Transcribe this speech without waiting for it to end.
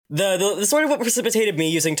the sort of what precipitated me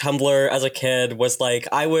using Tumblr as a kid was like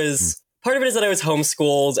part of it is that I was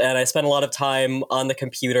homeschooled and I spent a lot of time on the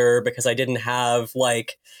computer because I didn't have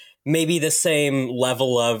like maybe the same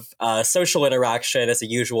level of social interaction as a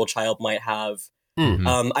usual child might have.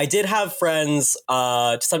 I did have friends.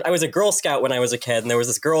 I was a Girl Scout when I was a kid, and there was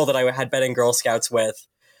this girl that I had been in Girl Scouts with,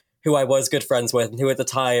 who I was good friends with, and who at the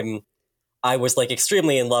time I was like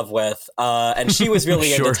extremely in love with. And she was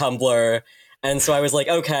really into Tumblr, and so I was like,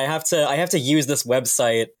 okay, I have to use this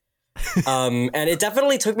website. And it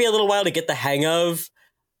definitely took me a little while to get the hang of.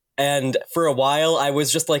 And for a while, I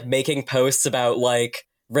was just like making posts about like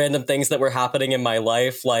random things that were happening in my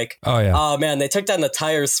life, like, oh man, they took down the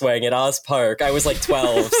tire swing at Oz Park. I was like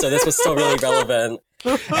 12, so this was still really relevant.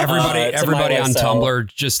 Everybody on Tumblr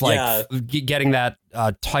just like getting that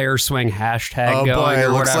tire swing hashtag going or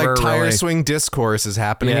looks whatever. Like tire swing discourse is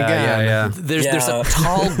happening again. Yeah. There's a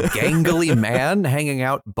tall, gangly man hanging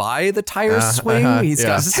out by the tire swing. He's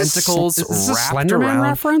got tentacles wrapped around.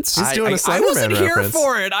 Reference? He's doing a Slenderman I wasn't here reference.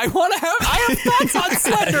 for it. I have thoughts on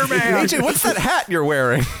Slenderman. AJ, what's that hat you're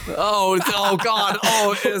wearing? Oh God.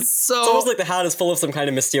 Oh, it's almost like the hat is full of some kind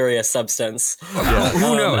of mysterious substance.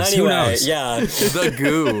 Who knows? Anyway, Who knows? Yeah. The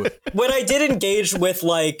goo. When I did engage with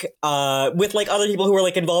other people who were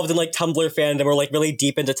like involved in like Tumblr fandom or like really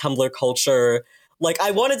deep into Tumblr culture, like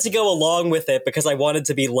I wanted to go along with it because I wanted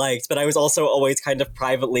to be liked, but I was also always kind of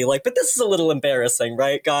privately like, but this is a little embarrassing,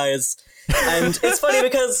 right, guys? And it's funny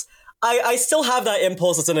because I still have that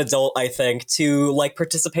impulse as an adult, I think, to like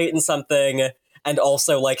participate in something and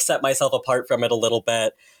also like set myself apart from it a little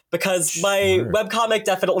bit. Because my webcomic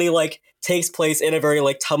definitely like takes place in a very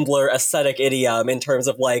like Tumblr aesthetic idiom in terms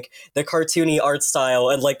of like the cartoony art style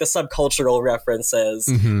and like the subcultural references.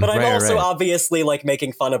 But I'm also obviously like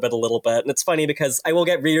making fun of it a little bit. And it's funny because I will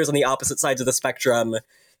get readers on the opposite sides of the spectrum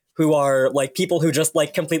who are like people who just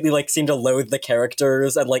like completely like seem to loathe the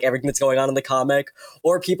characters and like everything that's going on in the comic,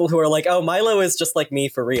 or people who are like, oh, Milo is just like me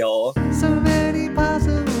for real. So many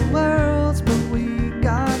possible worlds, but we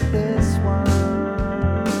got this one.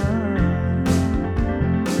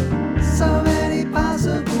 So many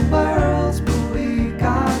possible worlds, but we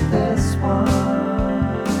got this one.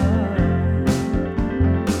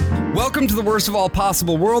 Welcome to the Worst of All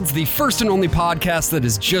Possible Worlds, the first and only podcast that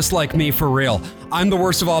is just like me for real. I'm the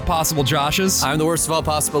worst of all possible Joshes. I'm the worst of all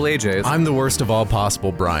possible AJs. I'm the worst of all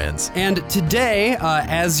possible Brians. And today,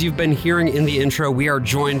 as you've been hearing in the intro, we are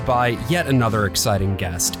joined by yet another exciting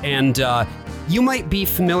guest. And you might be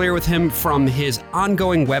familiar with him from his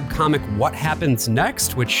ongoing webcomic, What Happens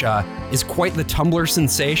Next, which is quite the Tumblr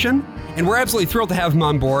sensation. And we're absolutely thrilled to have him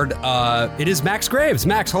on board. It is Max Graves.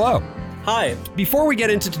 Max, hello. Hi. Before we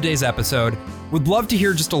get into today's episode, would love to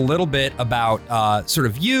hear just a little bit about sort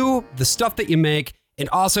of you, the stuff that you make, and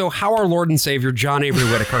also how our Lord and Savior John Avery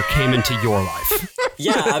Whitaker came into your life.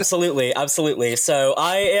 Yeah, absolutely. Absolutely. So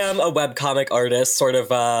I am a webcomic artist, sort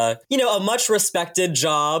of, a much respected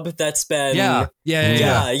job that's been. Yeah.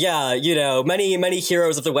 You know, many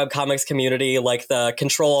heroes of the webcomics community, like the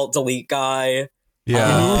Control-Alt-Delete guy.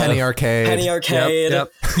 Yeah, Penny Arcade. Penny Arcade.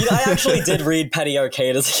 Yep. You know, I actually did read Penny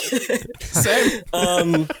Arcade as a kid. Same.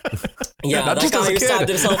 Yeah, that guy who stabbed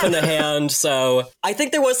himself in the hand. So I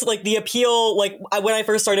think there was like the appeal, like when I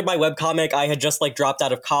first started my webcomic, I had just like dropped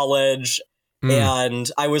out of college.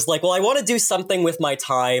 And I was like, well, I want to do something with my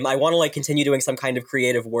time. I want to like continue doing some kind of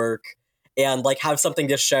creative work and like have something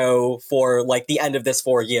to show for like the end of this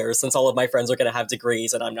 4 years, since all of my friends are going to have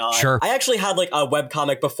degrees and I'm not. Sure. I actually had like a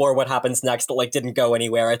webcomic before What Happens Next that like didn't go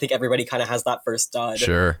anywhere. I think everybody kind of has that first dud.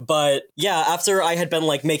 Sure. But yeah, after I had been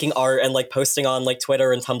like making art and like posting on like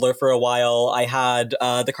Twitter and Tumblr for a while, I had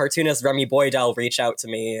the cartoonist Remy Boydell reach out to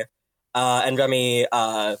me. And Remy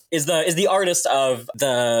is the artist of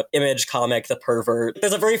the Image comic, The Pervert.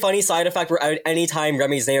 There's a very funny side effect where anytime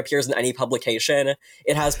Remy's name appears in any publication,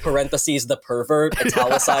 it has parentheses The Pervert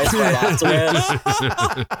italicized right after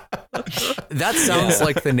it. That sounds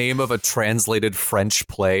like the name of a translated French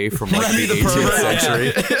play from like the 18th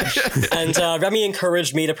century. And Remy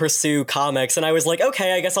encouraged me to pursue comics, and I was like,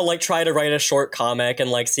 okay, I guess I'll like try to write a short comic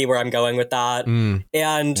and like see where I'm going with that.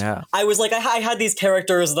 And I was like, I had these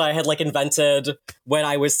characters that I had like invented when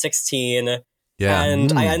I was 16. Yeah.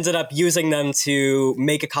 And I ended up using them to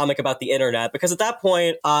make a comic about the internet, because at that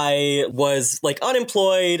point I was like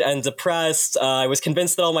unemployed and depressed. I was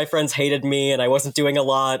convinced that all my friends hated me and I wasn't doing a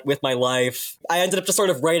lot with my life. I ended up just sort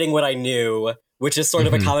of writing what I knew, which is sort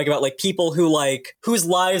of a comic about like people who like whose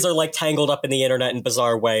lives are like tangled up in the internet in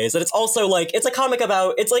bizarre ways. And it's also like it's a comic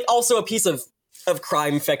about it's like also a piece of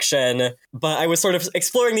crime fiction, but I was sort of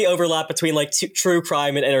exploring the overlap between like true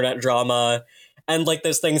crime and internet drama. And like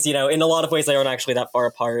those things, you know, in a lot of ways they aren't actually that far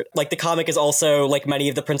apart. Like the comic is also like many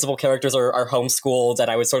of the principal characters are homeschooled, and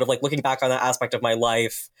I was sort of like looking back on that aspect of my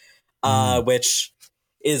life, which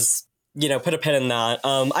is, you know, put a pin in that.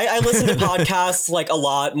 I listen to podcasts like a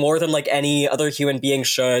lot more than like any other human being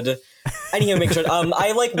should. Any human being should.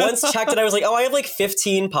 I like once checked and I was like, oh, I have like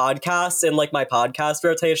 15 podcasts in like my podcast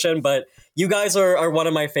rotation, but you guys are one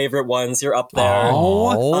of my favorite ones. You're up there.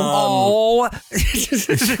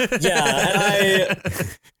 Yeah, and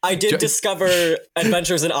I did discover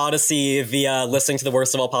Adventures in Odyssey via listening to The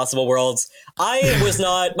Worst of All Possible Worlds. My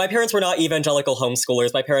parents were not evangelical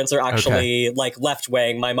homeschoolers. My parents are actually like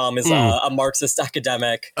left-wing. My mom is a Marxist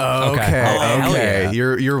academic. Okay.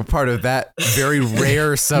 You're part of that very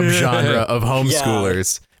rare subgenre of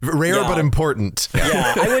homeschoolers. Rare but important.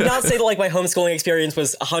 Yeah, I would not say that like my homeschooling experience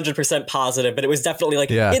was 100% positive, but it was definitely like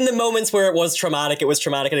in the moments where it was traumatic in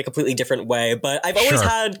a completely different way. But I've always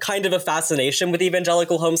had kind of a fascination with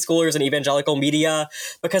evangelical homeschoolers and evangelical media,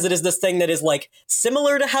 because it is this thing that is like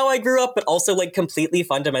similar to how I grew up, but also like completely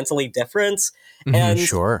fundamentally different. And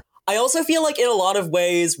I also feel like in a lot of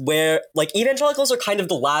ways where like evangelicals are kind of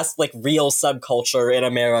the last like real subculture in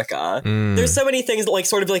America. There's so many things that like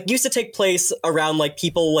sort of like used to take place around like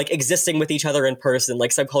people like existing with each other in person,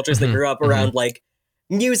 like subcultures that grew up around like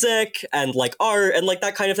music and like art and like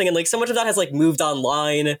that kind of thing. And like so much of that has like moved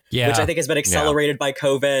online, which I think has been accelerated by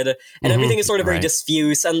COVID. And everything is sort of very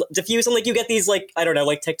diffuse and like you get these like, I don't know,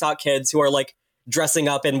 like TikTok kids who are like dressing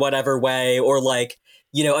up in whatever way or like,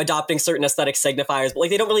 you know, adopting certain aesthetic signifiers, but like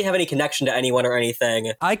they don't really have any connection to anyone or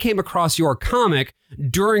anything. I came across your comic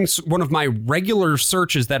during one of my regular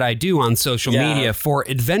searches that I do on social media for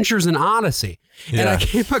Adventures in Odyssey. And I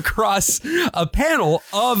came across a panel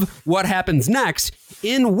of What Happens Next,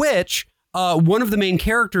 in which one of the main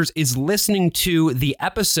characters is listening to the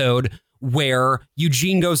episode where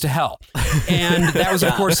Eugene goes to hell. And that was,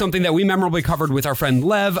 of course, something that we memorably covered with our friend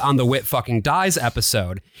Lev on the Whit fucking dies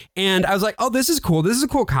episode. And I was like, oh, this is cool. This is a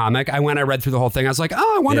cool comic. I read through the whole thing. I was like,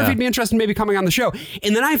 oh, I wonder if he'd be interested in maybe coming on the show.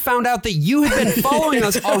 And then I found out that you had been following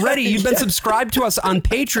us already. You've been subscribed to us on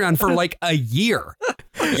Patreon for like a year.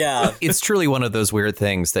 Yeah. It's truly one of those weird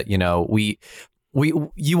things that, you know,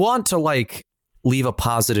 you want to like leave a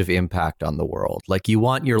positive impact on the world. Like you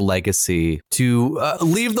want your legacy to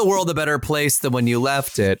leave the world a better place than when you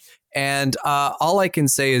left it. And all I can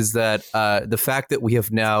say is that the fact that we have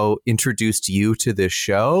now introduced you to this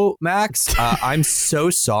show, Max, I'm so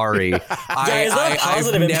sorry.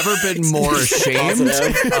 I've never been more ashamed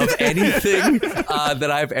of anything that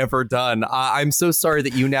I've ever done. I'm so sorry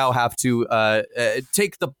that you now have to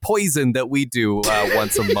take the poison that we do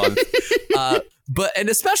once a month. And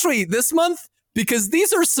especially this month, because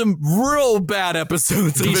these are some real bad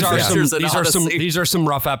episodes. These are some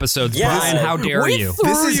rough episodes. Yes. Brian, how dare you?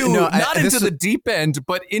 Not into the deep end,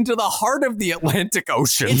 but into the heart of the Atlantic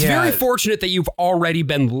Ocean. It's very fortunate that you've already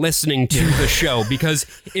been listening to the show, because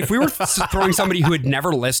if we were throwing somebody who had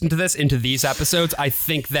never listened to this into these episodes, I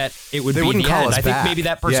think that it would be the end. I think maybe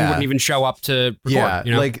that person wouldn't even show up to record. Yeah,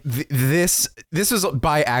 you know? like this is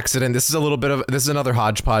by accident. This is another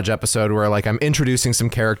hodgepodge episode where like I'm introducing some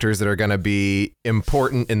characters that are going to be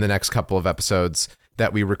important in the next couple of episodes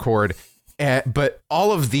that we record. But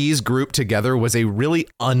all of these grouped together was a really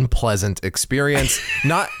unpleasant experience.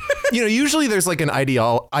 Not, you know, usually there's like an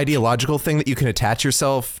ideological thing that you can attach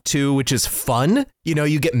yourself to, which is fun. You know,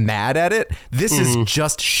 you get mad at it. This is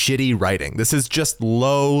just shitty writing. This is just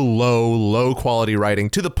low quality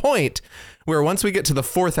writing, to the point where once we get to the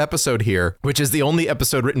 4th episode here, which is the only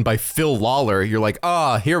episode written by Phil Lawler, you're like,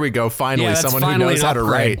 here we go. Finally, someone who knows how to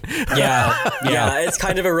write. Yeah, it's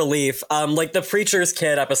kind of a relief. Like the Preacher's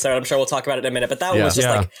Kid episode, I'm sure we'll talk about it in a minute, but that one was just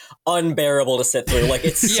like unbearable to sit through. Like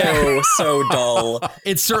it's so dull.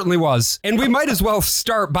 It certainly was. And we might as well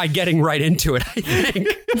start by getting right into it, I think.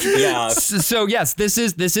 Yeah. So yes, this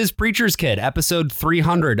is Preacher's Kid, episode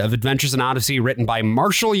 300 of Adventures in Odyssey, written by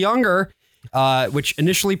Marshall Younger, which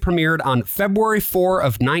initially premiered on February 4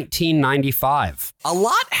 of 1995. A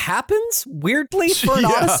lot happens, weirdly, for an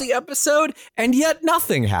Odyssey episode, and yet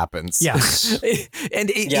nothing happens. Yes.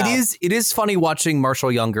 And it is funny watching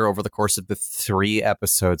Marshall Younger over the course of the 3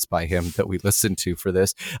 episodes by him that we listened to for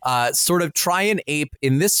this, sort of try and ape,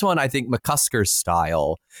 in this one, I think, McCusker's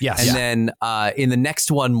style. Yes. And then in the next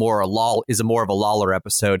one, more of a Lawler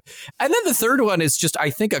episode. And then the third one is just, I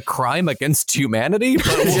think, a crime against humanity.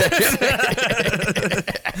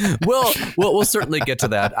 We'll certainly get to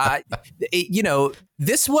that. You know,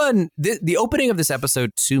 this one, the opening of this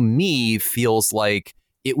episode to me feels like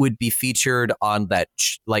it would be featured on that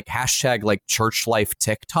like hashtag like church life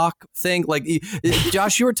TikTok thing. Like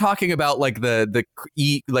Josh, you were talking about like the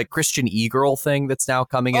like Christian e-girl thing that's now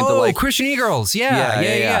coming into like Christian e-girls.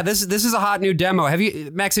 Yeah. This is a hot new demo. Have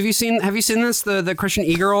you, Max? Have you seen this the Christian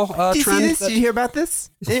e-girl trend? Did you hear about this?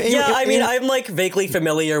 Yeah, I mean, I'm like vaguely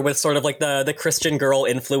familiar with sort of like the Christian girl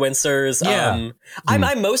influencers. Yeah.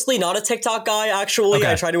 I'm mostly not a TikTok guy, actually.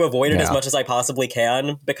 Okay. I try to avoid it as much as I possibly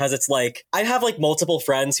can because it's like I have like multiple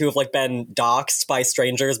friends who have like been doxxed by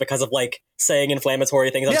strangers because of like saying inflammatory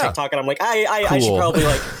things on TikTok, and I'm like, I should probably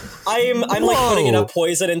like I'm like putting enough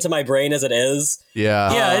poison into my brain as it is.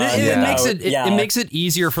 It makes it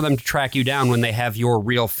easier for them to track you down when they have your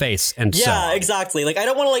real face and exactly. Like I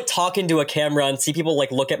don't want to like talk into a camera and see people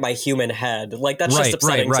like look at my human head. Like that's just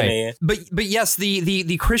upsetting to me. But yes,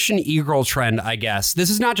 the Christian e-girl trend, I guess. This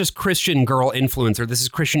is not just Christian girl influencer. This is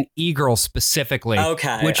Christian e-girl specifically.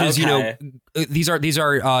 Okay. Which is, these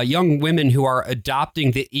are young women who are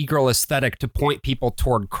adopting the e-girl aesthetic to point people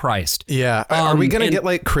toward Christ. Yeah. Are we going to get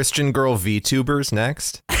like Christian girl VTubers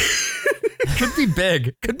next? Could be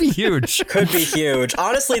big. Could be huge. Could be huge.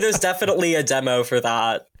 Honestly, there's definitely a demo for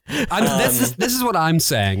that. This is what I'm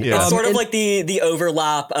saying. It's sort of like the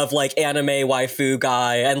overlap of like anime waifu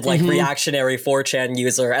guy and like reactionary 4chan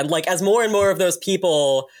user. And like as more and more of those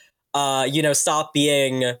people, stop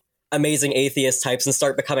being amazing atheist types and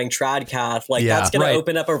start becoming tradcath, like that's going to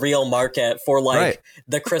open up a real market for like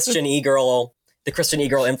the Christian e-girl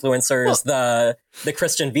influencers, the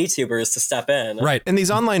Christian VTubers to step in. Right. And these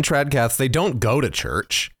online tradcaths, they don't go to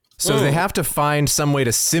church. So they have to find some way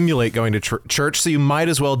to simulate going to church. So you might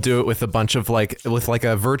as well do it with a bunch of with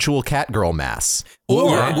a virtual catgirl mass.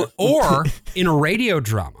 Or in a radio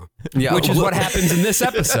drama, which is what happens in this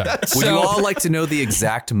episode. Would you all like to know the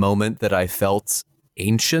exact moment that I felt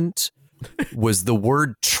ancient? Was the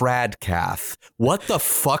word tradcath. What the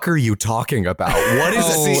fuck are you talking about? What is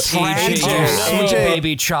AJ,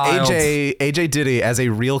 baby child. AJ Diddy, as a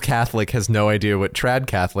real Catholic, has no idea what trad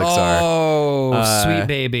Catholics are. Oh, sweet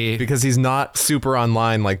baby. Because he's not super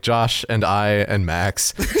online like Josh and I and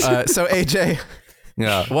Max. So AJ...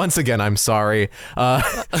 Yeah. Once again, I'm sorry.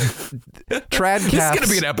 Tradcaths. This is going to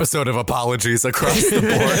be an episode of apologies across the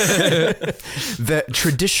board. The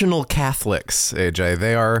traditional Catholics, AJ,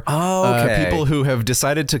 they are people who have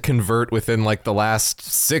decided to convert within like the last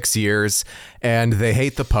 6 years, and they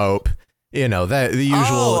hate the Pope. You know, the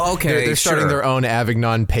usual. They're starting their own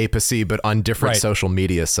Avignon papacy, but on different social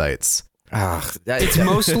media sites.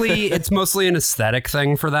 It's mostly an aesthetic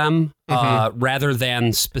thing for them, rather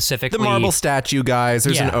than specifically the marble statue guys.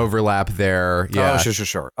 There's an overlap there. Yeah,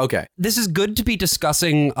 sure. Okay, this is good to be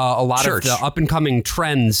discussing a lot of the up and coming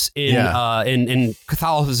trends in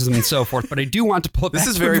Catholicism and so forth. But I do want to pull it back. This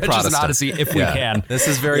is very Protestant. Odyssey if we can. This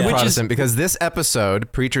is very Protestant because this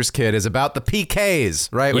episode, Preacher's Kid, is about the PKs,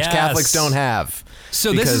 right? Which Catholics don't have.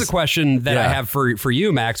 So this is a question that I have for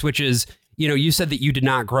you, Max, which is, you said that you did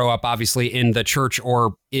not grow up, obviously, in the church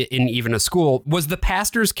or in even a school. Was the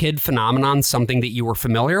pastor's kid phenomenon something that you were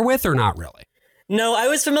familiar with or not really? No, I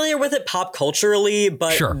was familiar with it pop culturally,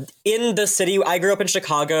 but in the city, I grew up in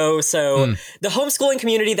Chicago, so the homeschooling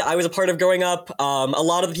community that I was a part of growing up, a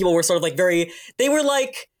lot of the people were sort of like they were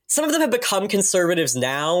like, some of them have become conservatives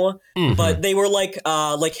now, but they were like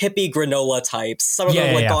hippie granola types. Some of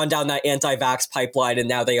them have gone down that anti-vax pipeline, and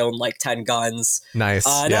now they own like 10 guns. Nice,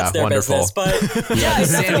 that's their wonderful. business. But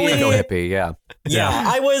San Diego hippie,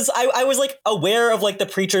 I was like aware of like the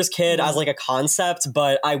Preacher's Kid as like a concept,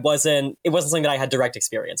 but it wasn't something that I had direct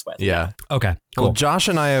experience with. Yeah. Okay. Cool. Well, Josh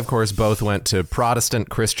and I, of course, both went to Protestant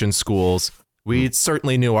Christian schools. We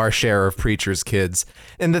certainly knew our share of Preacher's Kids.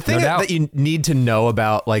 And the thing that you need to know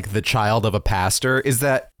about like the child of a pastor is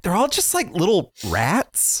that they're all just like little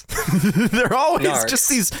rats. They're always just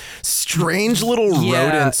these strange little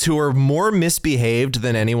rodents who are more misbehaved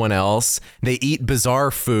than anyone else. They eat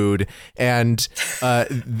bizarre food, and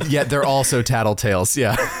yet they're also tattletales.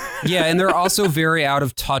 Yeah. Yeah, and they're also very out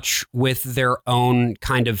of touch with their own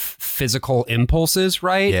kind of physical impulses,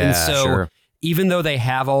 right? Yeah, and so even though they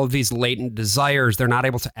have all of these latent desires, they're not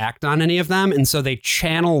able to act on any of them. And so they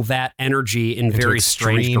channel that energy in very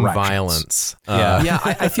strange directions. Violence.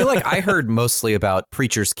 I feel like I heard mostly about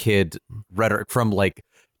Preacher's Kid rhetoric from like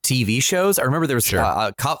TV shows. I remember there was,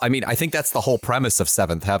 I think that's the whole premise of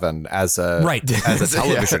Seventh Heaven as a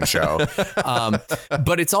television show.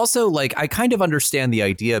 But it's also like, I kind of understand the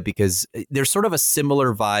idea because there's sort of a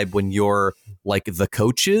similar vibe when you're like the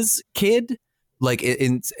coach's kid. like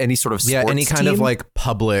in any sort of sports any kind team. of like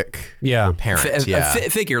public parent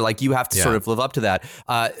figure, like you have to sort of live up to that.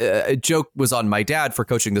 A joke was on my dad for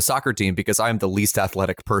coaching the soccer team because I'm the least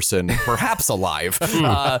athletic person perhaps alive.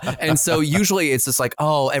 And so usually it's just like,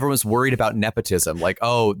 oh, everyone's worried about nepotism. Like,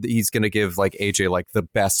 oh, he's going to give like AJ like the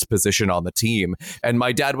best position on the team. And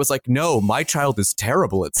my dad was like, no, my child is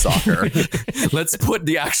terrible at soccer. Let's put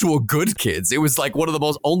the actual good kids. It was like one of the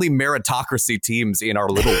most only meritocracy teams in our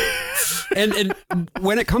little league. And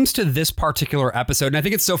when it comes to this particular episode, and I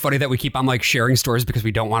think it's so funny that we keep on like sharing stories because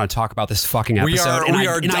we don't want to talk about this fucking episode. We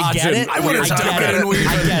are dodging. I get it. I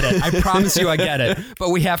get it. I promise you I get it. But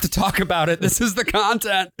we have to talk about it. This is the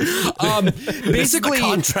content. Basically, this is the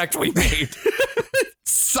contract we made.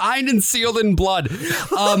 Signed and sealed in blood.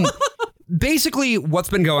 Basically, what's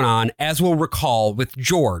been going on, as we'll recall, with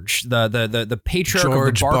George, the patriarch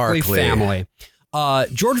of the Barkley family.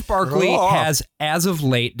 George Barkley has, as of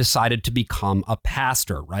late, decided to become a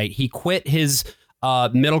pastor, right? He quit his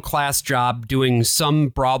middle-class job doing some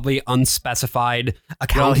broadly unspecified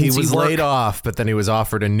accountancy Well, he was work. laid off, but then he was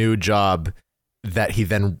offered a new job that he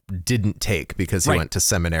then didn't take because he went to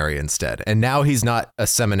seminary instead. And now he's not a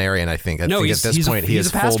seminarian, I think. I think at this point he is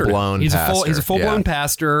full-blown pastor. He's a full-blown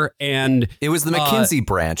pastor, and it was the McKinsey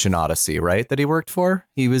branch in Odyssey, right? That he worked for.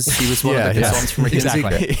 He was one of the consultants from McKinsey.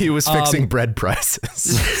 Exactly. He was fixing bread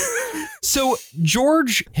prices. So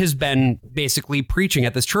George has been basically preaching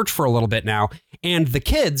at this church for a little bit now, and the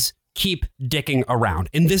kids keep dicking around.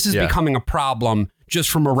 And this is becoming a problem just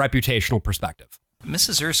from a reputational perspective.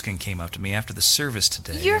 Mrs. Erskine came up to me after the service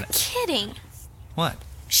today. You're kidding. What?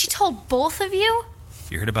 She told both of you?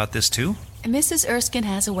 You heard about this too? Mrs. Erskine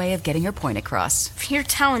has a way of getting her point across. You're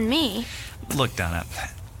telling me. Look, Donna,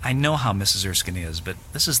 I know how Mrs. Erskine is, but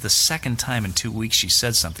this is the second time in 2 weeks she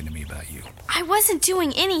said something to me about you. I wasn't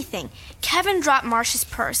doing anything. Kevin dropped Marcia's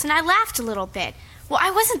purse, and I laughed a little bit. Well, I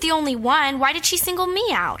wasn't the only one. Why did she single me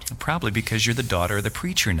out? Probably because you're the daughter of the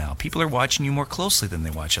preacher now. People are watching you more closely than they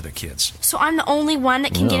watch other kids. So I'm the only one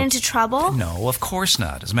that can get into trouble? No, of course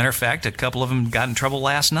not. As a matter of fact, a couple of them got in trouble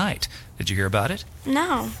last night. Did you hear about it?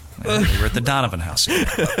 No. Well, they were at the Donovan house.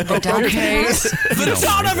 The Donovan House? The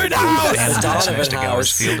Donovan House! And Donovan next to House.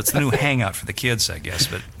 Gowersfield. It's the new hangout for the kids, I guess,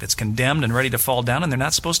 but it's condemned and ready to fall down, and they're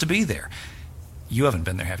not supposed to be there. You haven't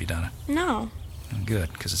been there, have you, Donna? No.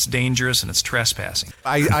 Good, because it's dangerous and it's trespassing.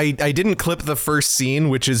 I didn't clip the first scene,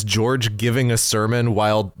 which is George giving a sermon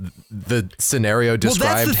while the scenario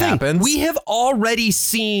described happens. We have already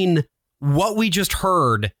seen what we just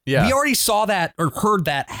heard. Yeah. We already saw that or heard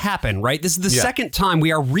that happen, right? This is the second time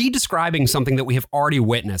we are redescribing something that we have already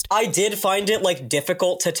witnessed. I did find it like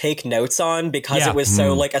difficult to take notes on because it was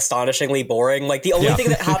so like astonishingly boring. Like the only thing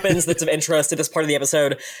that happens that's of interest to this part of the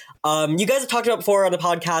episode, you guys have talked about before on the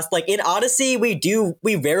podcast, like in Odyssey,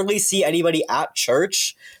 we rarely see anybody at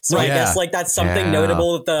church. So I guess like that's something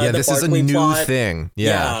notable that the this is a Barkley new plot, thing.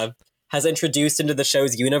 has introduced into the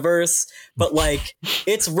show's universe. But like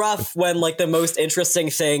it's rough when like the most interesting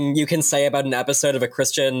thing you can say about an episode of a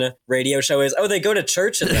Christian radio show is, oh, they go to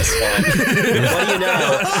church in this one. What do you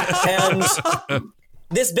know? And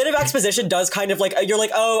this bit of exposition does kind of like, you're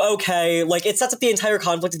like, oh, okay. Like it sets up the entire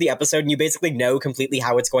conflict of the episode and you basically know completely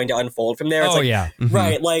how it's going to unfold from there. It's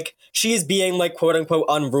right. Like she's being like quote unquote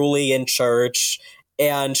unruly in church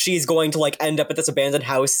and she's going to like end up at this abandoned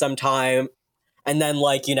house sometime. And then,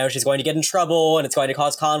 like, you know, she's going to get in trouble and it's going to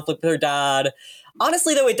cause conflict with her dad.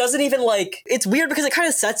 Honestly, though, it doesn't even, like... It's weird because it kind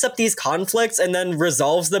of sets up these conflicts and then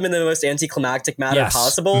resolves them in the most anticlimactic manner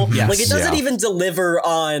possible. Like, it doesn't even deliver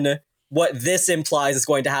on what this implies is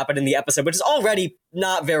going to happen in the episode, which is already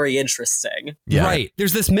not very interesting. Right.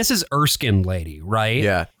 There's this Mrs. Erskine lady, right?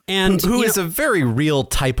 Yeah. And who is a very real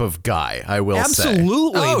type of guy, I will say.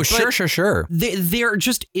 Absolutely. Oh, sure. There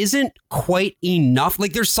just isn't quite enough.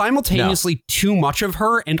 Like, there's simultaneously too much of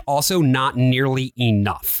her and also not nearly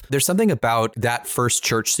enough. There's something about that first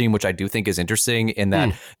church scene, which I do think is interesting in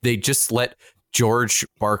that they just let George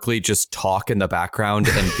Barkley just talk in the background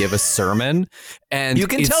and give a sermon. And you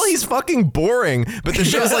can tell he's fucking boring, but the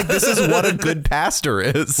show's like, this is what a good pastor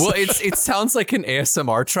is. Well, it sounds like an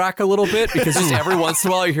ASMR track a little bit because just every once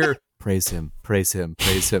in a while you hear, praise him.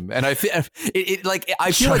 And I feel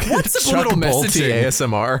like what's the little messaging?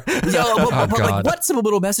 ASMR. But like, what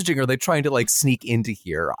subliminal messaging are they trying to like sneak into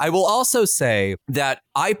here? I will also say that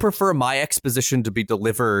I prefer my exposition to be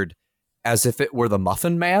delivered as if it were the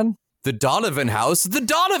Muffin Man. The Donovan House,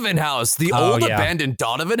 the old abandoned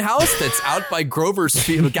Donovan House that's out by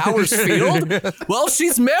Gowersfield. Well,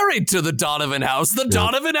 she's married to the Donovan House, the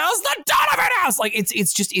Donovan House. Like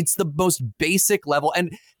it's the most basic level.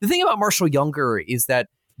 And the thing about Marshall Younger is that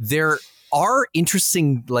are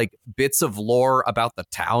interesting like bits of lore about the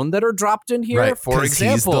town that are dropped in here. Right, for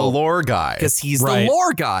example, he's the lore guy. because he's the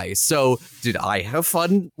lore guy. So did I have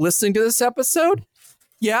fun listening to this episode?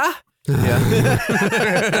 Yeah.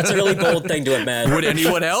 That's a really bold thing to admit. Would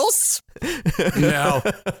anyone else? No.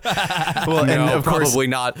 Well, No, and of course, probably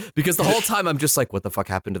not. Because the whole time I'm just like, what the fuck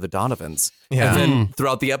happened to the Donovans? Yeah. And then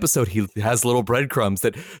throughout the episode, he has little breadcrumbs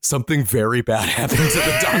that something very bad happened to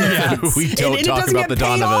the Donovans. we don't and it talk doesn't about get the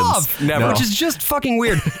paid Donovans. off, Never. which is just fucking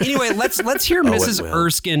weird. Anyway, let's hear it Mrs. will.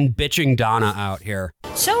 Erskine bitching Donna out here.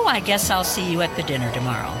 So I guess I'll see you at the dinner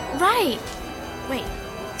tomorrow. Right. Wait,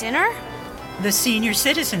 dinner? The senior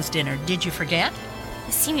citizens dinner. Did you forget?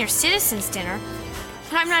 The senior citizens dinner?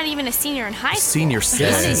 But I'm not even a senior in high school. Senior Honey,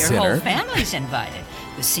 citizens your whole dinner. family's invited.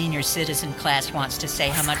 The senior citizen class wants to say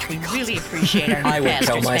how much we really appreciate our new I would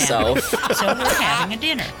kill pastor's myself. family. So we're having a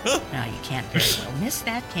dinner. Now, you can't very well miss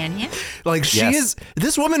that, can you? Like she Yes. is,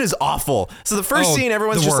 this woman is awful. So the first Oh, scene,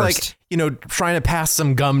 everyone's the just worst. like, you know, trying to pass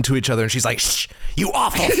some gum to each other, and she's like, "Shh, you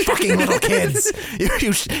awful fucking little kids."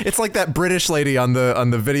 It's like that British lady on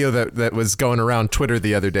the video that was going around Twitter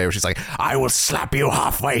the other day, where she's like, "I will slap you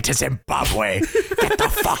halfway to Zimbabwe. Get the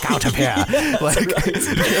fuck out of here." Like,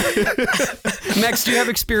 Max, do you have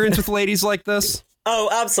experience with ladies like this? Oh,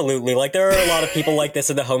 absolutely. Like, there are a lot of people like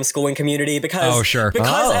this in the homeschooling community because, Oh, sure.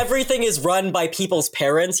 because everything is run by people's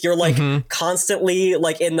parents. You're like constantly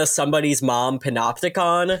like in the somebody's mom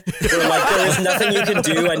panopticon. Where like there is nothing you can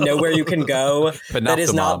do and nowhere you can go that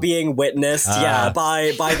is not Panoptimom. being witnessed.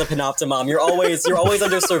 By the panoptimom. You're always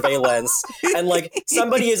under surveillance, and like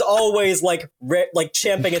somebody is always like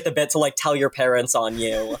champing at the bit to like tell your parents on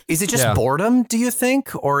you. Is it just Yeah. boredom, do you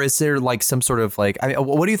think? Or is there like some sort of like, I mean,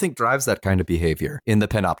 what do you think drives that kind of behavior in the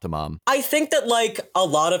Panoptimom? I think that like a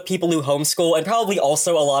lot of people who homeschool and probably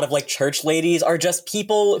also a lot of like church ladies are just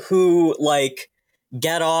people who like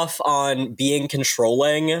get off on being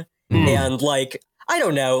controlling and like, I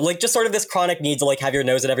don't know, like just sort of this chronic need to like have your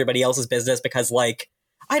nose in everybody else's business because like,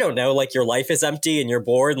 I don't know, like your life is empty and you're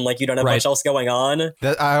bored and like you don't have Right. much else going on.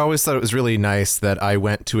 I always thought it was really nice that I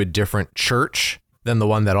went to a different church than the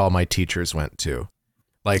one that all my teachers went to.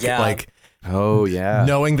 Like, Yeah. like Oh, yeah.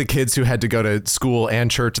 knowing the kids who had to go to school and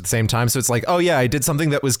church at the same time. So it's like, oh yeah, I did something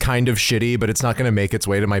that was kind of shitty, but it's not going to make its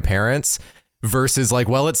way to my parents. Versus like,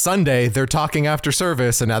 well, it's Sunday, they're talking after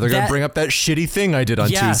service, and now they're going That- to bring up that shitty thing I did on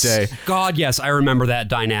Yes. Tuesday. God, yes, I remember that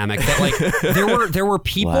dynamic. That like there were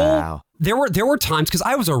people. Wow. There were times because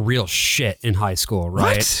I was a real shit in high school,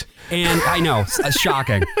 right? What? And I know,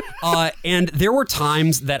 shocking. And there were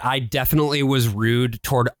times that I definitely was rude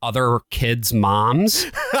toward other kids' moms.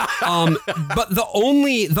 But the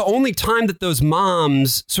only time that those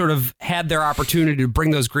moms sort of had their opportunity to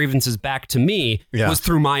bring those grievances back to me was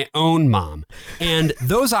through my own mom. And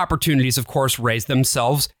those opportunities, of course, raised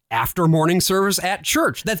themselves after morning service at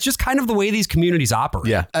church. That's just kind of the way these communities operate.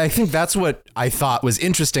 Yeah, I think that's what I thought was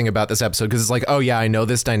interesting about this episode, because it's like, oh yeah, I know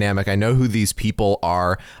this dynamic. I know who these people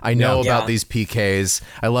are. I know about these PKs.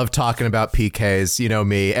 I love talking about PKs. You know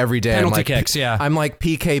me. Every day Penalty I'm like, kicks, yeah. I'm like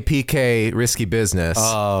PK, risky business.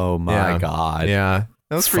 Oh, my Yeah. God. Yeah.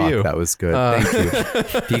 That was for Fuck, you. That was good.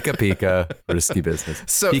 Thank you. Pika, risky business.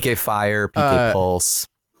 So- PK Fire, PK Pulse.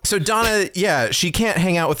 So Donna, yeah, she can't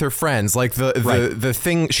hang out with her friends. Like the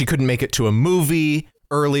thing, she couldn't make it to a movie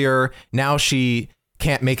earlier. Now she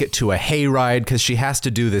can't make it to a hayride because she has to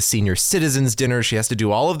do the senior citizens dinner. She has to do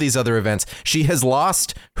all of these other events. She has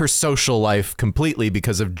lost her social life completely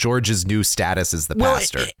because of George's new status as the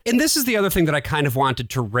pastor. And this is the other thing that I kind of wanted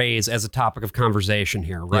to raise as a topic of conversation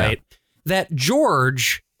here, right? That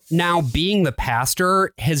George, now being the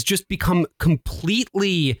pastor, has just become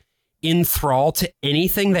completely in thrall to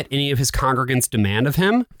anything that any of his congregants demand of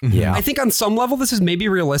him. Yeah. I think on some level this is maybe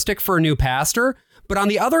realistic for a new pastor, but on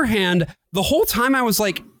the other hand, the whole time I was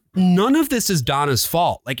like, none of this is Donna's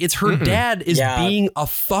fault. Like, it's her dad is being a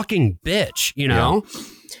fucking bitch, you know?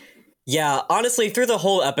 Yeah, honestly, through the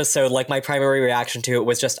whole episode, like, my primary reaction to it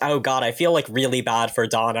was just, oh god, I feel, like, really bad for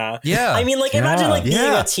Donna. Yeah. I mean, like, imagine, like, being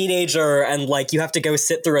Yeah. a teenager and, like, you have to go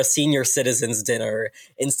sit through a senior citizens dinner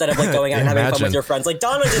instead of, like, going out and having fun with Imagine. your friends. Like,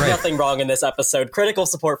 Donna did nothing wrong in this episode. Critical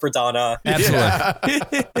support for Donna.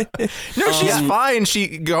 Absolutely. No, she's fine.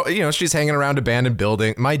 She's hanging around abandoned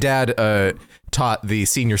building. My dad taught the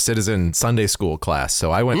senior citizen Sunday school class, so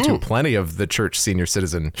I went to plenty of the church senior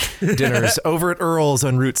citizen dinners over at Earl's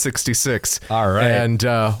on Route 66. All right. And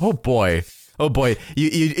oh boy,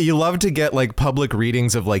 you love to get like public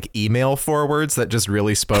readings of like email forwards that just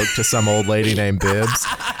really spoke to some old lady named Bibbs.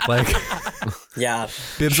 Like, Yeah.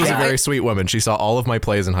 Bibbs was a very sweet woman. She saw all of my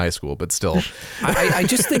plays in high school, but still. I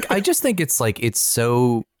just think it's like, it's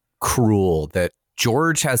so cruel that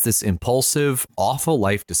George has this impulsive, awful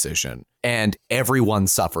life decision, and everyone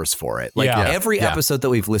suffers for it. Like every episode that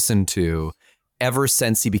we've listened to ever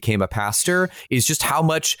since he became a pastor is just how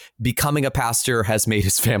much becoming a pastor has made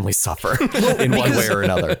his family suffer in one way or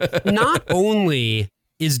another. Not only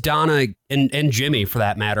is Donna and Jimmy, for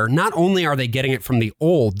that matter, not only are they getting it from the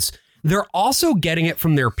olds, they're also getting it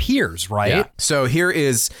from their peers, right? Yeah. So here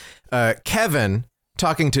is Kevin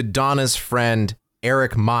talking to Donna's friend,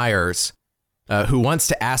 Eric Myers, who wants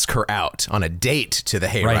to ask her out on a date to the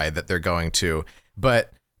hayride that they're going to.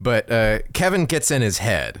 But Kevin gets in his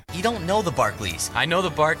head. You don't know the Barkleys. I know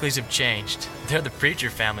the Barkleys have changed. They're the preacher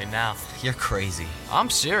family now. You're crazy. I'm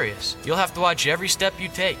serious. You'll have to watch every step you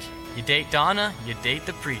take. You date Donna, you date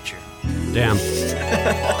the preacher. Damn.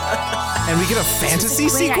 And we get a fantasy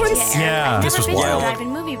sequence? Yeah. I've this never was been to a wild. drive-in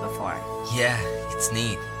movie before. Yeah, it's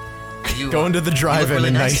neat. Going to the drive-in really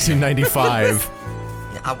in nice. 1995.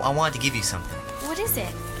 I wanted to give you something. What is it?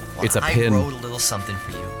 Well, It's a pin. I wrote a little something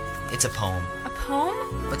for you. It's a poem. A poem?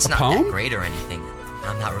 But it's A not poem? that great or anything.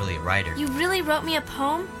 I'm not really a writer. You really wrote me a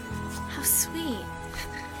poem? How sweet.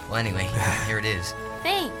 Well, anyway, here it is.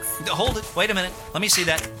 Thanks. Hold it. Wait a minute. Let me see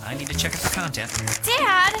that. I need to check out the content.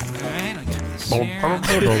 Dad! All right, I'll get this here.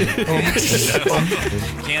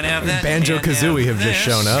 Can't have that. Banjo-Kazooie have just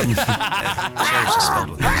shown up. Cherries is spelled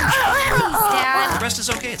with an H. Please, Dad. The rest is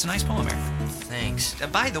okay. It's a nice poem, Eric. Thanks.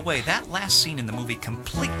 By the way, that last scene in the movie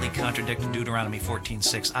completely contradicted Deuteronomy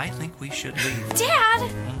 14:6. I think we should leave. Dad!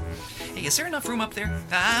 Hey, is there enough room up there?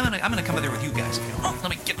 I'm gonna come up there with you guys. Oh, let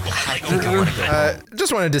me get.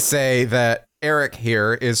 Just wanted to say that Eric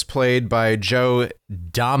here is played by Joe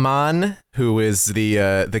Daman, who is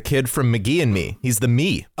the kid from McGee and Me. He's the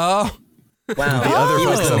me. Oh. Wow. The other He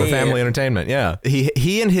was folks on the me. Family Entertainment. Yeah.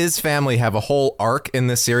 He and his family have a whole arc in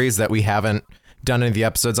this series that we haven't done any of the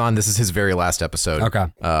episodes on. This is his very last episode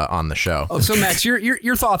on the show. Oh, so Max,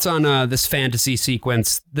 your thoughts on this fantasy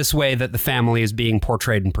sequence, this way that the family is being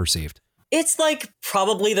portrayed and perceived? It's like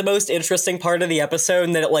probably the most interesting part of the episode,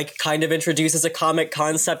 and that it like kind of introduces a comic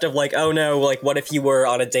concept of like, oh no, like what if you were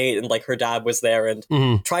on a date and like her dad was there and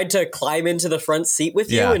tried to climb into the front seat with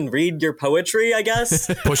you and read your poetry, I guess.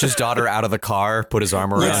 Push his daughter out of the car, put his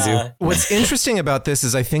arm around you. What's interesting about this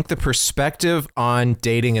is I think the perspective on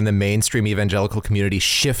dating in the mainstream evangelical community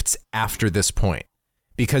shifts after this point.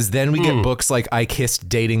 Because then we get books like I Kissed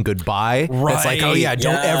Dating Goodbye. Right. It's like, oh yeah,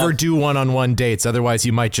 don't ever do one-on-one dates. Otherwise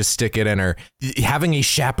you might just stick it in her. Having a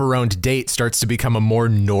chaperoned date starts to become a more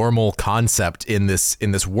normal concept in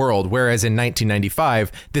this world. Whereas in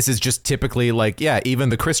 1995, this is just typically like, yeah, even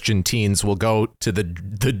the Christian teens will go to the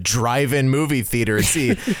drive-in movie theater and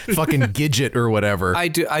see fucking Gidget or whatever. I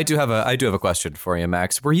do have a question for you,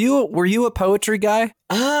 Max. Were you a poetry guy?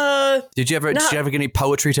 Did you ever get any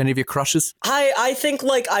poetry to any of your crushes? I think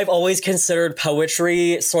like I've always considered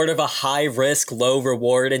poetry sort of a high risk, low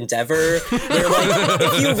reward endeavor. Where like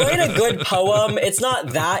if you write a good poem, it's not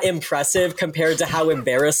that impressive compared to how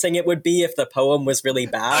embarrassing it would be if the poem was really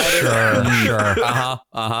bad. Sure.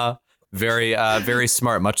 Very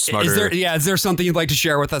smart, much smarter. Is there something you'd like to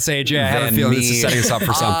share with us, AJ? I have a feeling this is setting us up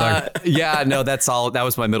for something. That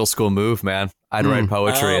was my middle school move, man. I'd write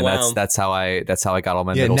poetry, and that's how I got all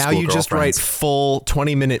my middle school now you just write girlfriends. full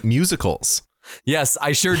 20-minute musicals. Yes,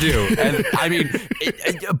 I sure do. And I mean,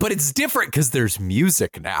 but it's different because there's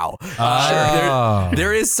music now.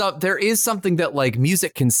 There is something that like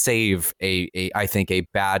music can save I think a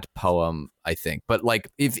bad poem, I think. But like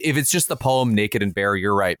if it's just the poem Naked and Bare,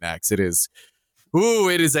 you're right, Max. It is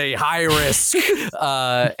a high risk.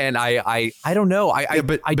 And I don't know. I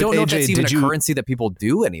don't know if that's even a currency that people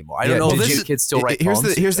do anymore. I don't know if kids still write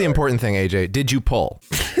poems. Here's the important thing, AJ. Did you pull?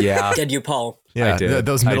 Yeah. Did you, Paul? Yeah, I did.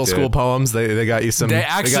 Those middle school poems, they got you some. They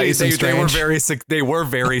were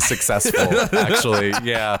very successful. Actually,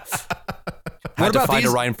 yeah. Had to find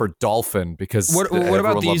a rhyme for dolphin because what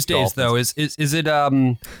about these days though? Is it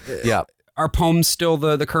yeah? Are poems still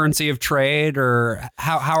the currency of trade, or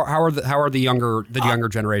how are the younger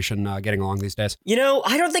generation getting along these days? You know,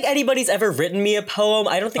 I don't think anybody's ever written me a poem.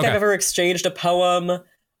 I don't think I've ever exchanged a poem.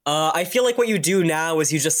 I feel like what you do now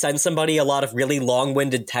is you just send somebody a lot of really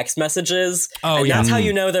long-winded text messages. And that's how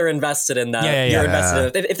you know they're invested in that. You're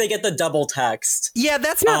invested in it. If they get the double text. Yeah,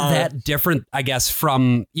 that's not that different, I guess,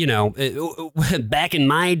 from, back in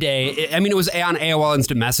my day. I mean, it was on AOL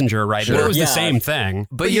Instant Messenger, right? Sure. But it was the same thing.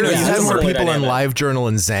 But, you had more people on LiveJournal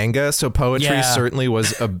and Zanga, so poetry certainly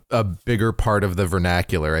was a bigger part of the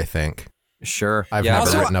vernacular, I think. Sure. I've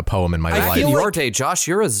never written a poem in my life. In your day, Josh,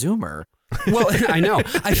 you're a Zoomer. Well, I know.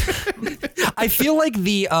 I feel like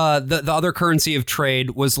the other currency of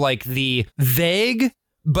trade was like the vague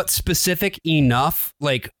but specific enough,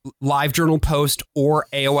 like live journal post or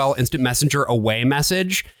AOL Instant Messenger away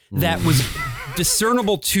message that was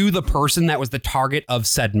discernible to the person that was the target of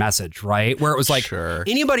said message, right? Where it was like,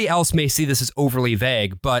 anybody else may see this as overly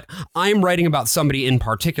vague, but I'm writing about somebody in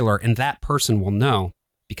particular, and that person will know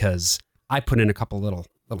because I put in a couple little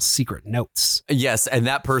secret notes. Yes, and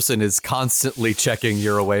that person is constantly checking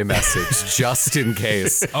your away message just in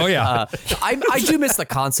case. Oh, yeah. I do miss the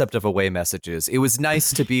concept of away messages. It was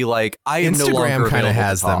nice to be like, I am no longer Instagram kind of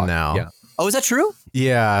has to talk. them now. Yeah. Oh, is that true?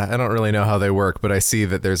 Yeah, I don't really know how they work, but I see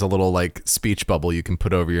that there's a little like speech bubble you can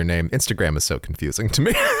put over your name. Instagram is so confusing to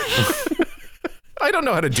me. I don't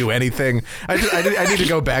know how to do anything. I need to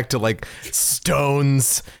go back to like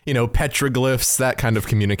stones, petroglyphs, that kind of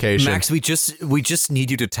communication. Max, we just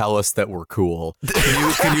need you to tell us that we're cool.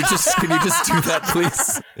 Can you just do that,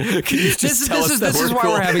 please? Can you just tell us that this is why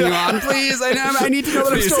cool? we're having you on, please. I need to know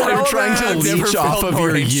that I'm still I'm trying to I've never leech off felt of more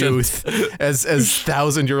your ancient. youth as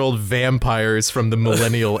 1,000-year-old vampires from the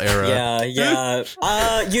millennial era. Yeah.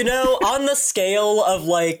 On the scale of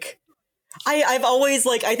like, I've always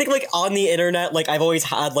like, I think like on the internet, like I've always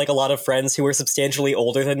had like a lot of friends who were substantially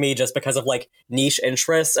older than me just because of like niche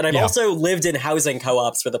interests. And I've also lived in housing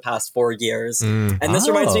co-ops for the past 4 years. And this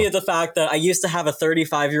reminds me of the fact that I used to have a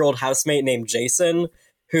 35-year-old housemate named Jason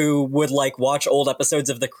who would like watch old episodes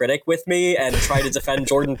of The Critic with me and try to defend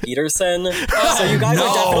Jordan Peterson. So you guys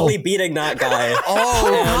are definitely beating that guy.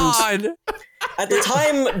 God. At the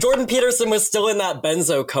time, Jordan Peterson was still in that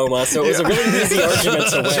benzo coma, so it was a really easy argument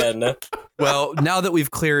to win. Well, now that we've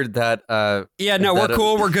cleared that, we're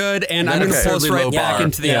cool, we're good, and I'm going to pull us right back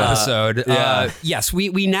into the episode. Yes,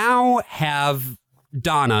 we now have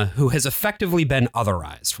Donna, who has effectively been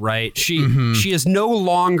otherized, right? She is no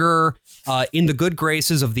longer in the good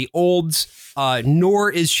graces of the olds,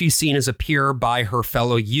 nor is she seen as a peer by her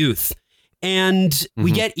fellow youth. And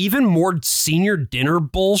we get even more senior dinner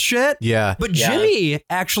bullshit. Yeah. But Jimmy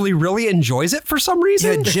actually really enjoys it for some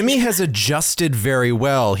reason. Yeah, Jimmy has adjusted very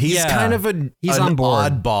well. He's kind of he's an on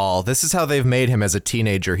board. oddball. This is how they've made him as a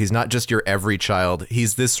teenager. He's not just your every child.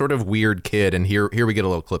 He's this sort of weird kid. And here we get a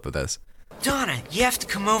little clip of this. Donna, you have to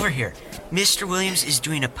come over here. Mr. Williams is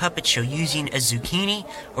doing a puppet show using a zucchini,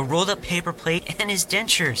 a rolled-up paper plate, and his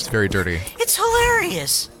dentures. It's very dirty. It's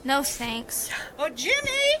hilarious. No thanks. Oh, Jimmy,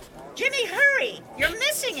 hurry. You're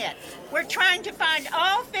missing it. We're trying to find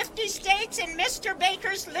all 50 states in Mr.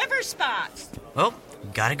 Baker's liver spots. Well,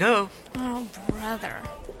 gotta go. Oh, brother.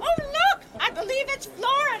 Oh, look! I believe it's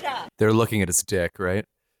Florida. They're looking at his dick, right?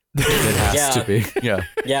 It has to be. Yeah.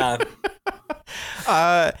 Yeah.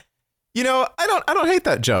 I don't hate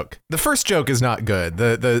that joke. The first joke is not good.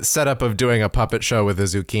 The setup of doing a puppet show with a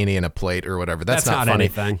zucchini and a plate or whatever. That's not funny.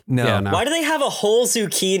 Anything. No. Yeah, no. Why do they have a whole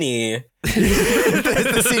zucchini?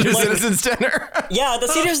 the senior citizens dinner. Yeah, the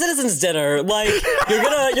senior citizens dinner. Like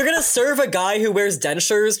you're gonna serve a guy who wears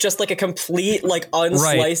dentures just like a complete like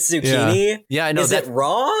unsliced zucchini. Yeah, I know. Is it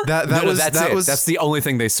raw? That's the only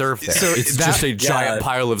thing they serve there. So it's just a giant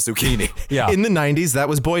pile of zucchini. Yeah. In the 90s, that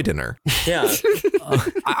was boy dinner. Yeah.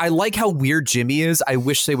 I like how weird Jimmy is. I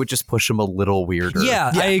wish they would just push him a little weirder.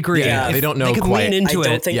 Yeah, I agree. Yeah. They don't know they could quite. lean into I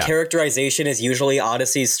don't it. think characterization is usually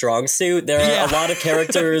Odyssey's strong suit. There are a lot of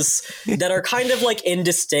characters that are kind of like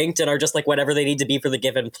indistinct and are just like whatever they need to be for the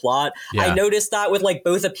given plot. Yeah. I noticed that with like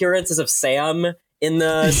both appearances of Sam in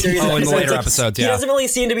the series. In the later like, episodes, he doesn't really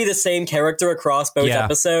seem to be the same character across both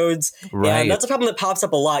episodes. Right. And that's a problem that pops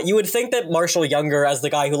up a lot. You would think that Marshall Younger, as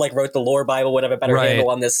the guy who like wrote the lore Bible, would have a better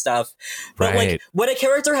handle on this stuff. But like when a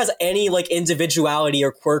character has any like individuality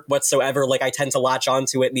or quirk whatsoever, like I tend to latch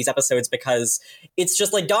onto it in these episodes because it's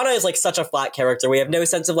just like Donna is like such a flat character. We have no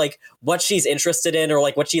sense of like what she's interested in or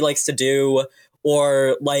like what she likes to do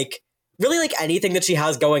or like really like anything that she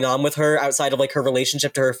has going on with her outside of like her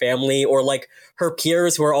relationship to her family or like her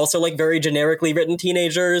peers who are also like very generically written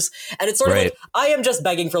teenagers. And it's sort of like, I am just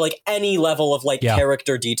begging for like any level of like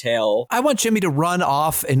character detail. I want Jimmy to run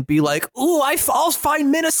off and be like, ooh, I'll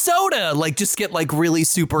find Minnesota. Like just get like really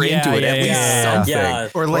super into it. At least something. Yeah.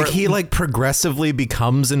 Or like he like progressively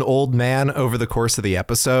becomes an old man over the course of the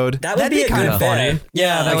episode. That would be a kind good of funny. bit.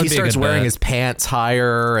 Yeah, that Like would he be a starts good wearing bit. his pants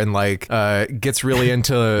higher and like gets really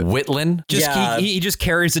into Whitland. He just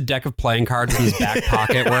carries a deck of playing cards in his back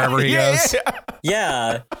pocket wherever he goes.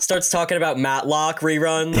 Yeah. Starts talking about Matlock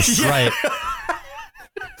reruns. Right.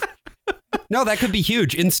 No, that could be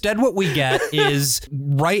huge. Instead, what we get is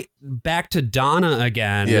right back to Donna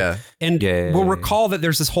again. Yeah. And we'll recall that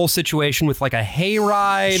there's this whole situation with like a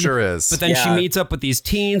hayride. Sure is. But then she meets up with these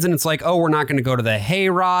teens and it's like, oh, we're not going to go to the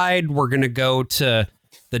hayride. We're going to go to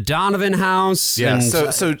the Donovan house. Yeah. And So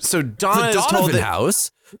Donna the is told Donovan that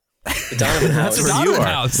house. The Donovan house.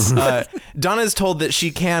 That's where you are. Donna is told that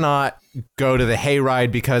she cannot go to the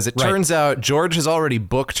hayride because it turns out George has already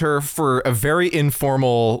booked her for a very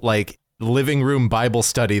informal, like, living room Bible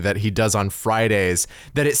study that he does on Fridays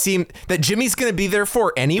that it seemed that Jimmy's going to be there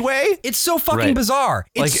for anyway. It's so fucking bizarre.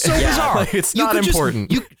 It's so bizarre. Like, it's not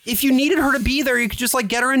important. If you needed her to be there, you could just like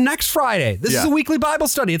get her in next Friday. This is a weekly Bible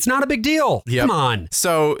study. It's not a big deal. Come on.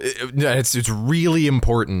 So it's really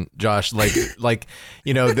important, Josh. Like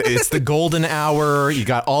you know, it's the golden hour. You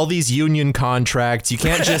got all these union contracts. You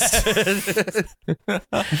can't just.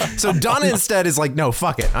 So Donna instead is like, no,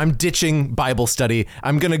 fuck it. I'm ditching Bible study.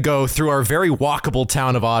 I'm going to go through our very walkable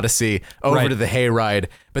town of Odyssey over to the hayride.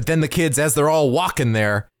 But then the kids, as they're all walking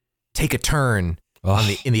there, take a turn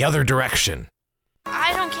in the other direction.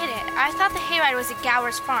 I don't get it. I thought the hayride was at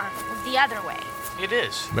Gower's farm, the other way. It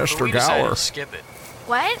is. Mr. But we decided Gower. to skip it.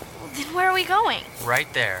 What? Then where are we going?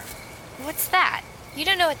 Right there. What's that? You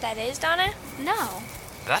don't know what that is, Donna? No.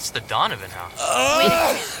 That's the Donovan house. Wait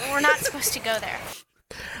a minute. We're not supposed to go there.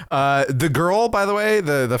 The girl, by the way,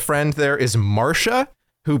 the friend there is Marcia,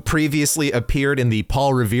 who previously appeared in the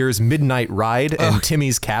Paul Revere's Midnight Ride and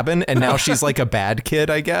Timmy's Cabin, and now she's like a bad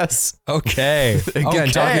kid, I guess. Okay. Again,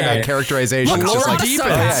 talking about characterization. Look, just like,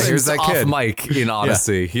 here's that kid. Off Mike in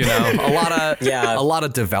Odyssey, you know, a lot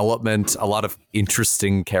of development, a lot of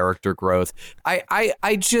interesting character growth.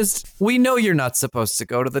 We know you're not supposed to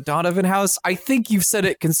go to the Donovan house. I think you've said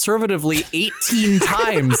it conservatively 18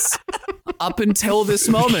 times up until this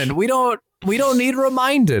moment. We don't need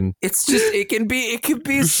reminding. It's just it can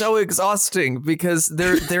be so exhausting because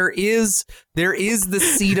there is the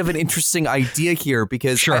seed of an interesting idea here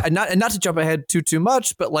because not to jump ahead too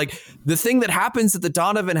much, but like the thing that happens at the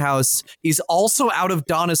Donovan house is also out of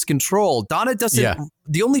Donna's control. Donna doesn't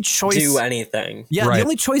the only choice do anything. Yeah, the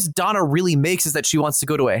only choice Donna really makes is that she wants to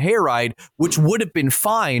go to a hayride, which would have been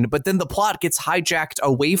fine, but then the plot gets hijacked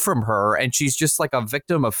away from her and she's just like a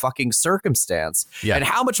victim of fucking circumstance. Yeah. And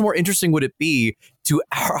how much more interesting would it be to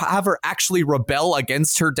have her actually rebel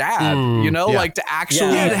against her dad, like to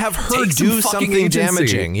actually to have her do something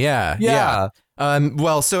damaging. Yeah.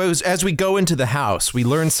 Well, so as we go into the house, we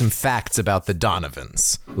learn some facts about the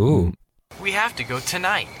Donovans. Ooh. We have to go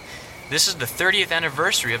tonight. This is the 30th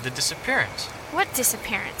anniversary of the disappearance. What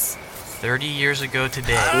disappearance? 30 years ago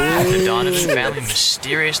today, the Donovan family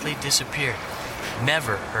mysteriously disappeared.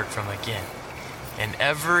 Never heard from again. And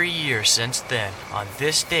every year since then, on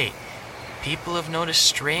this date, people have noticed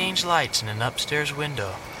strange lights in an upstairs window,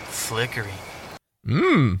 flickering.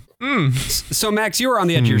 So, Max, you were on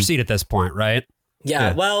the edge of your seat at this point, right?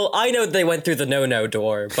 Yeah, well, I know they went through the no-no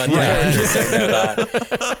door, but I just don't know that.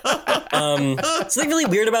 Something really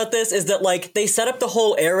weird about this is that, like, they set up the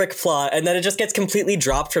whole Eric plot, and then it just gets completely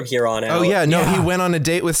dropped from here on out. Oh, yeah, no, he went on a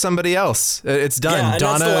date with somebody else. It's done. Yeah, and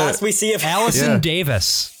Donna, that's the last we see of Allison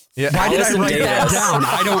Davis. Yeah. Why did I write that down?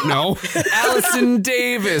 I don't know. Allison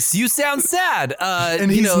Davis, you sound sad.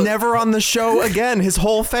 And he's never on the show again. His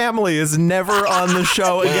whole family is never on the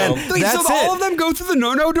show again. Wait, That's so it. all of them go through the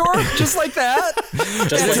no-no door? Just like that?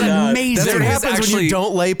 That's amazing. That's what happens when you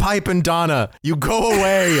don't lay pipe in Donna. You go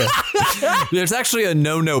away. There's actually a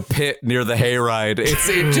no-no pit near the hayride.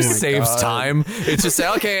 It just saves time. It's just,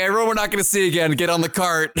 okay, everyone we're not going to see again. Get on the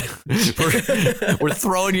cart. We're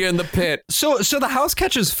throwing you in the pit. So the house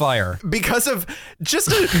catches fire. Because of just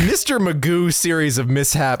a Mr. Magoo series of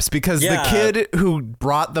mishaps, because the kid who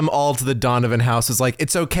brought them all to the Donovan house was like,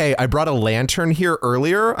 it's okay, I brought a lantern here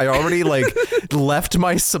earlier. I already left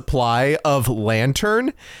my supply of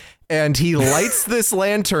lantern. And he lights this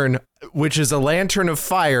lantern, which is a lantern of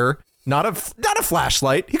fire. Not a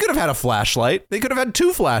flashlight. He could have had a flashlight. They could have had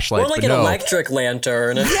two flashlights. Or like an electric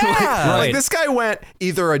lantern. Yeah. Like this guy went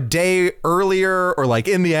either a day earlier or like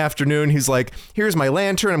in the afternoon. He's like, here's my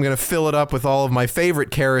lantern. I'm going to fill it up with all of my favorite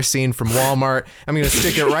kerosene from Walmart. I'm going to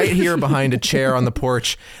stick it right here behind a chair on the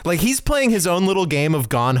porch. Like he's playing his own little game of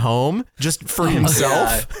Gone Home just for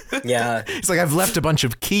himself. Yeah. He's like, I've left a bunch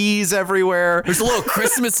of keys everywhere. There's a little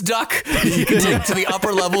Christmas duck you can take to the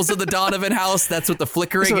upper levels of the Donovan house. That's what the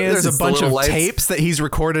flickering is. There's a bunch of tapes that he's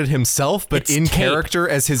recorded himself, but in character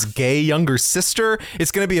as his gay younger sister.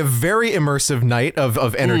 It's going to be a very immersive night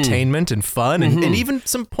of entertainment and fun and even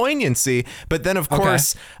some poignancy. But then, of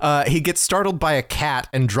course, he gets startled by a cat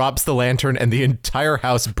and drops the lantern, and the entire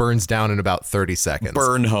house burns down in about 30 seconds.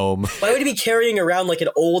 Burn home. Why would he be carrying around like an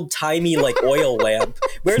old-timey like oil lamp?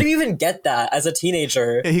 Where did he even get that as a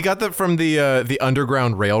teenager? He got that from the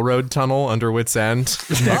Underground Railroad tunnel under Whit's End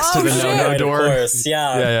next to the no-no door. Of course,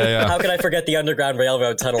 yeah. How could I forget the Underground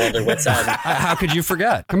Railroad tunnel under Whit's End. How could you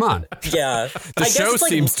forget? Come on. Yeah. The show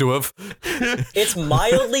seems to have. It's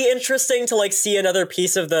mildly interesting to like see another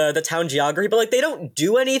piece of the town geography, but like they don't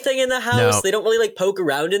do anything in the house. No. They don't really like poke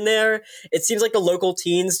around in there. It seems like the local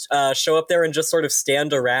teens show up there and just sort of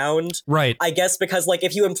stand around. Right. I guess because like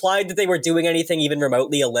if you implied that they were doing anything even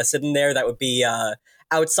remotely illicit in there, that would be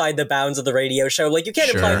outside the bounds of the radio show. Like you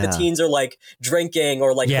can't imply that the teens are like drinking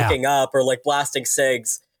or like hooking up or like blasting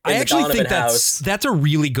cigs. I actually think that's a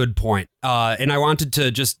really good point. And I wanted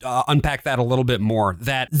to just unpack that a little bit more,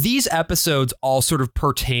 that these episodes all sort of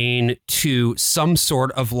pertain to some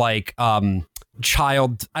sort of like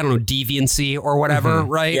child, I don't know, deviancy or whatever,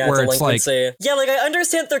 right? Yeah, where it's like, yeah, like I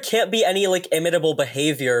understand there can't be any like imitable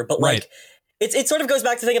behavior, but like it sort of goes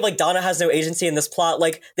back to think of like Donna has no agency in this plot.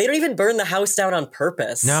 Like they don't even burn the house down on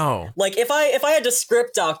purpose. No. Like if I had to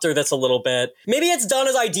script doctor this a little bit, maybe it's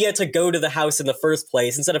Donna's idea to go to the house in the first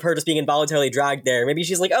place instead of her just being involuntarily dragged there. Maybe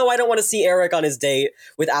she's like, oh, I don't want to see Eric on his date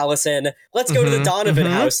with Allison. Let's go to the Donovan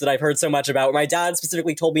house that I've heard so much about, where my dad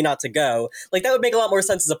specifically told me not to go. Like that would make a lot more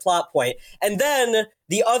sense as a plot point. And then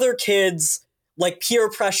the other kids like peer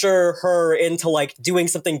pressure her into like doing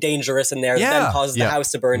something dangerous in there that then causes the house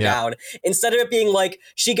to burn down. Instead of it being like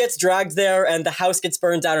she gets dragged there and the house gets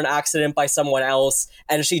burned down on accident by someone else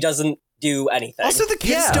and she doesn't do anything. Also, the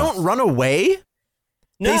kids don't run away.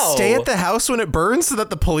 No. They stay at the house when it burns so that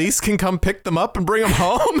the police can come pick them up and bring them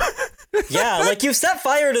home. Yeah, like you've set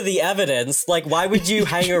fire to the evidence. Like, why would you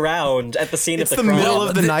hang around at the scene of the crime? It's the middle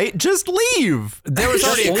of the night. Just leave. There was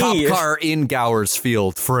already a cop car in Gowers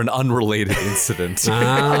Field for an unrelated incident.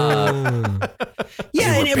 Yeah,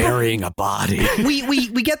 they were burying a body.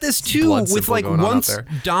 We get this too with like once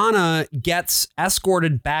Donna gets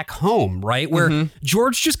escorted back home, right? Where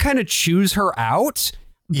George just kind of chews her out.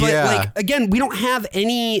 But like, again, we don't have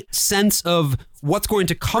any sense of what's going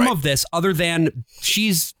to come of this other than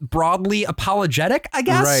she's broadly apologetic, I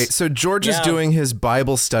guess. Right. So George is doing his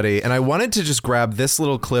Bible study, and I wanted to just grab this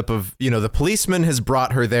little clip of, you know, the policeman has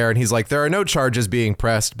brought her there and he's like, there are no charges being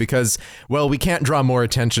pressed because, well, we can't draw more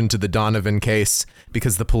attention to the Donovan case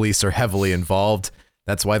because the police are heavily involved.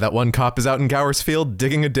 That's why that one cop is out in Gowers Field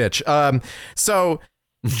digging a ditch. So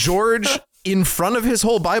George, in front of his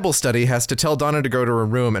whole Bible study, has to tell Donna to go to her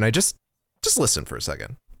room, and I just listen for a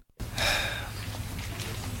second.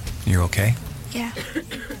 You're okay? Yeah,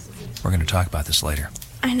 We're going to talk about this later.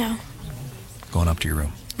 I know. Going up to your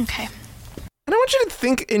room. Okay. And I want you to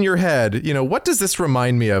think in your head, you know, what does this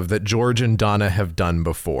remind me of that George and Donna have done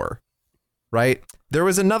before? Right? There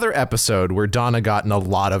was another episode where Donna got in a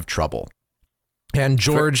lot of trouble. And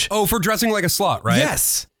George... for dressing like a slut, right?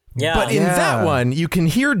 Yes. Yeah. But in that one, you can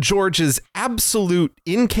hear George's absolute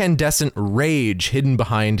incandescent rage hidden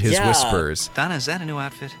behind his whispers. Donna, is that a new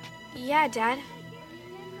outfit? Yeah, Dad.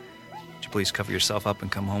 Would you please cover yourself up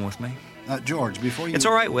and come home with me? George, before you... It's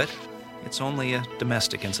all right, Whit. It's only a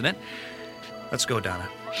domestic incident. Let's go, Donna.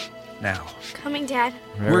 Now. Coming, Dad.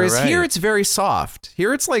 Whereas here it's very soft.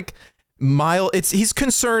 Here it's like mild. He's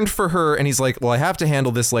concerned for her and he's like, well, I have to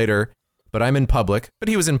handle this later, but I'm in public. But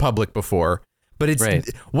he was in public before. But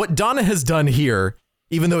it's what Donna has done here,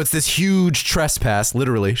 even though it's this huge trespass,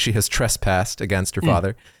 literally, she has trespassed against her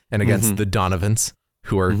father and against the Donovans,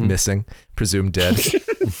 who are missing, presumed dead.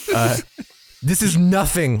 This is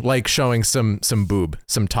nothing like showing some boob,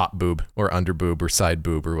 some top boob or under boob or side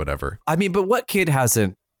boob or whatever. I mean, but what kid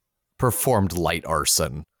hasn't performed light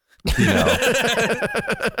arson? You know?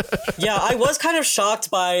 Yeah, I was kind of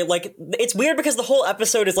shocked by, like, it's weird because the whole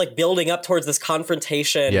episode is like building up towards this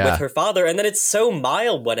confrontation with her father, and then it's so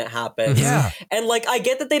mild when it happens. Yeah. And like, I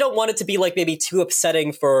get that they don't want it to be like maybe too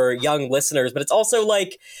upsetting for young listeners, but it's also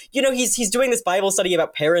like, you know, he's doing this Bible study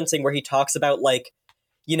about parenting where he talks about like,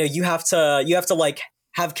 you know, you have to like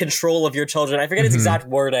have control of your children. I forget his exact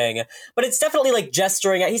wording, but it's definitely like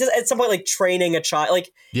gesturing at, he says at some point, like training a child, like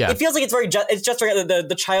it feels like it's very, it's gesturing at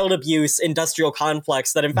the child abuse industrial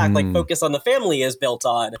complex that in fact like Focus on the Family is built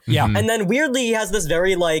on. Yeah. And then weirdly he has this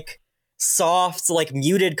very like soft, like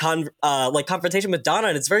muted confrontation with Donna.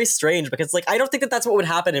 And it's very strange because like, I don't think that that's what would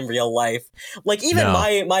happen in real life. Like even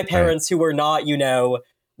my parents who were not, you know,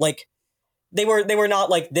 like, they were not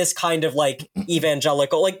like this kind of like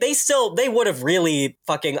evangelical. Like they would have really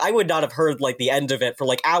fucking, I would not have heard like the end of it for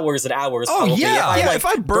like hours and hours. Oh probably, yeah. if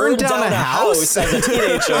I burned down a house as a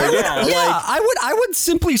teenager. I would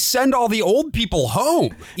simply send all the old people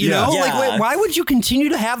home. You know, like why would you continue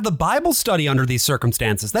to have the Bible study under these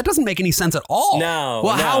circumstances? That doesn't make any sense at all. No.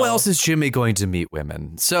 Well, how else is Jimmy going to meet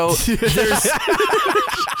women? So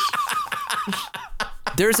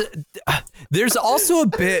there's also a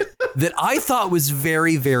bit that I thought was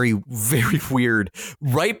very, very, very weird.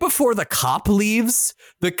 Right before the cop leaves,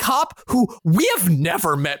 the cop who we have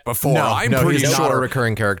never met before, I'm pretty he's sure, not a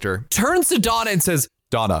recurring character, turns to Donna and says,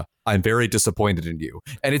 Donna, I'm very disappointed in you.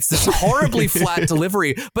 And it's this horribly flat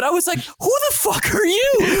delivery. But I was like, who the fuck are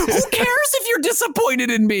you? Who cares if you're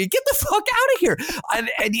disappointed in me? Get the fuck out of here. And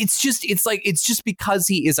it's just because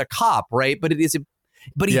he is a cop, right?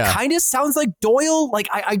 But he kind of sounds like Doyle. Like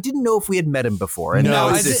I didn't know if we had met him before. And no,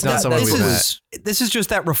 it's not someone we met. This is just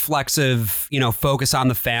that reflexive, focus on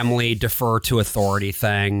the family, defer to authority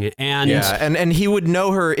thing. And he would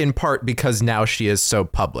know her in part because now she is so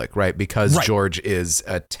public, right? Because George is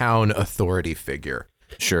a town authority figure.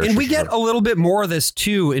 Sure. And we get a little bit more of this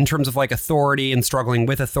too, in terms of like authority and struggling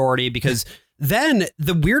with authority, because then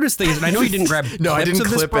the weirdest thing is, and I know you didn't grab no, I didn't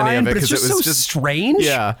clip any of it because it was just strange.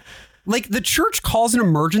 Yeah. Like the church calls an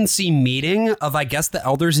emergency meeting of, I guess, the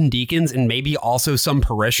elders and deacons and maybe also some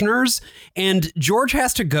parishioners. And George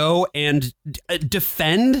has to go and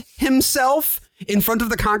defend himself in front of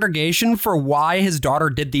the congregation for why his daughter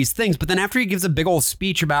did these things. But then after he gives a big old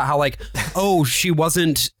speech about how like, oh, she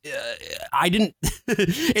wasn't, I didn't,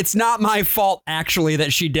 it's not my fault actually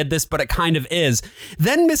that she did this, but it kind of is.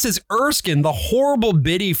 Then Mrs. Erskine, the horrible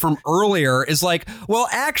biddy from earlier, is like, well,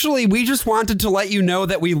 actually, we just wanted to let you know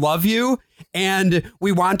that we love you. And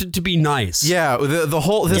we wanted to be nice. Yeah, the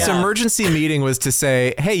whole emergency meeting was to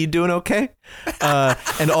say, "Hey, you doing okay?"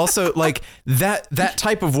 And also, like that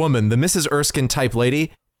type of woman, the Mrs. Erskine type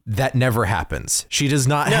lady, that never happens. She does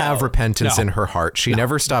not have repentance in her heart. She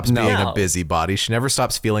never stops being a busybody. She never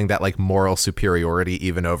stops feeling that like moral superiority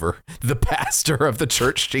even over the pastor of the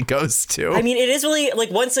church she goes to. I mean, it is really like,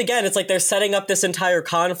 once again, it's like they're setting up this entire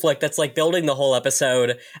conflict that's like building the whole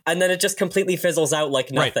episode, and then it just completely fizzles out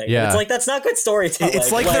like nothing. Yeah. It's like, that's not good storytelling.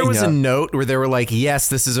 It's like there was a note where they were like, yes,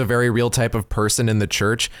 this is a very real type of person in the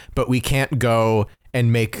church, but we can't go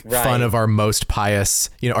and make fun of our most pious,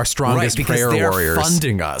 our strongest prayer warriors. They're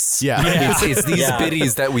funding us. Yeah. It's these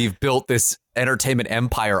biddies that we've built this entertainment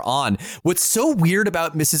empire on. What's so weird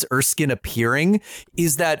about Mrs. Erskine appearing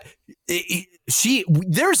is that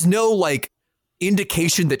there's no like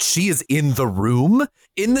indication that she is in the room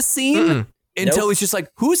in the scene. Until he's just like,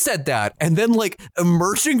 who said that? And then like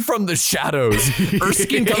emerging from the shadows,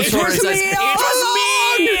 Erskine comes forward and says, it was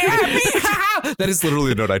me! That is literally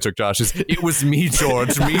the note I took, Josh. It was me,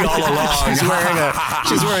 George. Me all along.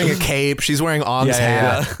 She's wearing a cape. She's wearing Ong's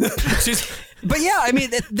hat. But yeah, I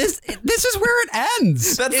mean, this is where it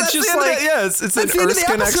ends. It's just like, it's an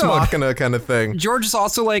Erskine ex machina kind of thing. George is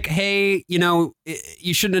also like, hey,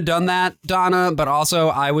 you shouldn't have done that, Donna. But also,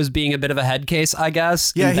 I was being a bit of a head case, I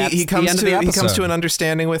guess. Yeah, he comes to an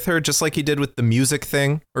understanding with her, just like he did with the music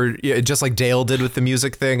thing, or just like Dale did with the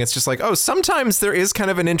music thing. It's just like, oh, sometimes there is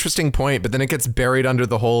kind of an interesting point, but then it gets buried under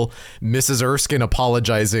the whole Mrs. Erskine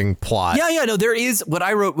apologizing plot. Yeah, no, there is. What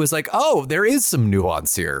I wrote was like, oh, there is some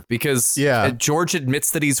nuance here because George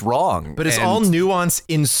admits that he's wrong. But it's all nuance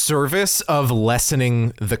in service of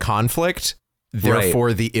lessening the conflict,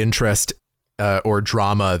 therefore the interest or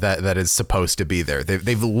drama that is supposed to be there.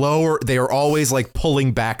 They are always like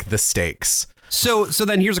pulling back the stakes. So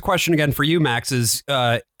then here's a question again for you, Max, is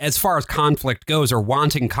as far as conflict goes, or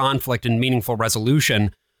wanting conflict and meaningful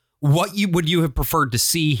resolution, what would you have preferred to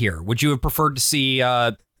see here? Would you have preferred to see,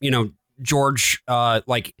 George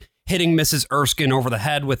like hitting Mrs. Erskine over the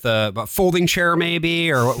head with a folding chair, maybe?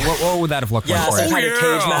 Or what would that have looked like? Some kind of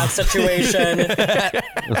cage match situation.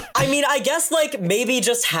 I mean, I guess like maybe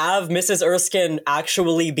just have Mrs. Erskine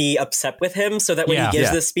actually be upset with him so that when he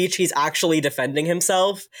gives this speech, he's actually defending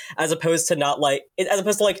himself, as opposed to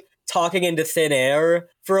talking into thin air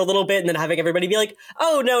for a little bit and then having everybody be like,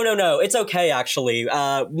 oh, no, it's okay, actually.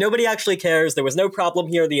 Nobody actually cares. There was no problem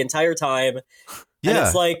here the entire time. And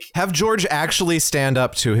it's like, have George actually stand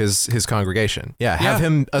up to his congregation. Have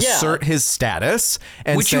him assert his status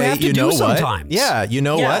and which say, you know what? Sometimes.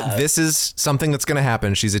 What? This is something that's going to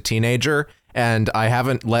happen. She's a teenager and I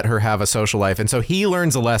haven't let her have a social life. And so he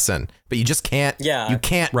learns a lesson, but you just can't, you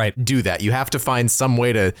can't do that. You have to find some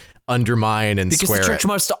way to undermine and because square the church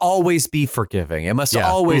must always be forgiving. It must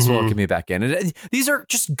always welcome me back in. And these are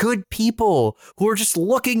just good people who are just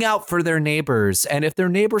looking out for their neighbors. And if their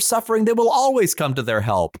neighbor's suffering, they will always come to their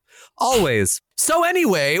help. Always. So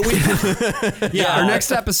anyway, our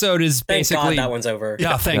next episode is basically... Thank God that one's over.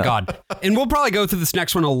 Yeah, thank God. And we'll probably go through this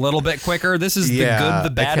next one a little bit quicker. This is The Good,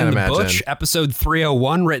 the Bad, and the Butch, episode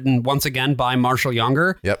 301, written once again by Marshall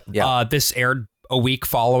Younger. This aired a week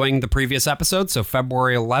following the previous episode, so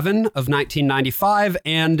February 11 of 1995.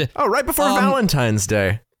 And right before Valentine's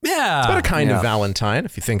Day. Yeah. It's about a kind of Valentine,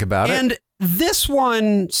 if you think about it. And this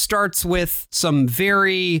one starts with some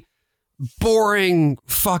very boring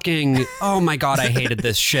fucking, oh my God, I hated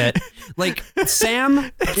this shit. Like,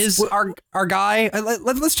 Sam is our guy.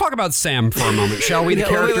 Let's talk about Sam for a moment, shall we? The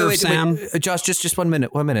character of Sam. Josh, just 1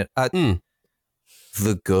 minute. 1 minute.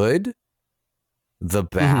 The good, the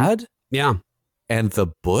bad, yeah, and the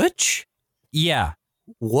butch? Yeah.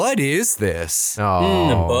 What is this? Oh.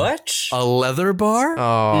 The butch? A leather bar?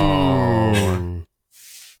 Oh.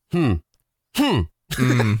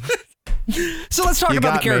 So let's talk You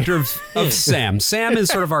about the got character me. of Sam. Sam is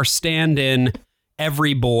sort of our stand-in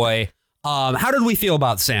every boy. How did we feel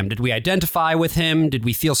about Sam? Did we identify with him? Did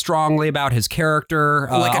we feel strongly about his character?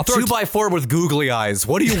 Like a 2x4 with googly eyes.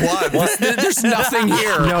 What do you want? There's nothing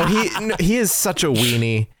here. No, he is such a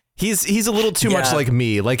weenie. He's a little too much like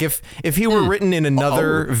me. Like if he were written in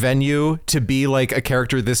another venue to be like a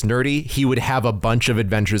character this nerdy, he would have a bunch of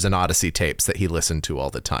Adventures in Odyssey tapes that he listened to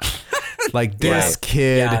all the time. Like this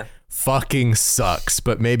kid fucking sucks,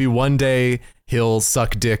 but maybe one day he'll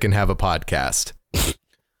suck dick and have a podcast.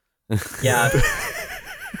 Yeah.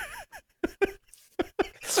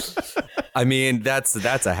 I mean, that's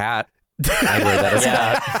a hat. I wear that as a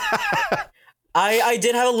hat. I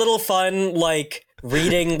did have a little fun, like,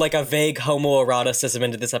 reading like a vague homoeroticism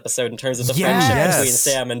into this episode in terms of the friendship between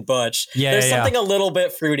Sam and Butch. There's something a little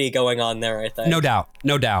bit fruity going on there, I think. No doubt.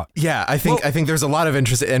 Yeah, I think there's a lot of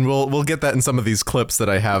interest, and we'll get that in some of these clips that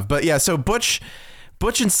I have. But yeah, so Butch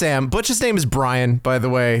and Sam. Butch's name is Brian, by the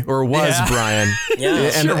way, or was Brian.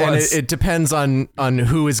 Yeah, and it depends on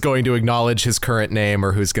who is going to acknowledge his current name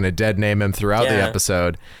or who's going to dead name him throughout the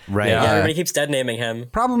episode. Right. Yeah, everybody keeps dead naming him.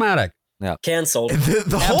 Problematic. Yeah. Canceled.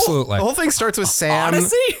 The whole thing starts with Sam.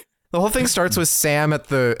 Odyssey? The whole thing starts with Sam at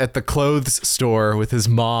the clothes store with his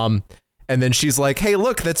mom, and then she's like, "Hey,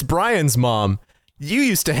 look, that's Brian's mom. You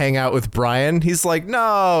used to hang out with Brian." He's like,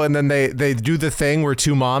 "No," and then they do the thing where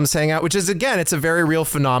two moms hang out, which is, again, it's a very real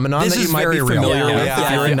phenomenon that you might be familiar with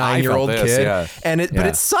if you're a 9-year-old kid. But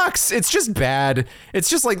it sucks. It's just bad. It's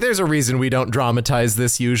just like there's a reason we don't dramatize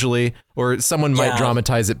this usually, or someone might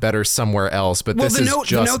dramatize it better somewhere else. But this is just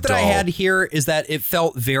the note that dull. I had here is that it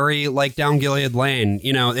felt very like Down Gilead Lane.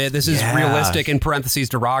 You know, this is realistic in parentheses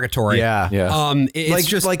derogatory. It's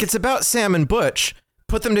just like it's about Sam and Butch.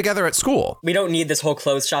 Put them together at school. We don't need this whole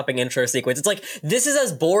clothes shopping intro sequence. It's like, this is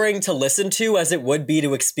as boring to listen to as it would be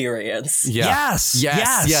to experience. Yeah.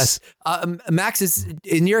 Yes. Max, is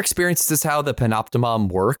in your experience, is this how the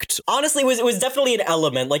Panoptimom worked? Honestly, it was definitely an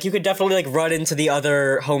element. Like, you could definitely like run into the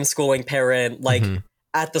other homeschooling parent, like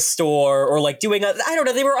at the store, or like doing I don't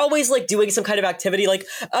know, they were always like doing some kind of activity, like,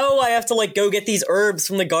 oh, I have to like go get these herbs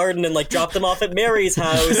from the garden and like drop them off at Mary's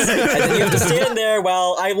house, and then you have to stand there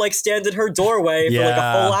while I like stand at her doorway for like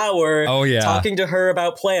a full hour talking to her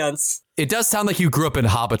about plants. It does sound like you grew up in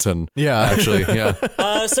Hobbiton. Yeah, actually. Yeah.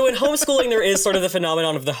 So in homeschooling, there is sort of the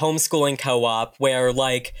phenomenon of the homeschooling co-op, where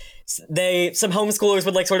like some homeschoolers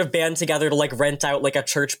would like sort of band together to like rent out like a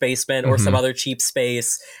church basement or some other cheap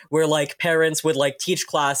space, where like parents would like teach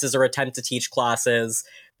classes or attempt to teach classes,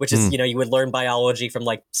 which is, you know, you would learn biology from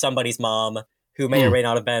like somebody's mom who may or may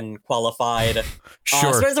not have been qualified.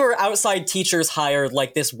 Sometimes there were outside teachers hired,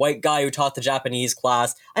 like this white guy who taught the Japanese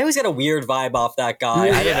class. I always get a weird vibe off that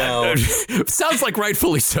guy. I don't know. Sounds like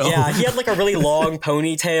rightfully so. Yeah, he had like a really long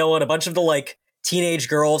ponytail, and a bunch of the like teenage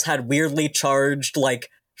girls had weirdly charged like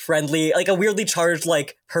friendly, like a weirdly charged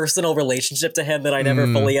like personal relationship to him that I never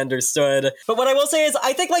fully understood. But what I will say is,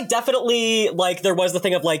 I think like definitely like there was the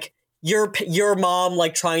thing of like your mom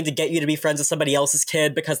like trying to get you to be friends with somebody else's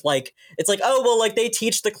kid, because like it's like, oh well, like they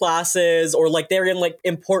teach the classes, or like they're in like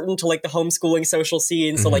important to like the homeschooling social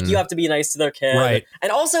scene, so like you have to be nice to their kid. Right.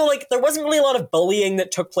 And also like there wasn't really a lot of bullying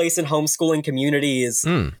that took place in homeschooling communities,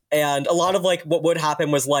 and a lot of like what would happen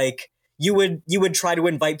was like you would try to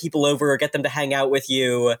invite people over or get them to hang out with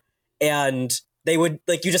you, and they would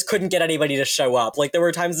like, you just couldn't get anybody to show up. Like there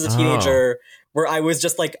were times as a teenager where I was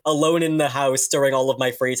just like alone in the house during all of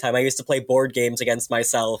my free time. I used to play board games against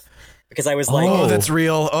myself because I was like, oh, that's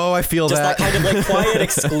real. Oh, I feel just that. That kind of like quiet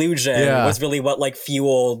exclusion was really what like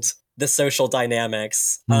fueled the social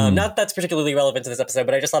dynamics. Not that that's particularly relevant to this episode,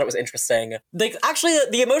 but I just thought it was interesting. Like, actually,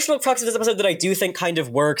 the emotional crux of this episode that I do think kind of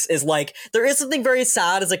works is like, there is something very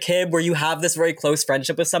sad as a kid where you have this very close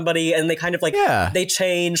friendship with somebody, and they kind of like, they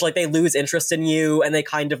change, like they lose interest in you, and they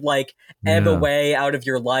kind of like ebb away out of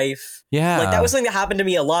your life. Yeah. Like that was something that happened to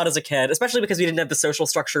me a lot as a kid, especially because we didn't have the social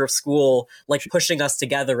structure of school, like pushing us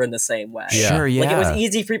together in the same way. Sure, yeah. Like it was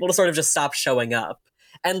easy for people to sort of just stop showing up.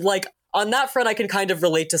 And like, on that front, I can kind of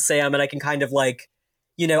relate to Sam, and I can kind of like,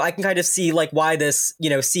 you know, I can kind of see like why this, you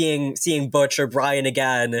know, seeing Butch or Brian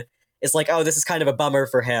again is like, oh, this is kind of a bummer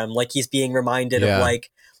for him. Like he's being reminded of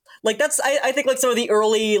Like that's I think like some of the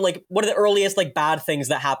early like one of the earliest like bad things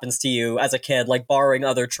that happens to you as a kid, like barring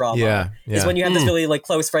other trauma, is when you have this really like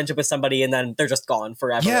close friendship with somebody and then they're just gone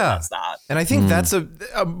forever. Yeah. And that's that. And I think that's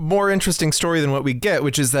a more interesting story than what we get,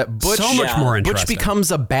 which is that Butch So much more Butch interesting.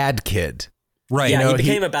 becomes a bad kid. Right. Yeah, he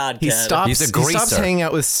became a bad kid. He stops hanging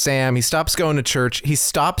out with Sam. He stops going to church. He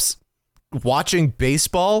stops watching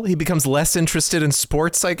baseball. He becomes less interested in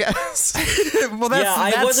sports, I guess. Well,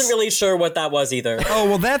 I wasn't really sure what that was either. Oh,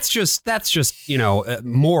 well, that's just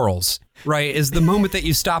morals, right? Is the moment that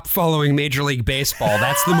you stop following Major League Baseball.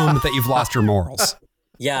 That's the moment that you've lost your morals.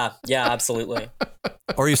 Yeah, absolutely.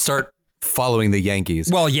 Or you start following the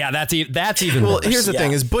Yankees. Well, yeah, that's even Well, worse. here's the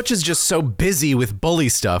thing is Butch is just so busy with bully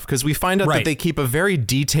stuff because we find out that they keep a very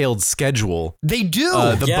detailed schedule. They do.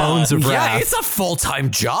 The Bones of Wrath. Yeah, it's a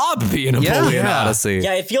full-time job being a bully in Odyssey.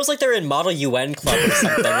 Yeah, it feels like they're in Model UN Club or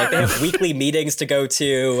something. Like they have weekly meetings to go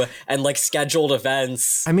to and like scheduled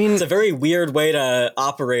events. I mean, it's a very weird way to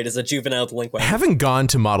operate as a juvenile delinquent. Having gone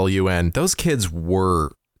to Model UN, those kids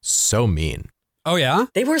were so mean. Oh, yeah?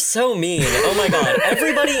 They were so mean. Oh, my God.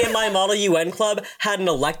 Everybody in my Model UN club had an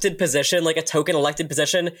elected position, like a token elected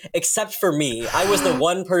position, except for me. I was the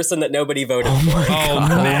one person that nobody voted for. Oh,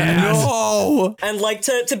 man. No. And, like,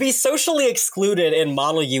 to be socially excluded in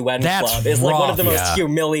Model UN That's club is, like, one of the rough. most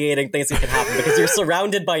humiliating things that can happen because you're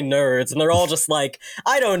surrounded by nerds and they're all just like,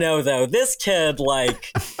 I don't know, though. This kid,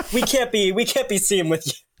 like, we can't be seen with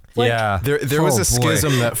you. Like, yeah. There was a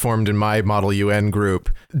schism that formed in my Model UN group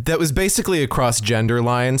that was basically across gender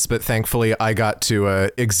lines, but thankfully I got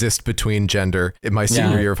to exist between gender in my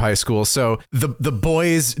senior year of high school. So the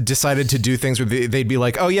boys decided to do things where they'd be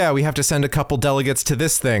like, oh yeah, we have to send a couple delegates to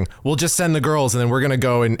this thing. We'll just send the girls and then we're going to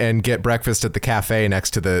go and get breakfast at the cafe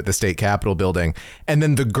next to the state capitol building. And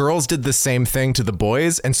then the girls did the same thing to the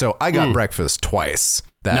boys. And so I got breakfast twice.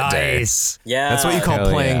 That day. Yeah. That's what you call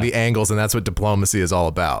playing the angles, and that's what diplomacy is all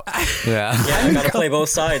about. Yeah. I gotta play both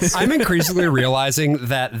sides. I'm increasingly realizing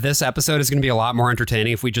that this episode is going to be a lot more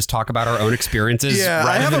entertaining if we just talk about our own experiences. Yeah,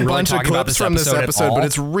 I have a bunch of clips from this episode, but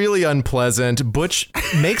it's really unpleasant. Butch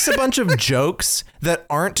makes a bunch of jokes that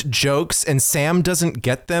aren't jokes, and Sam doesn't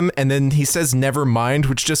get them, and then he says never mind,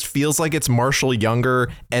 which just feels like it's Marshall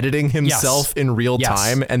Younger editing himself in real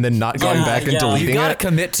time and then not going back and deleting You gotta it.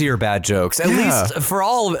 commit to your bad jokes. At least for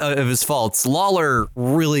all of his faults, Lawler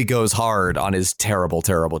really goes hard on his terrible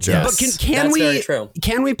jokes. But can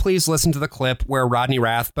we please listen to the clip where Rodney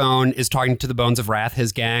Rathbone is talking to the Bones of Wrath,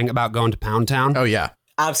 his gang, about going to Pound Town? Oh, yeah.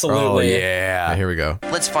 Absolutely. Oh, yeah. Here we go.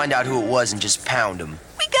 Let's find out who it was and just pound them.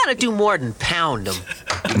 We gotta do more than pound them.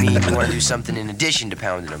 You mean you want to do something in addition to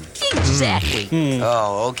pounding them? Exactly.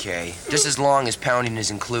 Oh, okay. Just as long as pounding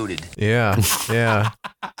is included. Yeah.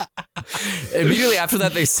 Immediately after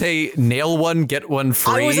that, they say, nail one, get one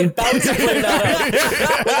free. I was about to bring that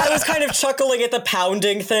up. Like, I was kind of chuckling at the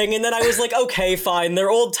pounding thing, and then I was like, okay, fine,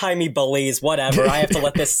 they're old-timey bullies, whatever, I have to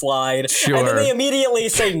let this slide. Sure. And then they immediately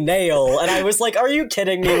say nail, and I was like, are you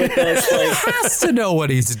kidding me with this? He Like, has to know what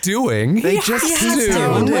he's doing. They just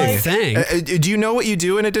do. Do you know what you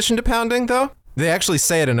do in addition to pounding, though? They actually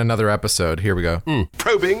say it in another episode. Here we go.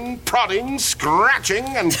 Probing, prodding, scratching,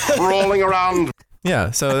 and crawling around.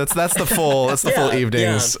 Yeah, so that's the full full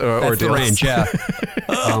evenings or the range. Yeah.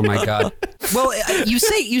 Oh my God. Well, you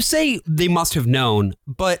say they must have known,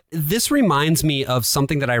 but this reminds me of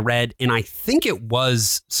something that I read, and I think it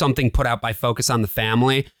was something put out by Focus on the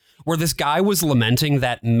Family, where this guy was lamenting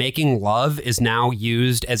that making love is now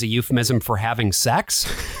used as a euphemism for having sex.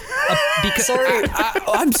 Because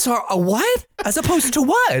I'm sorry. What? As opposed to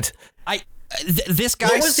what? This guy.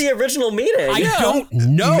 What was the original meaning? I don't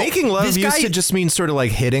know. Making love used to just mean sort of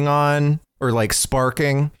like hitting on or like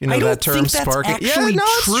sparking. You know that term, sparking. Actually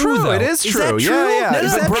it's true. Though. It is true. That true? Yeah.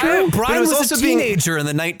 Is that true? Brian was also a teenager in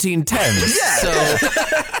the 1910s. So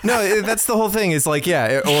no, that's the whole thing. Is like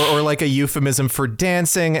or like a euphemism for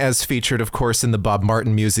dancing, as featured, of course, in the Bob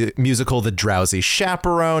Martin musical, The Drowsy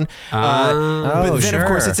Chaperone. But then, of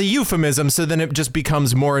course, it's a euphemism. So then it just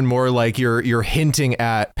becomes more and more like you're hinting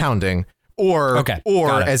at pounding. Or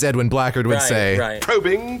as Edwin Blackard would say,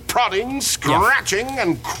 probing, prodding, scratching,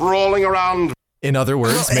 and crawling around. In other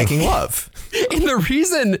words, making love. And the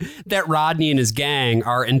reason that Rodney and his gang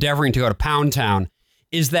are endeavoring to go to Pound Town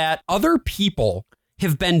is that other people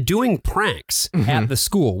have been doing pranks at the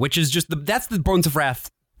school, which is just that's the Bones of Wrath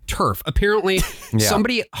turf. Apparently,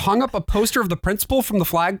 somebody hung up a poster of the principal from the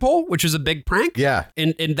flagpole, which is a big prank. Yeah.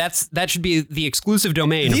 And that should be the exclusive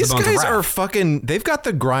domain These of the Bones guys of Wrath. are fucking, they've got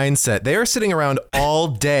the grind set. They are sitting around all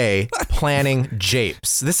day planning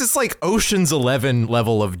japes. This is like Ocean's 11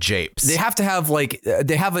 level of japes. they have to have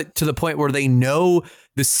they have it to the point where they know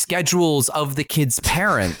the schedules of the kids'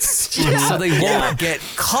 parents so they won't get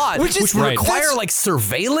caught, which would require like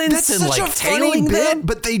surveillance and like tailing them.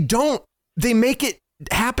 But they don't. They make it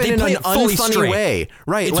happen in an unfunny way.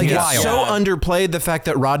 Right. It's like wild. it's so underplayed, the fact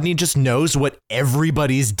that Rodney just knows what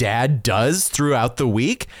everybody's dad does throughout the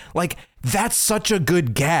week. Like, that's such a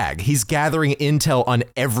good gag. He's gathering intel on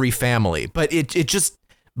every family, but it just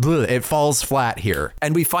it falls flat here.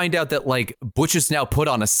 And we find out that like Butch is now put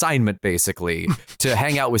on assignment basically to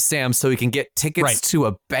hang out with Sam so he can get tickets to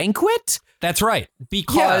a banquet. That's right.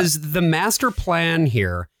 Because the master plan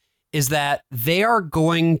here is that they are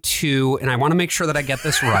going to, and I want to make sure that I get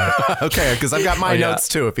this right. Okay, because I've got my notes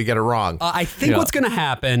too if you get it wrong. I think what's going to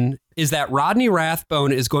happen is that Rodney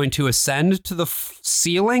Rathbone is going to ascend to the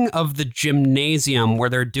ceiling of the gymnasium where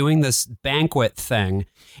they're doing this banquet thing.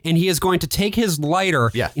 And he is going to take his lighter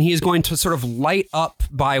and he is going to sort of light up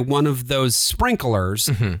by one of those sprinklers,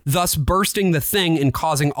 thus bursting the thing and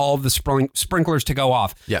causing all of the sprinklers to go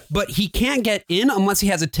off. Yeah. But he can't get in unless he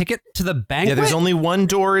has a ticket to the banquet. Yeah, there's only one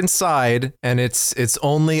door inside, and it's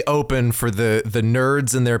only open for the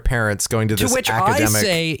nerds and their parents going to this academic I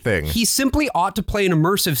say thing. He simply ought to play an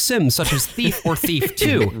immersive sim such as Thief or Thief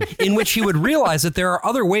 2, in which he would realize that there are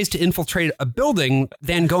other ways to infiltrate a building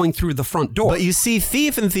than going through the front door. But you see,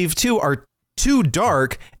 Thief and Thief 2 are too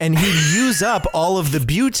dark, and he'd use up all of the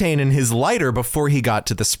butane in his lighter before he got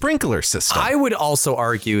to the sprinkler system. I would also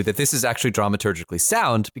argue that this is actually dramaturgically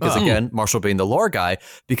sound because, again, Marshall being the lore guy,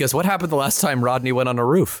 because what happened the last time Rodney went on a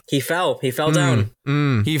roof? He fell down.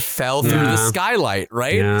 He fell through the skylight,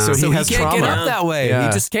 right? Yeah. So he has can't trauma. get up that way. Yeah.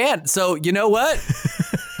 He just can't. So you know what?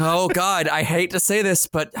 Oh, God, I hate to say this,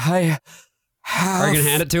 but I have Are you going to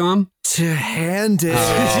hand it to him? to hand it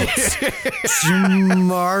to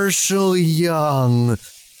Marshall Young.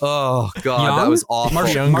 Oh, God, Young? that was awful.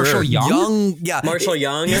 Marshall Young? Yeah. Marshall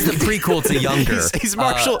Young? He's the prequel to Younger. He's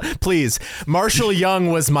Marshall. Please, Marshall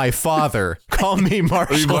Young was my father. Call me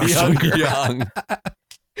Marshall Younger. Young. No,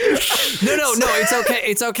 it's okay.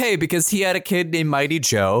 It's okay because he had a kid named Mighty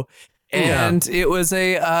Joe. And it was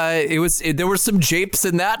there were some japes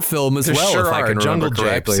in that film as well. Sure if I can jungle remember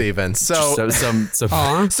correctly. japes even.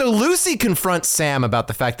 So Lucy confronts Sam about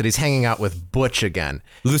the fact that he's hanging out with Butch again.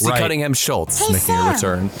 Lucy Cunningham Schultz Hey, making Sam. a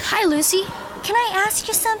return. Hi, Lucy. Can I ask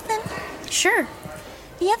you something? Sure.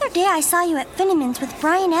 The other day I saw you at Finneman's with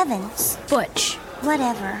Brian Evans. Butch.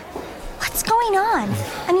 Whatever. What's going on?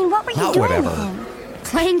 I mean, what were you doing with him?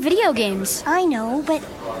 Playing video games. I know, but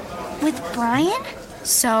with Brian?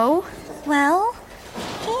 So? Well,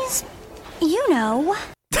 he's, gay.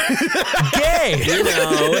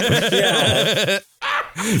 Yeah.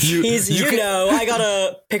 I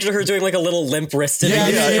gotta picture her doing like a little limp wristed.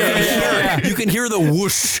 Yeah. You can hear the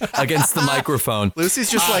whoosh against the microphone.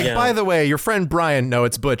 Lucy's just by the way, your friend Brian, no,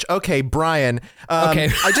 it's Butch. Okay, Brian,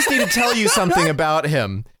 I just need to tell you something about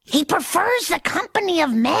him. He prefers the company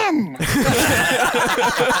of men.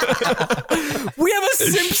 We have a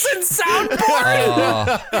Simpsons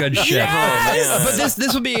soundboard. Good shit. Yes! But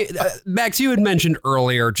this would be, Max, you had mentioned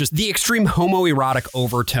earlier, just the extreme homoerotic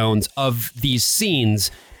overtones of these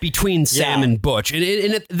scenes between Sam and Butch.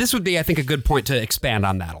 And this would be, I think, a good point to expand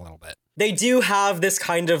on that a little bit. They do have this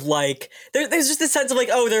kind of like, there's just this sense of like,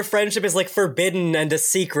 oh, their friendship is like forbidden and a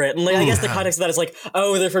secret. And like, I guess the context of that is like,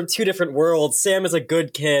 oh, they're from two different worlds. Sam is a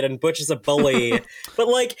good kid and Butch is a bully. But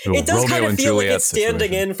like, it does kind of feel like it's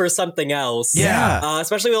standing in for something else. Yeah.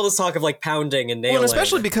 Especially with all this talk of like pounding and nailing. Well,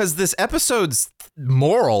 especially because this episode's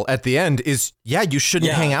moral at the end is, you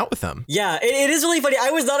shouldn't hang out with them. Yeah, it is really funny.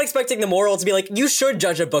 I was not expecting the moral to be like, you should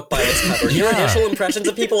judge a book by its cover. Your initial impressions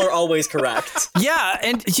of people are always correct. Yeah,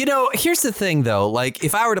 and here's the thing though, like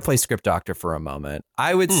if I were to play script doctor for a moment,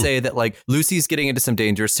 I would say that like Lucy's getting into some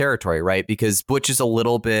dangerous territory, right? Because Butch is a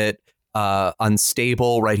little bit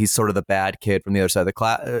unstable, right? He's sort of the bad kid from the other side of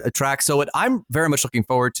the track. So what I'm very much looking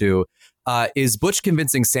forward to is Butch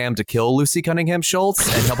convincing Sam to kill Lucy Cunningham Schultz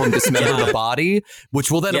and help him dismember the body, which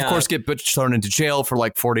will then, of course, get Butch thrown into jail for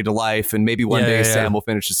like 40 to life. And maybe one day Sam will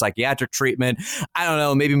finish his psychiatric treatment. I don't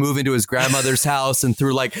know, maybe move into his grandmother's house and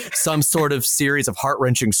through like some sort of series of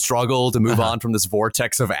heart-wrenching struggle to move on from this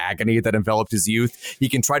vortex of agony that enveloped his youth. He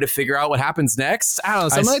can try to figure out what happens next. I don't know,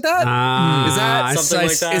 something like that? Is that something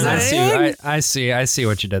like that? Is that I see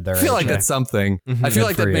what you did there. I feel like that's something. I feel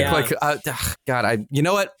like that make like, God, you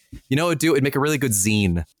know what? Do it'd make a really good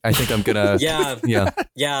zine. I think I'm gonna.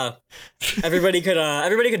 Yeah. Everybody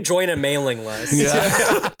could join a mailing list.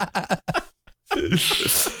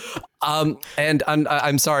 And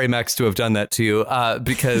I'm sorry, Max, to have done that to you,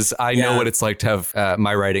 because I know what it's like to have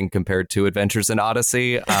my writing compared to Adventures in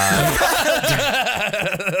Odyssey.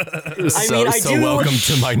 Welcome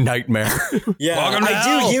to my nightmare. Yeah, Welcome to I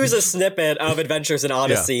hell. do use a snippet of Adventures in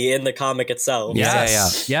Odyssey in the comic itself.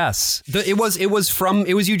 Yes. It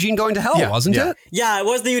was Eugene Going to Hell, wasn't it? Yeah, it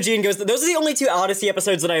was the Eugene Goes. Those are the only two Odyssey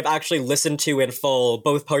episodes that I've actually listened to in full,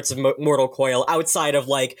 both parts of Mortal Coil, outside of,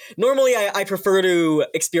 like, normally I prefer to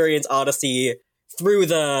experience Odyssey through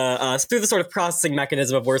the sort of processing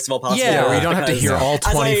mechanism of Worst of All Possible. Yeah, where you don't have to because hear all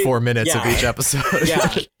 24 minutes of yeah. each episode.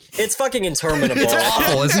 Yeah, it's fucking interminable. It's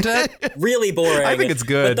awful, isn't it? Really boring. I think it's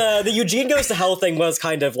good. But the Eugene Goes to Hell thing was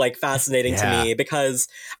kind of, like, fascinating to me because,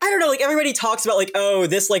 I don't know, like, everybody talks about, like, oh,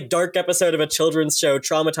 this, like, dark episode of a children's show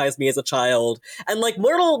traumatized me as a child. And, like,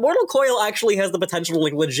 Mortal Coil actually has the potential to,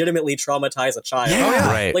 like, legitimately traumatize a child.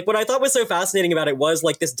 Yeah. Right. Like, what I thought was so fascinating about it was,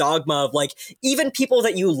 like, this dogma of, like, even people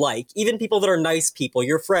that you like, even people that are nice people,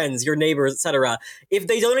 your friends, your neighbors, etc., if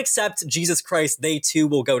they don't accept Jesus Christ, they too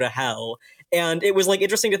will go to hell. And it was, like,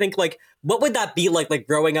 interesting to think, like, what would that be like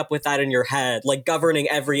growing up with that in your head, like, governing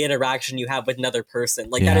every interaction you have with another person?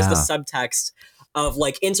 Like, that is the subtext of,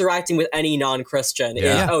 like, interacting with any non-Christian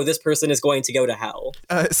is, oh, this person is going to go to hell.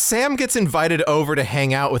 Sam gets invited over to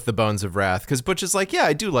hang out with the Bones of Wrath because Butch is like, yeah,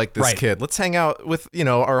 I do like this kid. Let's hang out with,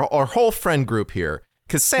 our whole friend group here.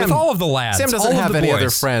 Because Sam, with all of the lads, Sam doesn't have any boys. other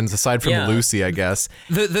friends aside from Lucy, I guess.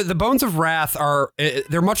 The Bones of Wrath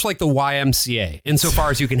they're much like the YMCA insofar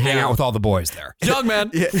as you can hang out with all the boys there. Young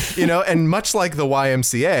man. And much like the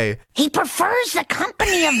YMCA, he prefers the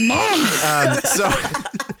company of men. So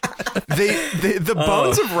the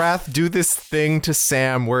Bones of Wrath do this thing to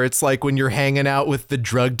Sam where it's like when you're hanging out with the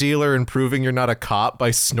drug dealer and proving you're not a cop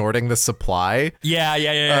by snorting the supply. Yeah.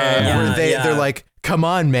 They're like, come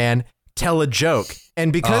on, man, tell a joke.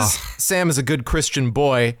 And because Sam is a good Christian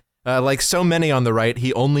boy, like so many on the right,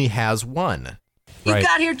 he only has one. You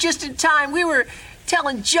got here just in time. We were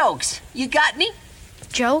telling jokes. You got any?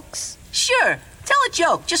 Jokes? Sure. Tell a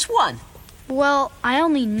joke. Just one. Well, I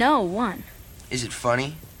only know one. Is it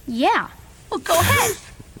funny? Yeah. Well, go ahead.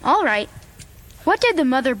 All right. What did the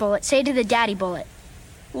mother bullet say to the daddy bullet?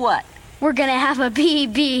 What? We're gonna have a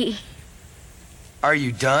BB. Are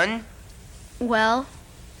you done? Well,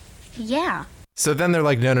 yeah. So then they're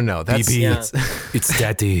like, no, that's it's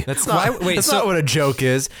daddy. That's not not what a joke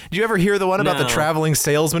is. Did you ever hear the one about the traveling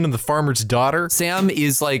salesman and the farmer's daughter? Sam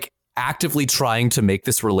is like actively trying to make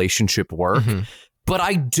this relationship work, but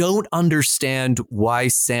I don't understand why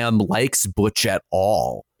Sam likes Butch at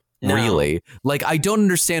all. No. Really, like I don't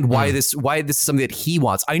understand why this is something that he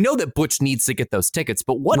wants. I know that Butch needs to get those tickets,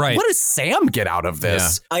 but what does Sam get out of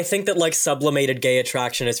this? I think that like sublimated gay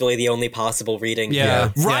attraction is really the only possible reading.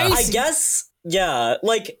 Yeah. Right. I guess. Yeah,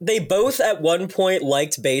 like they both at one point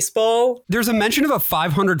liked baseball. There's a mention of a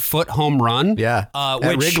 500-foot home run. Yeah,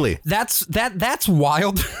 at Wrigley. That's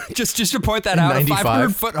wild. just to point that out, 95. A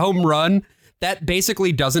 500-foot home run that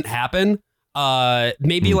basically doesn't happen.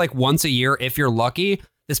 Maybe like once a year if you're lucky.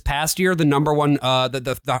 This past year, the number one,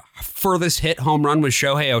 the furthest hit home run was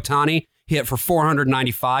Shohei Ohtani. He hit for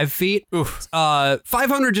 495 feet.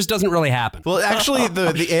 500 just doesn't really happen. Well, actually,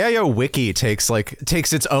 the AIO wiki takes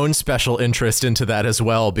its own special interest into that as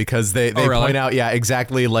well, because they point out,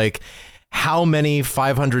 exactly like how many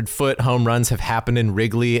 500-foot home runs have happened in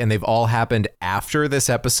Wrigley, and they've all happened after this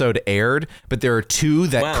episode aired. But there are two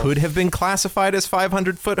that could have been classified as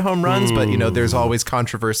 500-foot home runs. But, there's always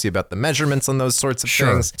controversy about the measurements on those sorts of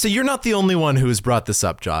things. So you're not the only one who has brought this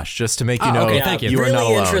up, Josh, just to make you know. Okay, thank you. You are really not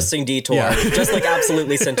alone. Interesting detour. Yeah. Just like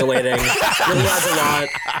absolutely scintillating. Really adds a lot.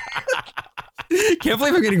 Can't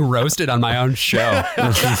believe I'm getting roasted on my own show.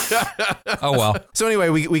 Oh well. So anyway,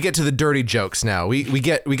 we get to the dirty jokes now. We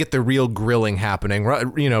get the real grilling happening.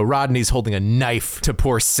 Rodney's holding a knife to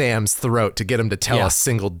poor Sam's throat to get him to tell a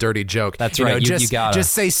single dirty joke. That's right. You gotta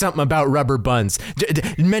just say something about rubber buns.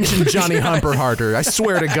 Mention Johnny Humperharter. I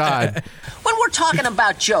swear to God. When we're talking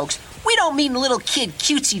about jokes, we don't mean little kid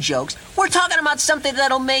cutesy jokes. We're talking about something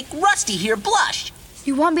that'll make Rusty here blush.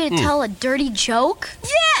 You want me to tell a dirty joke?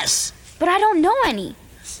 Yes! But I don't know any.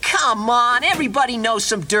 Come on, everybody knows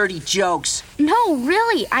some dirty jokes. No,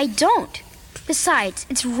 really, I don't. Besides,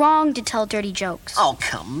 it's wrong to tell dirty jokes. Oh,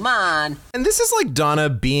 come on. And this is like Donna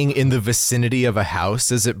being in the vicinity of a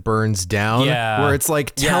house as it burns down. Yeah. Where it's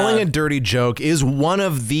like telling a dirty joke is one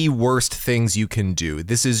of the worst things you can do.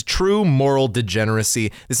 This is true moral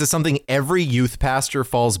degeneracy. This is something every youth pastor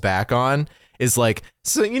falls back on. Is like,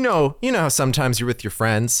 so you know how sometimes you're with your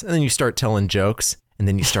friends and then you start telling jokes and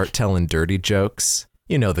then you start telling dirty jokes.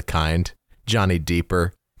 You know the kind. Johnny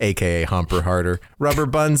Deeper, a.k.a. Humperharter. Rubber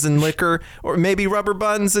buns and liquor, or maybe rubber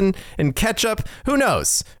buns and ketchup. Who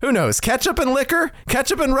knows? Ketchup and liquor?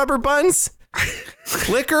 Ketchup and rubber buns?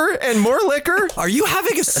 Liquor and more liquor? Are you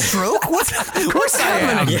having a stroke? What? Of course I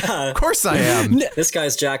am. Yeah. Of course I am. This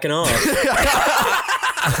guy's jacking off.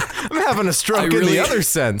 I'm having a stroke in the other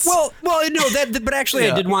sense. Well, no, but actually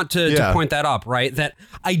I did want to point that up, right? That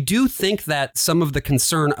I do think that some of the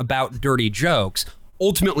concern about dirty jokes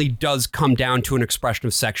ultimately does come down to an expression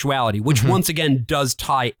of sexuality, which once again does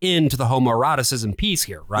tie into the homoeroticism piece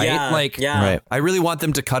here, right? Right. I really want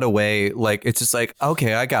them to cut away. Like, it's just like,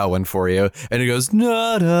 okay, I got one for you. And it goes,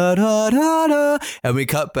 na, da, da, da, da. And we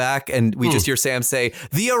cut back and we just hear Sam say,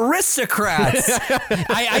 the aristocrats.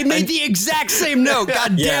 I made the exact same note.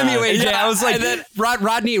 God damn you, AJ. I was like,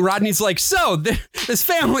 Rodney's like, so this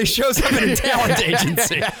family shows up at a talent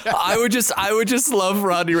agency. I would just love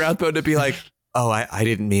Rodney Rathbone to be like, oh, I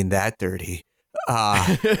didn't mean that dirty.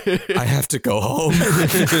 I have to go home.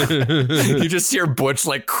 You just hear Butch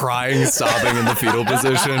like crying, sobbing in the fetal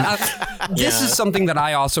position. This is something that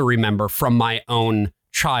I also remember from my own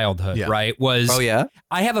childhood, right?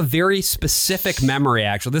 I have a very specific memory,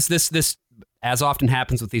 actually. This as often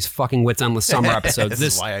happens with these fucking Whit's Endless Summer episodes.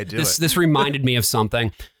 This is why I do it. This reminded me of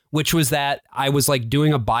something, which was that I was like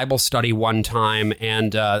doing a Bible study one time,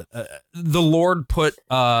 and the Lord put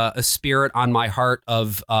a spirit on my heart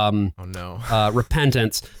of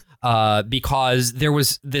repentance because there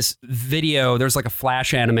was this video, there's like a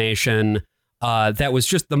flash animation that was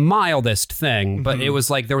just the mildest thing, but it was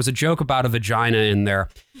like there was a joke about a vagina in there.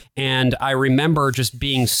 And I remember just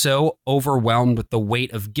being so overwhelmed with the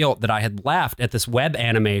weight of guilt that I had laughed at this web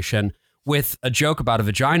animation with a joke about a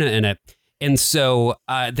vagina in it. And so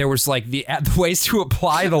there was like the ways to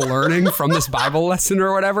apply the learning from this Bible lesson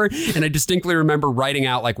or whatever. And I distinctly remember writing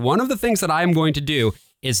out like, one of the things that I am going to do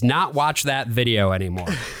is not watch that video anymore.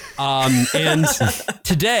 And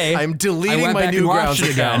today I'm deleting I went my back and watched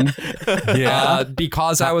it Newgrounds again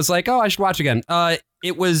because I was like, oh, I should watch again.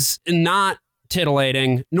 It was not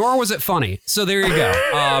titillating, nor was it funny. So there you go.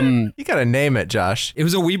 You gotta name it, Josh. It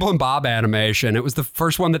was a Weeble and Bob animation. It was the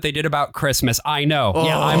first one that they did about Christmas. I know.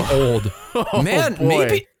 Yeah, I'm old. Man,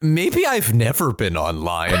 maybe I've never been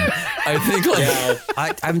online. I think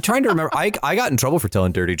like I'm trying to remember. I got in trouble for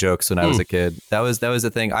telling dirty jokes when I was a kid. That was the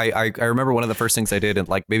thing. I remember one of the first things I did in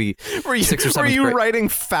like maybe 6 or 7th grade. Were you writing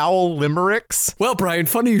foul limericks? Well, Brian,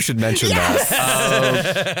 funny you should mention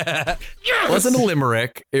that. It wasn't a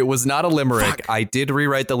limerick. It was not a limerick. Fuck. I did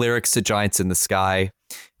rewrite the lyrics to Giants in the Sky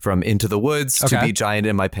from Into the Woods to Be Giant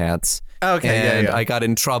in My Pants. Okay, and I got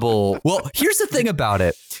in trouble. Well, here's the thing about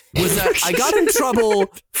it was that I got in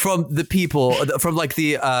trouble from the people from like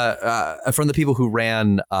from the people who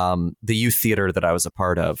ran the youth theater that I was a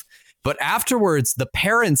part of. But afterwards, the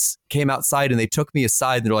parents came outside and they took me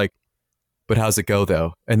aside and they're like, but how's it go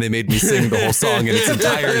though? And they made me sing the whole song in its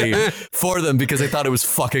entirety for them because they thought it was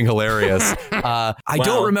fucking hilarious. I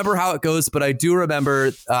don't remember how it goes, but I do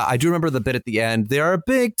remember the bit at the end. They are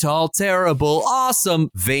big, tall, terrible, awesome,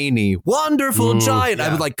 veiny, wonderful giant. Yeah,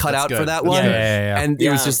 I would like cut out good. For that one. And it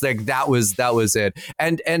was just like that was it.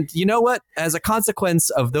 And you know what? As a consequence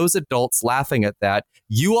of those adults laughing at that,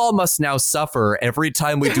 you all must now suffer every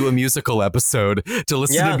time we do a musical episode to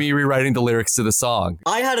listen to me rewriting the lyrics to the song.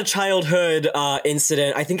 I had a childhood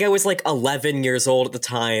incident. I think I was like 11 years old at the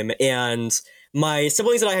time, and my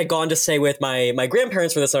siblings and I had gone to stay with my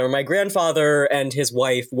grandparents for the summer. My grandfather and his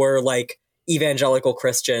wife were like evangelical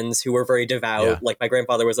Christians who were very devout. Yeah. Like my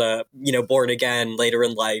grandfather was born again later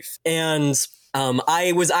in life. And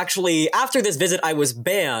I was actually, after this visit, I was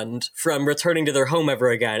banned from returning to their home ever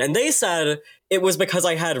again. And they said it was because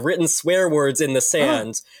I had written swear words in the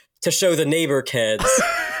sand to show the neighbor kids.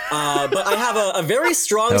 But I have a very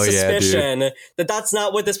strong suspicion that that's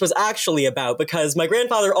not what this was actually about, because my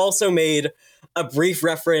grandfather also made a brief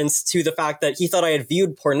reference to the fact that he thought I had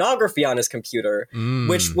viewed pornography on his computer,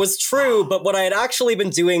 which was true. But what I had actually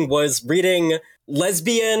been doing was reading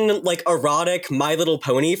lesbian, like erotic My Little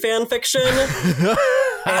Pony fan fiction.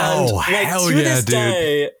 And to this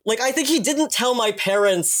day, I think he didn't tell my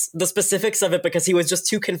parents the specifics of it because he was just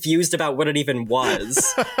too confused about what it even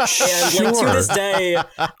was. And to this day,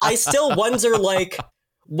 I still wonder,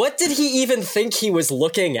 what did he even think he was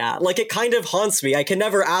looking at? It kind of haunts me. I can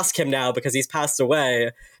never ask him now because he's passed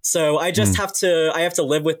away. So I just have to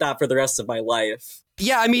live with that for the rest of my life.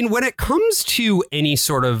 Yeah, I mean, when it comes to any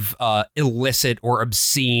sort of illicit or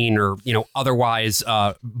obscene or, otherwise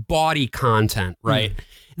body content, right?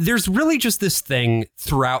 There's really just this thing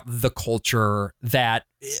throughout the culture that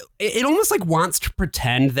it almost wants to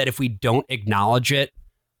pretend that if we don't acknowledge it,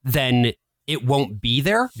 then it won't be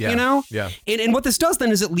there, Yeah. And what this does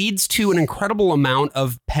then is it leads to an incredible amount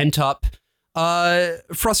of pent up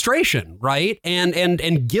frustration, right?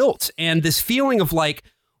 And guilt and this feeling of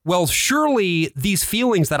well, surely these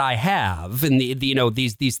feelings that I have and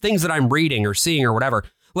these things that I'm reading or seeing or whatever,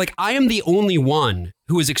 like I am the only one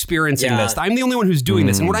who is experiencing this. I'm the only one who's doing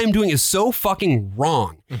this. And what I'm doing is so fucking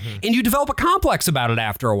wrong. And you develop a complex about it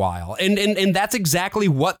after a while. And that's exactly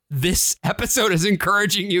what this episode is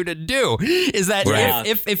encouraging you to do, is that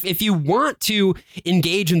if you want to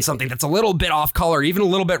engage in something that's a little bit off color, even a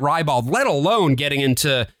little bit ribald, let alone getting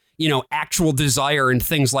into actual desire and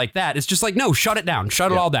things like that. It's just like, no, shut it down.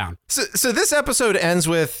 Shut it all down. So this episode ends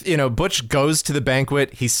with, Butch goes to the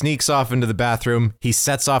banquet. He sneaks off into the bathroom. He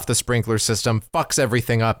sets off the sprinkler system, fucks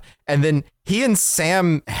everything up. And then he and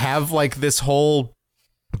Sam have like this whole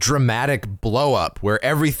dramatic blow up where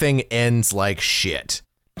everything ends like shit.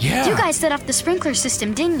 Yeah. You guys set off the sprinkler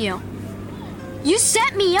system, didn't you? You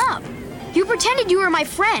set me up. You pretended you were my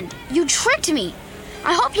friend. You tricked me.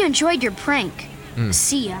 I hope you enjoyed your prank.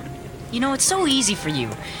 See ya. You know, it's so easy for you.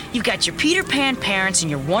 You've got your Peter Pan parents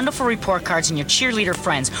and your wonderful report cards and your cheerleader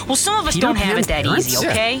friends. Well, some of us don't have it that easy,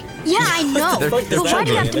 okay? Yeah, I know. But why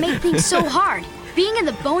do you have to make things so hard? Being in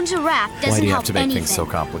the Bones of Wrath doesn't help anything. Why do you have to make things so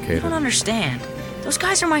complicated? You don't understand. Those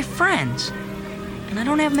guys are my friends. And I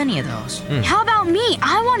don't have many of those. How about me?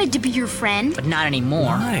 I wanted to be your friend. But not anymore.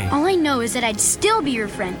 Why? All I know is that I'd still be your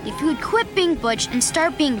friend if you would quit being Butch and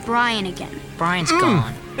start being Brian again. Brian's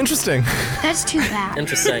gone. Interesting. That's too bad.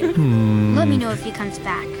 Interesting. Let me know if he comes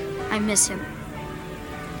back. I miss him.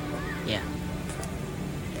 Yeah.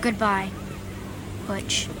 Goodbye,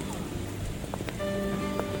 Butch.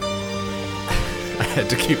 I had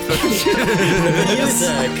to keep the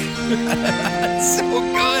music. So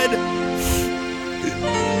good.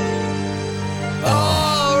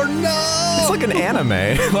 Oh no! It's like an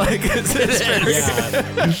anime. Like it's very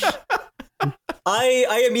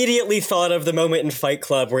I immediately thought of the moment in Fight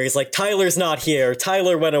Club where he's like, Tyler's not here.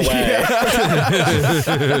 Tyler went away.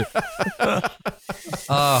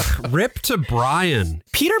 Rip to Brian.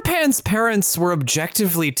 Peter Pan's parents were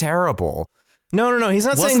objectively terrible. No. He's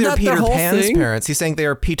not saying Wasn't they're that Peter the whole Pan's thing? parents. He's saying they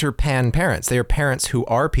are Peter Pan parents. They are parents who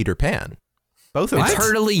are Peter Pan. Both of them.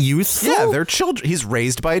 Eternally youthful? Yeah, they're children. He's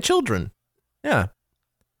raised by children. Yeah.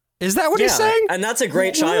 Is that what he's saying? And that's a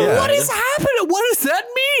great child. Yeah. What is happening? What does that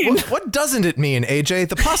mean? What doesn't it mean, AJ?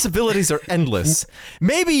 The possibilities are endless.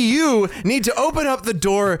 Maybe you need to open up the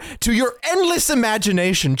door to your endless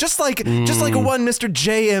imagination, just like a one Mr.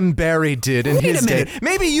 J.M. Barrie did in his day.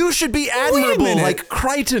 Maybe you should be admirable like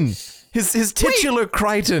Crichton, his titular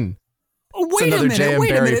Crichton. Wait a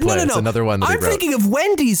minute. No. It's another one that he I'm wrote. thinking of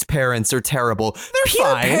Wendy's parents are terrible. Peter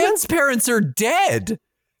fine. Pan's parents are dead.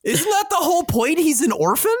 Isn't that the whole point? He's an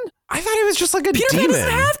orphan? I thought he was just like a Peter demon. Pan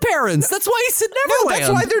doesn't have parents. That's why he's in Neverland. No, that's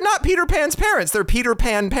why they're not Peter Pan's parents. They're Peter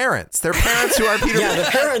Pan parents. They're parents who are Peter Pan. Yeah, the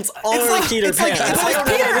parents are Peter Pan. It's like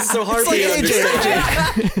Peter. It's so hard for you to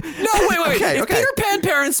understand. No, wait. If Peter Pan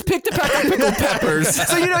parents picked a pack of pickled peppers.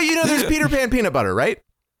 So you know there's Peter Pan peanut butter, right?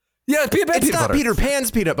 Yeah, Peter Pan it's peanut not butter. Peter Pan's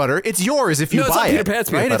peanut butter. It's yours if you No, it's buy not Peter it, Pan's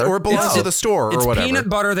peanut right? butter. Or it belongs No. to the store or It's whatever. peanut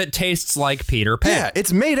butter that tastes like Peter Pan. Yeah,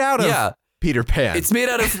 it's made out of Peter Pan. It's made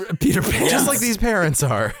out of Peter Pan. Just like these parents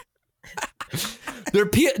are. Their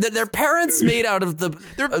parents made out of the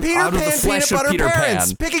They're Peter out Pan of the flesh peanut butter of Peter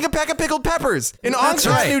parents Pan. picking a pack of pickled peppers in That's Oxford,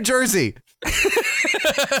 right. New Jersey.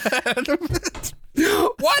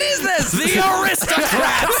 What is this? The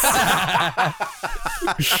aristocrats.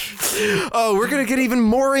 Oh, we're gonna get even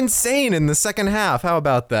more insane in the second half. How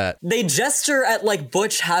about that? They gesture at like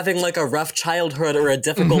Butch having like a rough childhood or a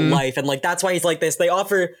difficult life, and like that's why he's like this. They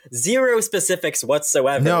offer zero specifics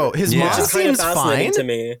whatsoever. No, his mom which is kind of seems fascinating fine to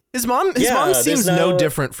me. His mom seems no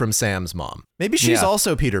different from Sam's mom. Maybe she's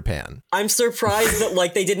also Peter Pan. I'm surprised that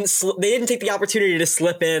like they didn't take the opportunity to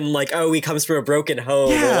slip in like, oh, he comes from a broken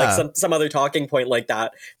home or like some other talking point like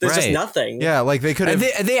that. There's just nothing. Yeah, like they could have.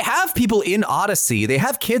 They have people in Odyssey. They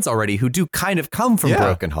have kids already who do kind of come from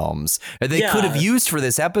broken homes. And they could have used for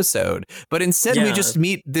this episode, but instead we just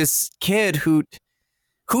meet this kid who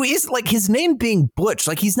is like, his name being Butch,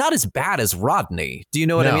 like he's not as bad as Rodney. Do you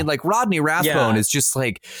know what I mean? Like Rodney Rathbone is just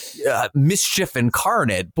like mischief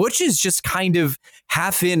incarnate. Butch is just kind of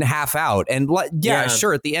half in, half out. And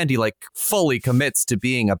sure, at the end he like fully commits to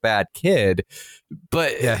being a bad kid.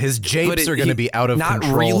 But his japes are going to be out of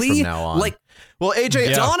control from now on. Like, well,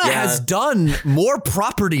 AJ, Donna has done more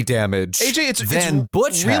property damage than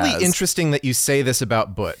Butch really has. interesting that you say this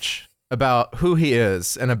about Butch, about who he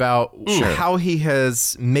is and about how he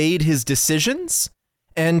has made his decisions,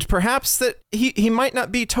 and perhaps that he might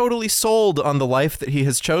not be totally sold on the life that he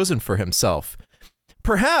has chosen for himself.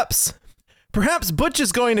 Perhaps Butch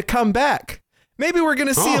is going to come back. Maybe we're going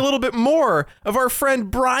to see a little bit more of our friend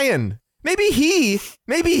Brian. maybe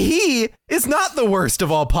he is not the worst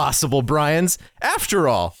of all possible Brians after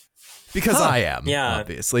all. Because I am,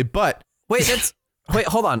 obviously. But wait,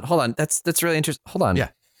 hold on. That's really interesting. Hold on. Yeah.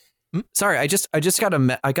 Sorry, I just got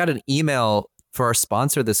an email for our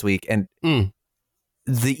sponsor this week, and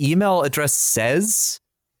the email address says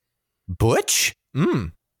Butch.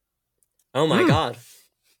 Oh my God.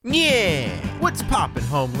 Yeah, what's poppin',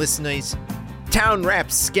 home listeners? Town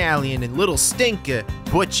Rapscallion and Little Stinker,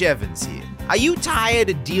 Butch Evans here. Are you tired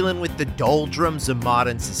of dealing with the doldrums of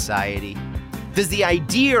modern society? Does the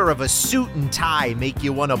idea of a suit and tie make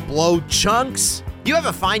you want to blow chunks? You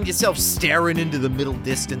ever find yourself staring into the middle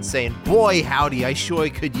distance saying, boy howdy, I sure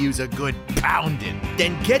could use a good pounding?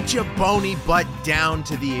 Then get your bony butt down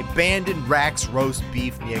to the abandoned Rack's roast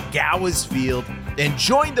beef near Gower's Field and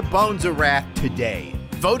join the Bones of Wrath today.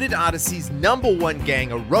 Voted Odyssey's #1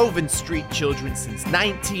 gang of roving street children since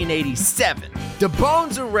 1987. The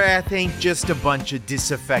Bones of Wrath ain't just a bunch of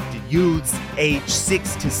disaffected youths aged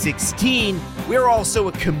 6 to 16. We're also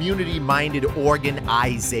a community-minded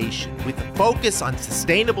organization with a focus on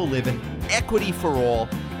sustainable living, equity for all,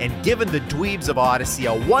 and giving the dweebs of Odyssey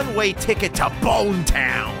a one-way ticket to Bone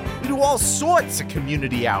Town. We do all sorts of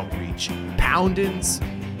community outreach, poundins,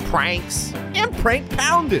 pranks, and prank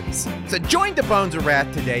poundins. So join the Bones of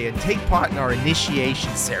Wrath today and take part in our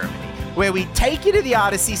initiation ceremony, where we take you to the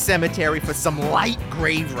Odyssey Cemetery for some light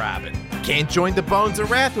grave robbing. Can't join the Bones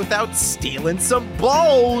of Wrath without stealing some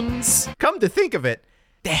bones. Come to think of it,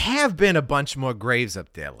 there have been a bunch more graves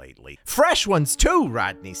up there lately. Fresh ones too,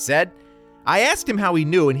 Rodney said. I asked him how he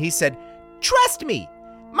knew, and he said, trust me,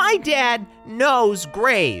 my dad knows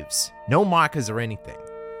graves. No markers or anything.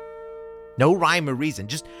 No rhyme or reason,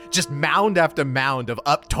 just mound after mound of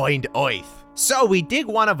upturned earth. So we dig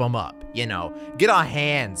one of them up, get our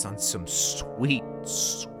hands on some sweet,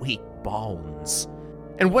 sweet bones.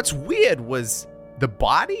 And what's weird was the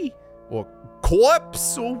body, or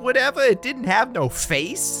corpse, or whatever, it didn't have no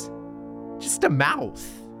face, just a mouth.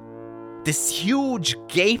 This huge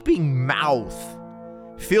gaping mouth,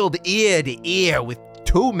 filled ear to ear with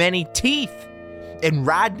too many teeth. And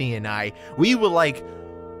Rodney and I, we were like,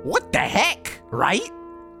 what the heck, right?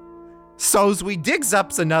 So's we digs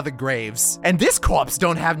up another graves, and this corpse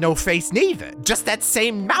don't have no face neither, just that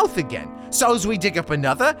same mouth again. So's we dig up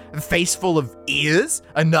another, a face full of ears,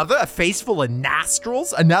 another, a face full of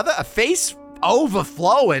nostrils, another, a face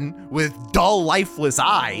overflowing with dull, lifeless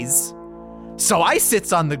eyes. So I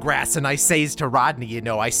sits on the grass and I says to Rodney,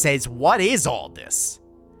 I says, what is all this?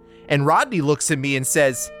 And Rodney looks at me and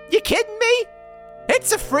says, you kidding me?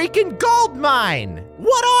 It's a freaking gold mine!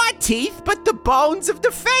 What are teeth but the bones of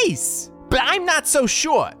the face? But I'm not so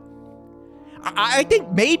sure. I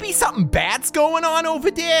think maybe something bad's going on over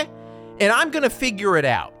there, and I'm gonna figure it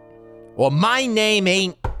out. Or my name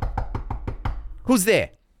ain't... Who's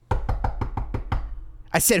there?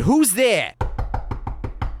 I said, who's there?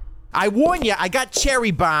 I warn you, I got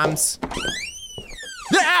cherry bombs.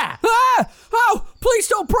 Ah! Ah! Oh, please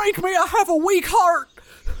don't break me, I have a weak heart.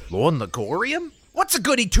 Lorne Ligorium? What's a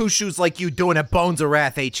goody two-shoes like you doing at Bones of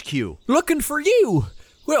Wrath HQ? Looking for you.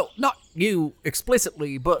 Well, not you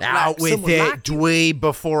explicitly, but out like with it, like dweeb,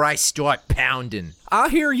 before I start pounding. I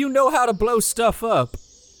hear you know how to blow stuff up.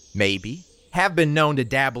 Maybe. Have been known to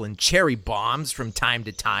dabble in cherry bombs from time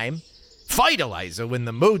to time. Vitalizer when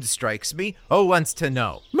the mood strikes me. Who wants to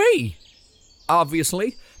know? Me.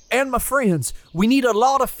 Obviously. And my friends, we need a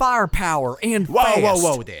lot of firepower and fast.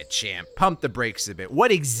 Whoa there, champ. Pump the brakes a bit.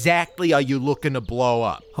 What exactly are you looking to blow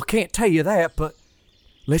up? I can't tell you that, but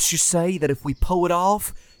let's just say that if we pull it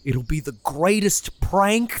off, it'll be the greatest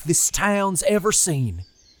prank this town's ever seen.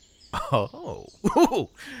 Oh,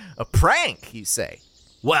 a prank, you say?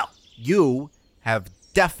 Well, you have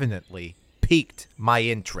definitely piqued my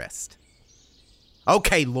interest.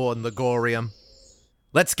 Okay, Lord Ligorium,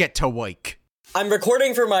 let's get to work. I'm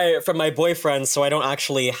recording from my boyfriend, so I don't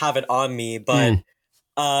actually have it on me, but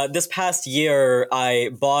this past year,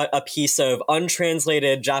 I bought a piece of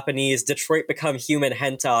untranslated Japanese Detroit Become Human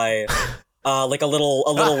hentai, like a little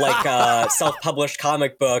like self-published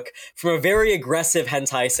comic book from a very aggressive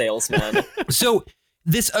hentai salesman. So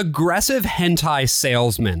this aggressive hentai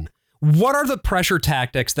salesman, what are the pressure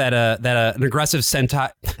tactics that an aggressive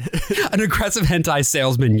hentai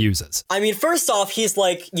salesman uses? I mean, first off, he's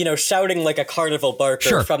like, shouting like a carnival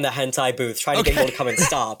barker from the hentai booth, trying to get people to come and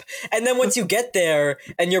stop. And then once you get there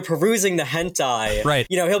and you're perusing the hentai, right?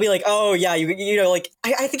 He'll be like, oh yeah, like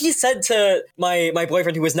I think he said to my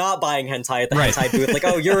boyfriend who was not buying hentai at the hentai booth, like,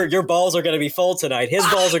 oh, your balls are gonna be full tonight. His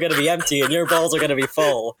balls are gonna be empty, and your balls are gonna be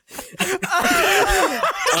full.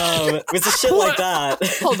 It's a shit like that.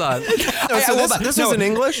 Hold on. This was in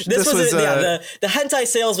English? This was the hentai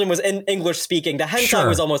salesman was in English speaking. The hentai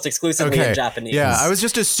was almost exclusively in Japanese. Yeah, I was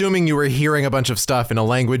just assuming you were hearing a bunch of stuff in a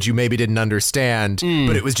language you maybe didn't understand,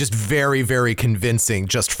 but it was just very, very convincing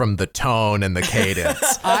just from the tone and the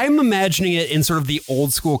cadence. I'm imagining it in sort of the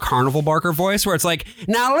old school carnival barker voice where it's like,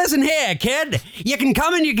 now listen here, kid. You can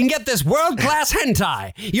come and you can get this world-class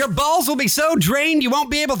hentai. Your balls will be so drained you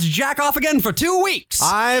won't be able to jack off again for 2 weeks.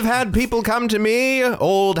 I've had people come to me,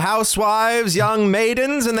 old housewives, young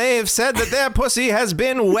maidens, and they have said that their pussy has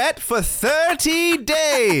been wet for 30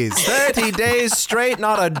 days. 30 days straight,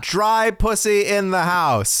 not a dry pussy in the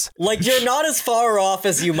house. Like, you're not as far off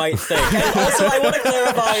as you might think. And also, I want to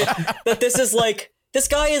clarify that this is like, this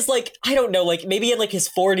guy is like, I don't know, like maybe in like his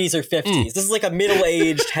 40s or 50s. This is like a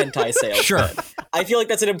middle-aged hentai salesman. Sure. I feel like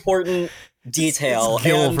that's an important detail. It's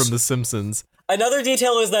Gil And from The Simpsons. another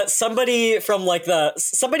detail is that somebody from like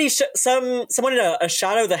someone in a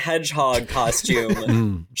Shadow the Hedgehog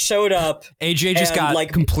costume showed up. AJ just got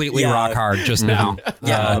like completely rock hard just now.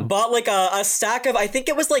 Bought like a stack of, I think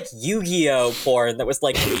it was like Yu-Gi-Oh porn that was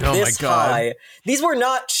like this high. These were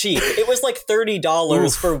not cheap. It was like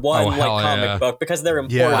 $30 for one comic book because they're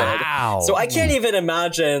imported. Wow. So I can't even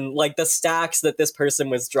imagine like the stacks that this person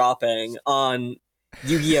was dropping on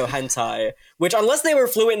Yu-Gi-Oh hentai, which unless they were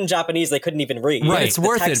fluent in Japanese, they couldn't even read. Right, it's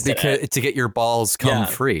worth it because to get your balls come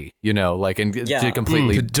free, you know, like and to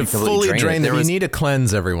completely to fully drain them. You need a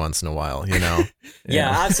cleanse every once in a while, you know.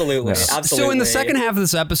 Absolutely. So in the second half of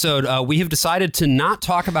this episode, we have decided to not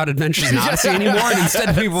talk about Adventures in Odyssey anymore, and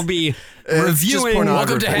instead we will be reviewing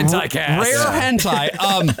Welcome to Hentai Cast. Rare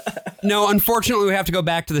hentai. No, unfortunately, we have to go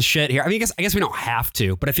back to the shit here. I mean, I guess we don't have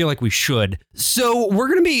to, but I feel like we should. So we're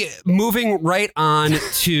going to be moving right on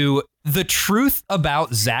to the truth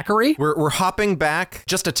about Zachary. We're hopping back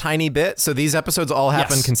just a tiny bit. So these episodes all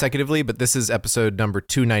happen consecutively, but this is episode number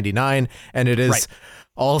 299, and it is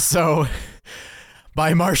also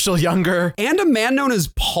by Marshall Younger. And a man known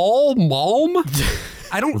as Paul Malm.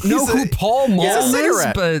 I don't know who Paul Malm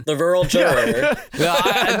is, but the rural juror.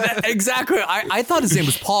 Exactly. I thought his name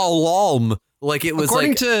was Paul Lalm. Like it was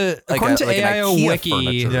according to AIO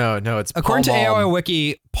Wiki. No, it's according Paul to Malm. AIO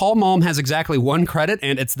Wiki, Paul Malm has exactly one credit,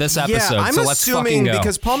 and it's this episode. Yeah, I'm so let's assuming fucking go.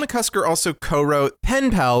 because Paul McCusker also co-wrote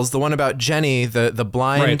Pen Pals, the one about Jenny, the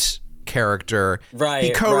blind character. Right.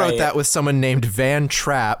 He co-wrote that with someone named Van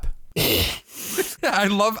Trapp. I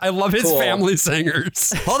love his family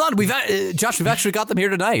singers. Hold on, we've actually got them here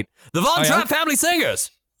tonight. The Von Trapp family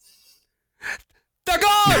singers. They're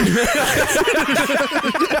gone.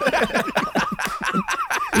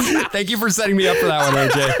 Thank you for setting me up for that one,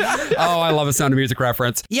 AJ. Oh, I love a Sound of Music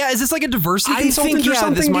reference. Yeah, is this like a diversity consultant or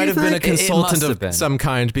something? This might have been a It consultant must of have some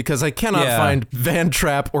kind because I cannot find Van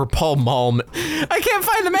Trapp or Paul Malm. I can't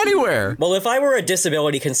find them anywhere. Well, if I were a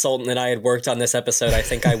disability consultant and I had worked on this episode, I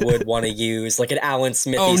think I would want to use like an Alan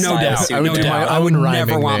Smithy style pseudonym. I would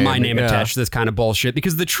never want my name attached to this kind of bullshit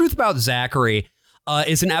because the truth about Zachary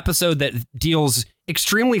is an episode that deals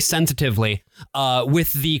extremely sensitively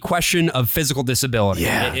with the question of physical disability.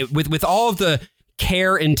 Yeah. With all of the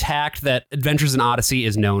care and tact that Adventures in Odyssey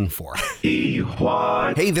is known for.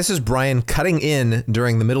 Hey, this is Brian cutting in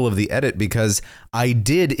during the middle of the edit because I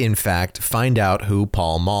did, in fact, find out who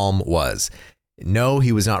Paul Malm was. No,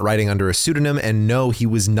 he was not writing under a pseudonym, and no, he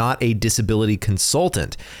was not a disability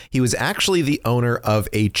consultant. He was actually the owner of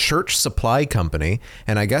a church supply company,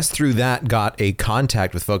 and I guess through that got a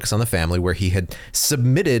contact with Focus on the Family where he had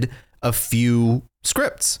submitted a few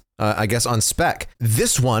scripts, I guess on spec.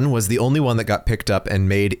 This one was the only one that got picked up and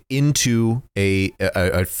made into a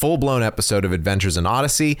full-blown episode of Adventures in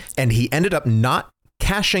Odyssey, and he ended up not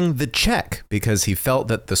cashing the check because he felt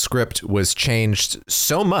that the script was changed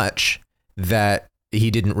so much that he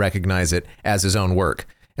didn't recognize it as his own work.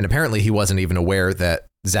 And apparently he wasn't even aware that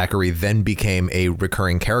Zachary then became a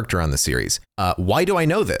recurring character on the series. Why do I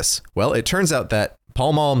know this? Well, it turns out that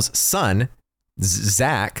Paul Malm's son,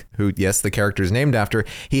 Zach, who, yes, the character is named after,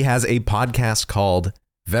 he has a podcast called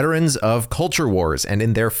Veterans of Culture Wars. And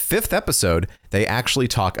in their 5th episode, they actually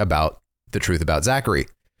talk about the truth about Zachary.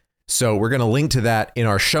 So we're going to link to that in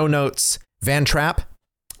our show notes. Van Trapp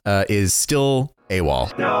is still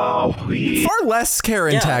AWOL. No, far less care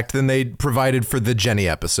intact than they provided for the Jenny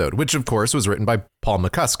episode, which of course was written by Paul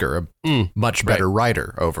McCusker, a much better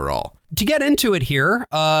writer overall. To get into it here,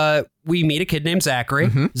 we meet a kid named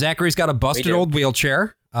Zachary. Zachary's got a busted old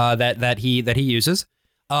wheelchair that he uses,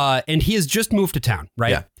 and he has just moved to town,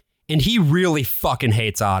 right? Yeah. and he really fucking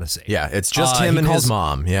hates Odyssey. Yeah, it's just him and his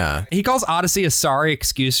mom. Yeah. He calls Odyssey a sorry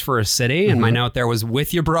excuse for a city, and my note there was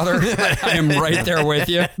with you, brother. I am right there with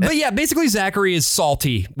you. But yeah, basically Zachary is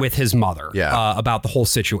salty with his mother about the whole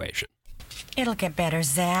situation. It'll get better,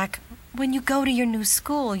 Zach. When you go to your new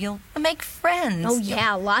school, you'll make friends. Oh,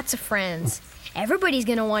 yeah, lots of friends. Everybody's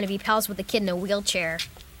gonna want to be pals with a kid in a wheelchair.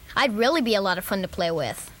 I'd really be a lot of fun to play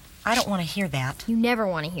with. I don't want to hear that. You never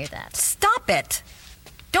want to hear that. Stop it!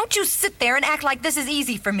 Don't you sit there and act like this is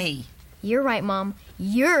easy for me. You're right, Mom.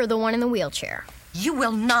 You're the one in the wheelchair. You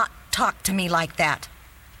will not talk to me like that.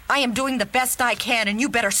 I am doing the best I can, and you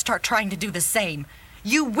better start trying to do the same.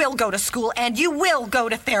 You will go to school, and you will go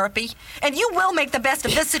to therapy, and you will make the best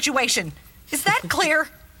of this situation. Is that clear?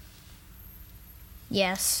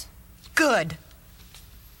 Yes. Good.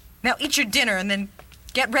 Now eat your dinner and then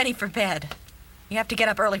get ready for bed. You have to get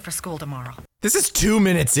up early for school tomorrow. This is 2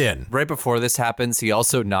 minutes in. Right before this happens, he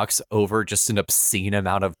also knocks over just an obscene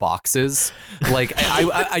amount of boxes. Like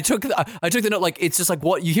I took the note, like it's just like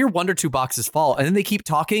what you hear 1 or 2 boxes fall, and then they keep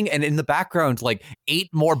talking, and in the background, like 8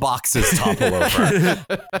 more boxes topple over.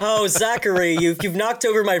 Oh, Zachary, you've knocked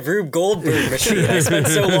over my Rube Goldberg machine. I spent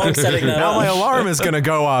so long setting that Now up. my alarm is going to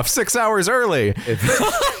go off 6 hours early.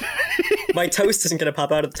 My toast isn't going to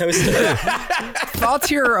pop out of the toaster. Thoughts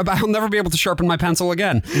here about I'll never be able to sharpen my pencil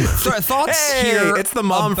again. Thoughts here. It's the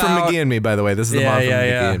mom from McGee and Me, by the way. This is the mom from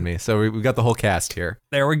McGee and Me. So we've got the whole cast here.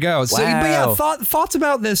 There we go. So, Wow. but yeah, thoughts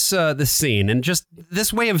about this scene and just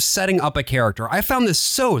this way of setting up a character. I found this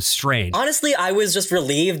so strange. Honestly, I was just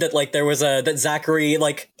relieved that like there was that Zachary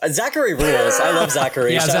Zachary rules. I love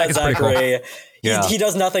Zachary. Yeah, Shout Zach out is pretty Zachary. cool. He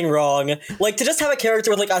does nothing wrong. Like to just have a character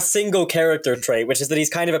with like a single character trait, which is that he's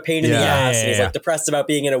kind of a pain in the ass and he's like depressed about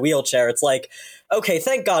being in a wheelchair. It's like, okay,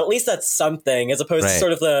 thank God, at least that's something, as opposed to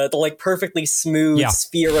sort of the like perfectly smooth,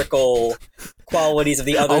 spherical qualities of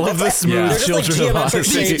the other. All of the smooth They're just children like of geometric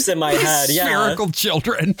Odyssey. shapes in my head. Spherical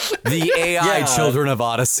children. The AI children of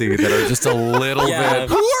Odyssey that are just a little bit.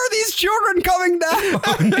 Who are these children coming down?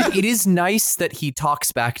 It is nice that he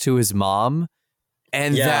talks back to his mom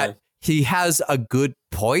and that he has a good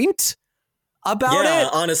point about it.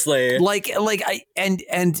 Honestly.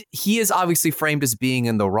 And he is obviously framed as being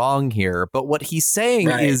in the wrong here, but what he's saying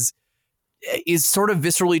is sort of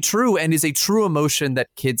viscerally true and is a true emotion that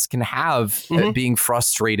kids can have, being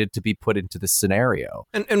frustrated to be put into this scenario.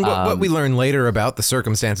 And what we learn later about the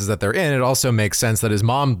circumstances that they're in, it also makes sense that his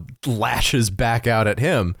mom lashes back out at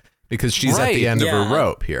him because she's at the end of her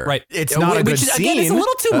rope here. Right. It's not a good scene. Again, it's a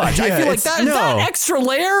little too much. I feel like that extra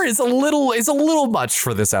layer is a little much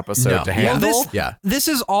for this episode to handle. This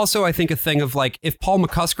is also, I think, a thing of like, if Paul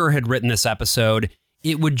McCusker had written this episode,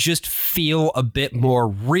 it would just feel a bit more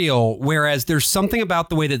real. Whereas there's something about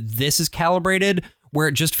the way that this is calibrated where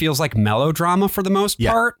it just feels like melodrama for the most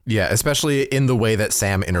part. Yeah, especially in the way that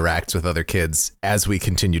Sam interacts with other kids as we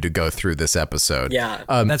continue to go through this episode. Yeah.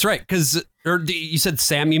 That's right. Because you said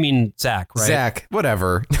Sam, you mean Zach, right? Zach,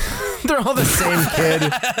 whatever. They're all the same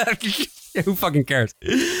kid. Who fucking cares?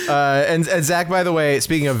 And Zach, by the way,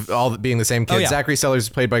 speaking of all being the same kid, Zachary Sellers is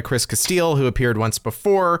played by Chris Castile, who appeared once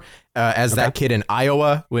before as that kid in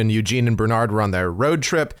Iowa when Eugene and Bernard were on their road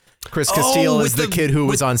trip. Chris Castile is the kid who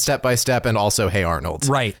was on Step by Step and also Hey Arnold.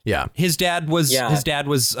 Right. Yeah. His dad was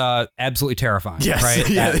absolutely terrifying. Yes. Right.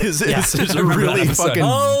 Yeah. It's a really fucking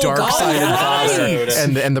dark-sided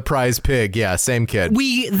father. And the prize pig. Yeah. Same kid.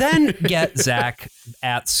 We then get Zach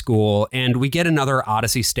at school and we get another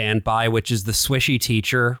Odyssey standby, which is the swishy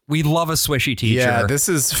teacher. We love a swishy teacher. Yeah. This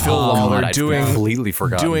is Phil Lawler completely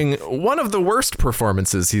doing one of the worst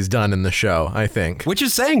performances he's done in the show, I think. Which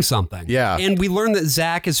is saying something. Yeah. And we learn that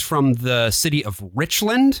Zach is from the city of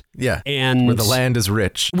Richland. Yeah. And where the land is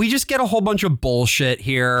rich. We just get a whole bunch of bullshit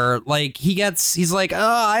here. Like he's like, oh,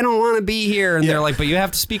 I don't want to be here. And they're like, but you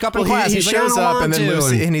have to speak up in class. He he's shows like, up and then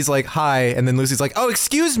Lucy, and he's like, hi. And then Lucy's like, oh,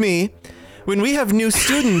 excuse me. When we have new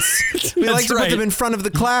students, we like to put them in front of the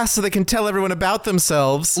class so they can tell everyone about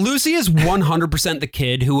themselves. Lucy is 100% the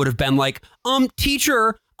kid who would have been like,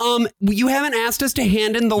 teacher, you haven't asked us to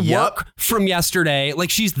hand in the work from yesterday. Like,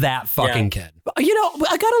 she's that fucking kid. You know,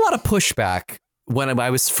 I got a lot of pushback when I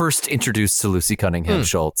was first introduced to Lucy Cunningham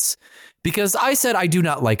Schultz, because I said I do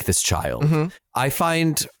not like this child. I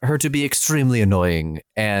find her to be extremely annoying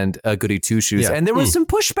and a goody two-shoes. And there was some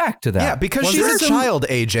pushback to that. Yeah, because she's a child,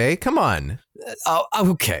 AJ. Come on.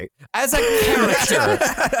 Okay. As a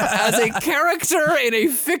character in a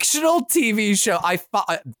fictional TV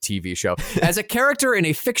show, as a character in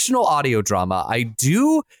a fictional audio drama, I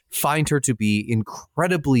do find her to be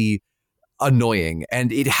incredibly annoying,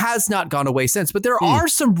 and it has not gone away since. But there are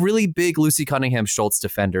some really big Lucy Cunningham Schultz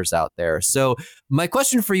defenders out there. So my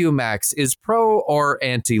question for you, Max, is pro or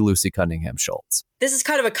anti Lucy Cunningham Schultz? This is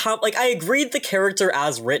kind of I agreed the character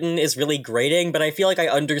as written is really grating, but I feel like I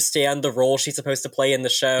understand the role she's supposed to play in the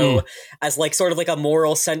show as like sort of like a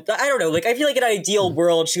moral sense. I don't know. Like I feel like in an ideal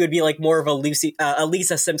world, she would be like more of a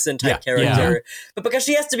Lisa Simpson type character, but because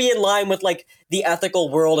she has to be in line with like the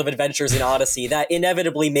ethical world of Adventures in Odyssey, that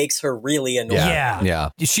inevitably makes her really annoying. Yeah.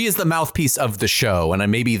 She is the mouthpiece of the show,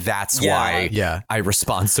 and maybe that's why I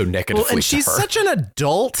respond so negatively. Well, and she's such an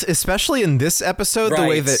adult, especially in this episode, the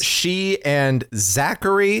way that she and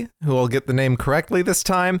Zachary, who I'll get the name correctly this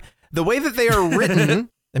time, the way that they are written,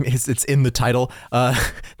 I mean, it's in the title,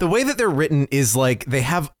 the way that they're written is like they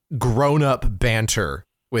have grown-up banter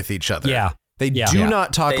with each other. Yeah. They do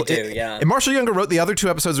not talk. They do, And Marshall Younger wrote the other two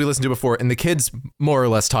episodes we listened to before, and the kids more or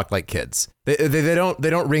less talk like kids. They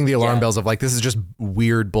don't ring the alarm bells of like, this is just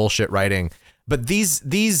weird bullshit writing. But these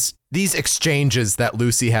exchanges that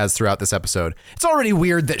Lucy has throughout this episode, it's already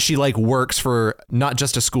weird that she like works for not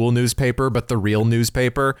just a school newspaper, but the real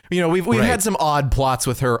newspaper. You know, we've had some odd plots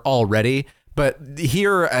with her already, but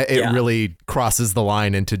here it really crosses the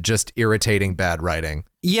line into just irritating bad writing.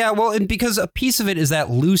 Yeah, well, and because a piece of it is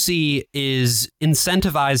that Lucy is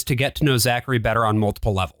incentivized to get to know Zachary better on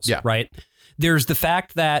multiple levels, right? There's the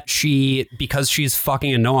fact that because she's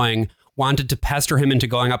fucking annoying, wanted to pester him into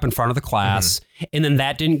going up in front of the class, and then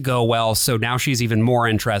that didn't go well, so now she's even more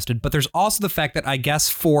interested. But there's also the fact that I guess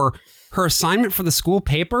for her assignment for the school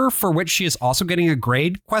paper, for which she is also getting a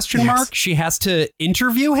grade, she has to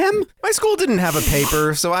interview him? My school didn't have a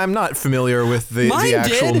paper, so I'm not familiar with the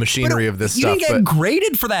actual machinery of this stuff. You didn't get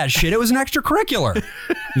graded for that shit. It was an extracurricular.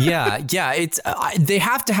 It's they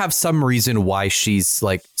have to have some reason why she's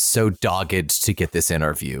like so dogged to get this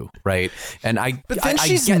interview, right? And but then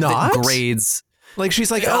she's get not that grades. Like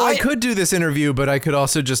she's like, I could do this interview, but I could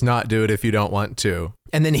also just not do it if you don't want to.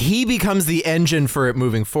 And then he becomes the engine for it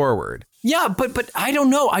moving forward. Yeah, but I don't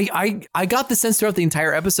know. I got the sense throughout the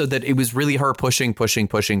entire episode that it was really her pushing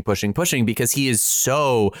because he is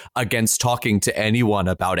so against talking to anyone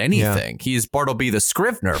about anything. He is Bartleby the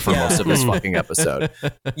Scrivener for most of this fucking episode.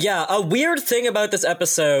 Yeah, a weird thing about this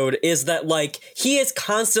episode is that like he is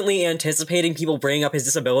constantly anticipating people bringing up his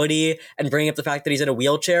disability and bringing up the fact that he's in a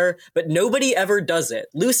wheelchair, but nobody ever does it.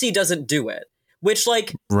 Lucy doesn't do it. Which,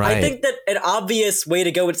 like, I think that an obvious way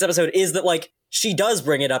to go with this episode is that, like, she does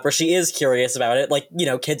bring it up or she is curious about it. Like, you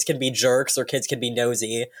know, kids can be jerks or kids can be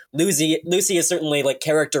nosy. Lucy is certainly, like,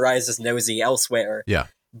 characterized as nosy elsewhere. Yeah.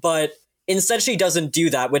 But instead she doesn't do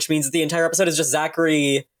that, which means that the entire episode is just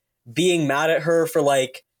Zachary being mad at her for,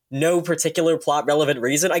 like, no particular plot relevant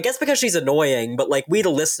reason. I guess because she's annoying, but, like, we the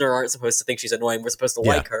listener aren't supposed to think she's annoying. We're supposed to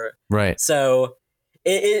like her. Right. So...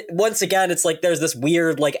 It once again, it's like there's this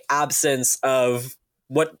weird like absence of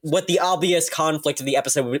what the obvious conflict of the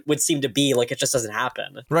episode would seem to be. Like it just doesn't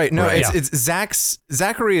happen. Right. No, it's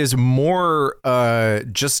Zachary is more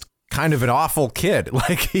just kind of an awful kid.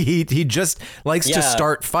 Like he just likes to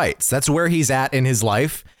start fights. That's where he's at in his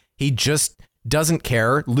life. He just doesn't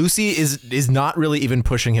care. Lucy is not really even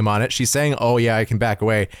pushing him on it. She's saying, "Oh yeah, I can back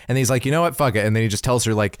away," and he's like, "You know what? Fuck it." And then he just tells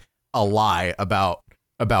her like a lie about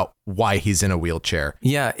why he's in a wheelchair.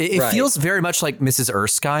 Yeah, it feels very much like Mrs.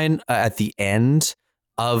 Erskine at the end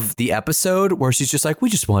of the episode where she's just like, we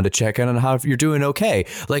just wanted to check in on how you're doing okay.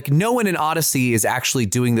 Like no one in Odyssey is actually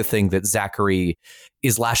doing the thing that Zachary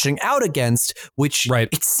is lashing out against, which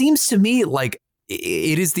it seems to me like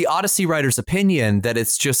it is the Odyssey writer's opinion that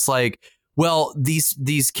it's just like, well,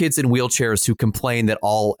 these kids in wheelchairs who complain that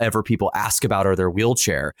all ever people ask about are their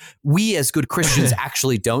wheelchair. We as good Christians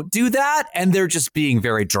actually don't do that. And they're just being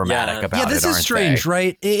very dramatic about it. Yeah, this is strange,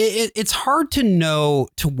 right? It's hard to know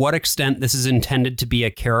to what extent this is intended to be a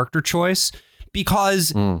character choice,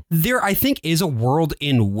 because there, I think, is a world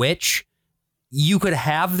in which you could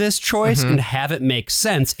have this choice and have it make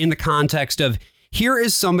sense in the context of here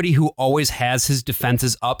is somebody who always has his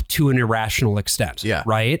defenses up to an irrational extent. Yeah.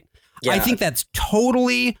 Right? Yeah. I think that's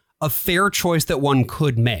totally a fair choice that one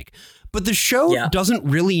could make. But the show doesn't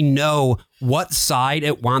really know what side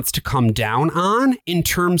it wants to come down on in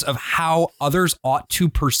terms of how others ought to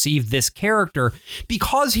perceive this character,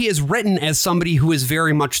 because he is written as somebody who is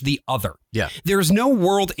very much the other. Yeah. There's no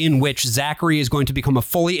world in which Zachary is going to become a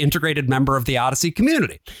fully integrated member of the Odyssey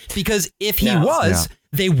community, because if he was,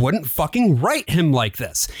 they wouldn't fucking write him like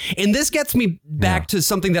this. And this gets me back to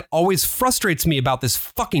something that always frustrates me about this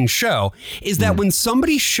fucking show, is that when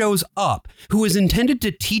somebody shows up who is intended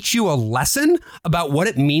to teach you a lesson about what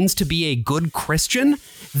it means to be a good Christian,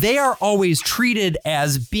 they are always treated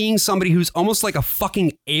as being somebody who's almost like a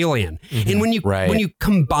fucking alien. And when you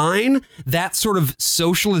combine that sort of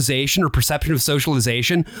socialization or perception of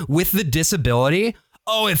socialization with the disability,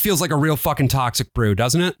 oh, it feels like a real fucking toxic brew,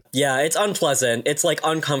 doesn't it? Yeah, it's unpleasant. It's like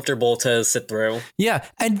uncomfortable to sit through. Yeah,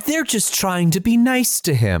 and they're just trying to be nice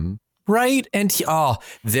to him. Right. And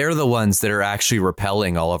they're the ones that are actually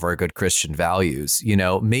repelling all of our good Christian values. You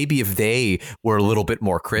know, maybe if they were a little bit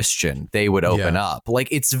more Christian, they would open up. Like,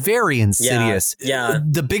 it's very insidious. Yeah.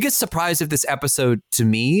 The biggest surprise of this episode to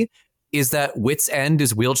me is that Whit's End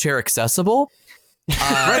is wheelchair accessible.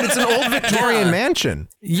 Right. It's an old Victorian mansion.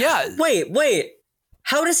 Yeah. Wait.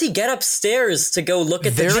 How does he get upstairs to go look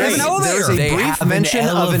at the train? There's a brief mention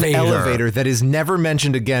of an elevator that is never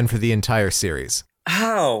mentioned again for the entire series.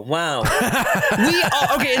 Oh, wow.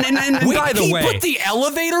 Okay, and Wait, by the way, he put the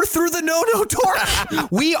elevator through the no-no door?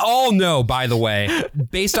 We all know, by the way,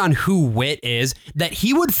 based on who Whit is, that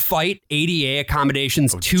he would fight ADA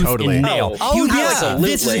accommodations tooth and nail. He would be like,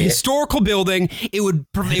 this is a historical building. It would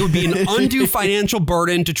be an undue financial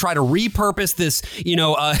burden to try to repurpose this,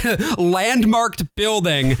 landmarked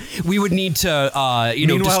building. We would need to,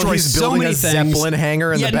 Meanwhile, destroy he's so building many a things. Zeppelin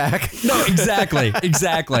hangar in the back. No, exactly.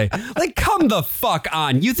 Like, come the fuck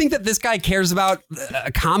on. You think that this guy cares about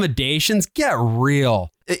accommodations? Get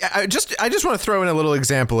real. I just want to throw in a little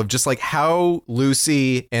example of just like how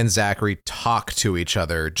Lucy and Zachary talk to each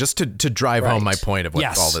other, just to drive home my point of what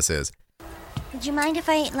all this is. Would you mind if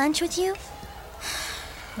I ate lunch with you?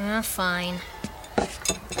 Fine.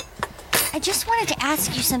 I just wanted to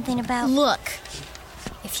ask you something about... Look,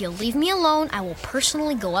 if you'll leave me alone, I will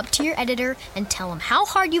personally go up to your editor and tell him how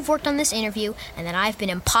hard you've worked on this interview and that I've been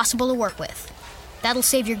impossible to work with. That'll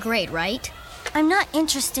save your grade, right? I'm not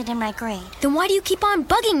interested in my grade. Then why do you keep on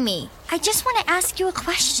bugging me? I just want to ask you a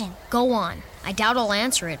question. Go on. I doubt I'll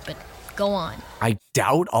answer it, but go on. I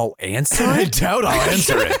doubt I'll answer it? I doubt I'll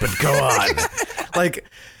answer it, but go on. Like...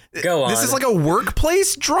 Go on. This is like a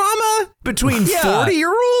workplace drama between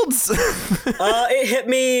 40-year-olds? It hit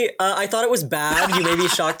me. I thought it was bad. You may be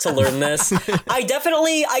shocked to learn this. I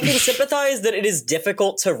can sympathize that it is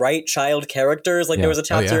difficult to write child characters. Like there was a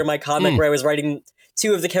chapter in my comic where I was writing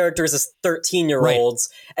two of the characters as 13-year-olds.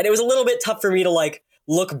 Right. And it was a little bit tough for me to like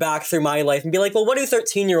look back through my life and be like, well, what do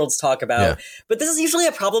 13-year-olds talk about? Yeah. But this is usually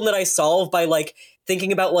a problem that I solve by like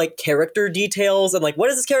thinking about like character details and like what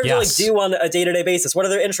does this character like do on a day-to-day basis? What are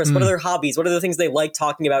their interests? What are their hobbies? What are the things they like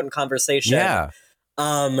talking about in conversation? Yeah.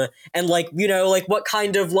 And like, like what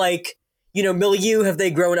kind of like, milieu have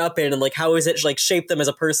they grown up in and like how has it like shaped them as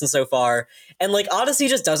a person so far? And like Odyssey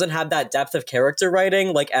just doesn't have that depth of character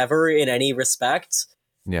writing like ever in any respect.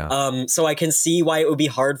 Yeah. So I can see why it would be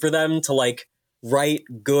hard for them to like write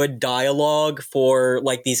good dialogue for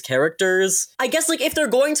like these characters. I guess like if they're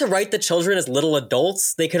going to write the children as little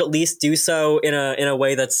adults, they could at least do so in a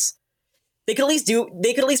way that's they could at least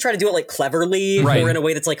try to do it like cleverly or in a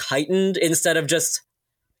way that's like heightened instead of just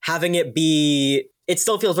having it be it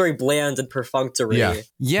still feels very bland and perfunctory.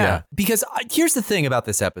 Yeah. Because here's the thing about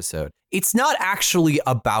this episode. It's not actually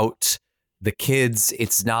about the kids.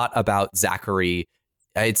 It's not about Zachary.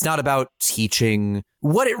 It's not about teaching.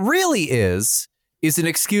 What it really is an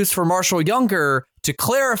excuse for Marshall Younger to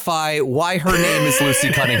clarify why her name is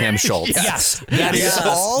Lucy Cunningham Schultz. Yes. That is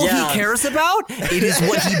all he cares about. It is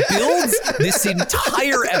what he builds this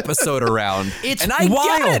entire episode around. And I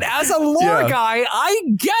get it. As a lore guy, I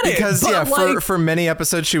get it. Because, for many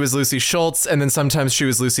episodes, she was Lucy Schultz, and then sometimes she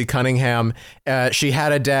was Lucy Cunningham. She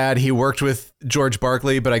had a dad. He worked with George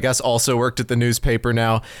Barkley, but I guess also worked at the newspaper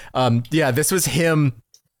now. This was him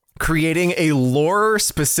creating a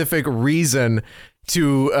lore-specific reason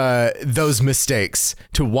to those mistakes,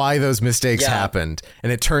 to why those mistakes happened.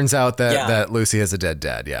 And it turns out that Lucy has a dead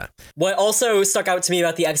dad, What also stuck out to me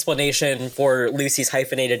about the explanation for Lucy's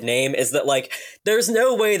hyphenated name is that, like, there's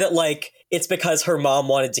no way that, like, it's because her mom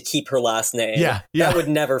wanted to keep her last name. That would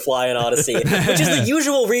never fly in Odyssey. Which is the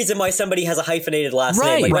usual reason why somebody has a hyphenated last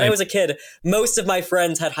name. Like, when I was a kid, most of my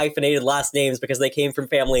friends had hyphenated last names because they came from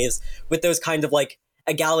families with those kind of, like,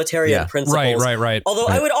 egalitarian principles. Right. Although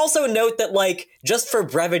I would also note that, like, just for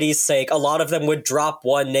brevity's sake, a lot of them would drop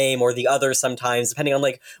one name or the other sometimes, depending on,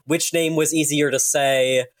 like, which name was easier to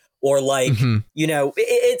say, or, like,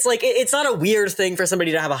 it's like, it's not a weird thing for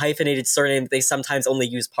somebody to have a hyphenated surname that they sometimes only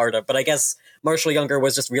use part of, but I guess Marshall Younger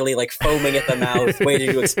was just really, like, foaming at the mouth,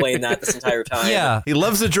 waiting to explain that this entire time. Yeah. He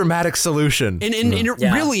loves a dramatic solution. And it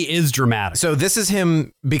really is dramatic. So this is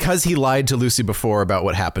him, because he lied to Lucy before about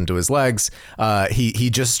what happened to his legs,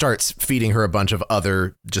 he just starts feeding her a bunch of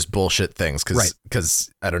other just bullshit things,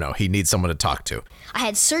 because, I don't know, he needs someone to talk to. I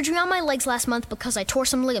had surgery on my legs last month because I tore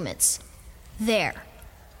some ligaments. There.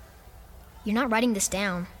 You're not writing this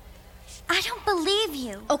down. I don't believe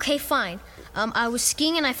you. Okay, fine. I was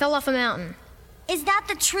skiing and I fell off a mountain. Is that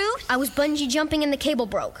the truth? I was bungee jumping and the cable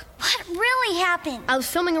broke. What really happened? I was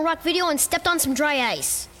filming a rock video and stepped on some dry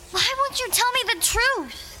ice. Why won't you tell me the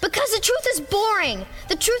truth? Because the truth is boring.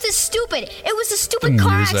 The truth is stupid. It was a stupid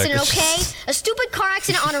car accident, okay? A stupid car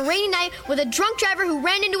accident on a rainy night with a drunk driver who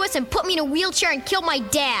ran into us and put me in a wheelchair and killed my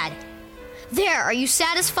dad. There, are you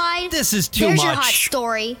satisfied? This is too There's much. Your hot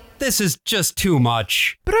story. This is just too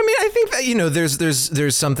much. But I mean, I think that,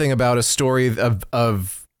 there's something about a story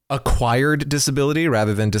of acquired disability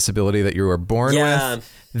rather than disability that you were born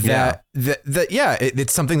with.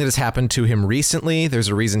 It's something that has happened to him recently. There's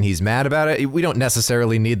a reason he's mad about it. We don't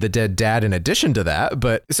necessarily need the dead dad in addition to that,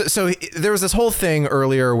 but so there was this whole thing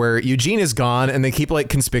earlier where Eugene is gone and they keep like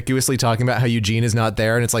conspicuously talking about how Eugene is not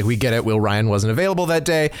there, and it's like, we get it, Will Ryan wasn't available that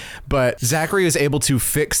day, but Zachary was able to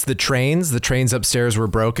fix the trains. The trains upstairs were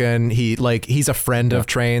broken. He's a friend of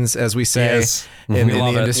trains, as we say in the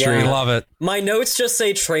industry. We love it. My notes just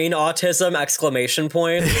say train autism !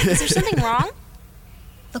 Is there something wrong?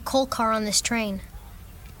 The coal car on this train.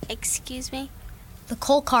 Excuse me? The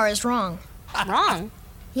coal car is wrong. Wrong?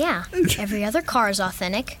 Yeah, every other car is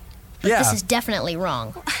authentic. But this is definitely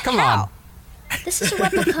wrong. Come on. This is a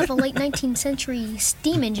replica of a late 19th century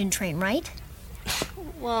steam engine train, right?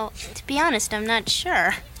 Well, to be honest, I'm not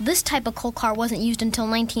sure. This type of coal car wasn't used until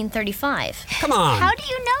 1935. Come on. How do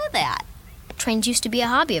you know that? Trains used to be a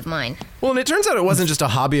hobby of mine. Well, and it turns out it wasn't just a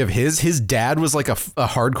hobby of his. His dad was like a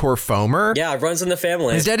hardcore foamer. Yeah, it runs in the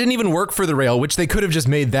family. His dad didn't even work for the rail, which they could have just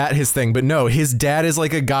made that his thing. But no, his dad is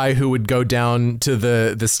like a guy who would go down to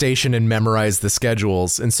the station and memorize the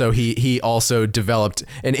schedules. And so he also developed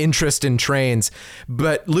an interest in trains.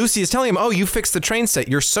 But Lucy is telling him, oh, you fixed the train set.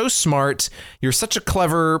 You're so smart. You're such a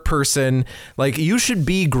clever person. Like, you should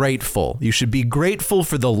be grateful. You should be grateful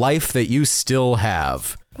for the life that you still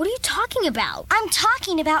have. What are you talking about? I'm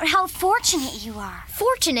talking about how fortunate you are.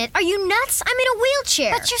 Fortunate? Are you nuts? I'm in a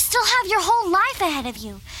wheelchair. But you still have your whole life ahead of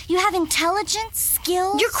you. You have intelligence,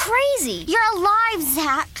 skills. You're crazy. You're alive,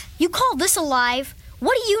 Zach. You call this alive?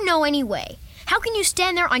 What do you know anyway? How can you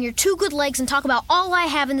stand there on your two good legs and talk about all I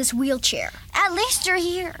have in this wheelchair? At least you're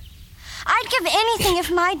here. I'd give anything if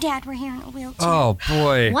my dad were here in a wheelchair. Oh,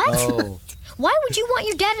 boy. What? Oh. Why would you want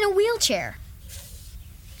your dad in a wheelchair?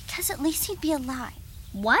 Because at least he'd be alive.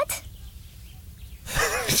 What?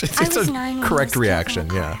 It's a correct reaction,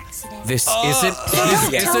 yeah. This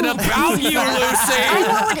isn't about you, Lucy. I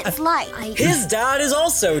know what it's like. His dad is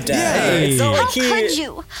also dead. Yay. It's not How like could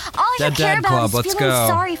you? All you Dead care Dad about Club, is let's feeling go.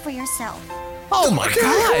 sorry for yourself. Oh my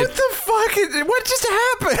God! What the fuck? What just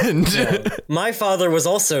happened? My father was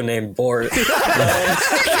also named Bort.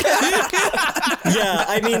 Yeah,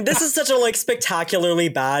 I mean, this is such a like spectacularly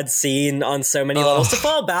bad scene on so many levels. To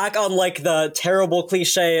fall back on like the terrible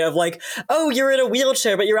cliche of like, oh, you're in a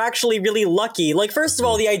wheelchair, but you're actually really lucky. Like, first of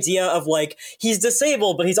all, the idea of like he's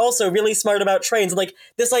disabled, but he's also really smart about trains. Like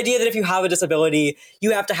this idea that if you have a disability,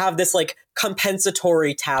 you have to have this like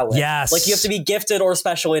compensatory talent. Yes. Like you have to be gifted or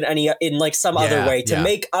special in like some other way to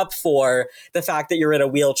make up for the fact that you're in a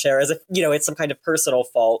wheelchair, as if, you know, it's some kind of personal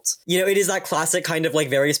fault. You know, it is that classic kind of like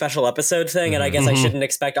very special episode thing. And I guess I shouldn't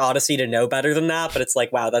expect Odyssey to know better than that, but it's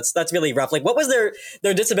like, wow, that's really rough. Like, what was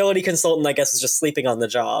their disability consultant, I guess, was just sleeping on the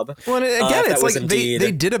job. Well, again, it's like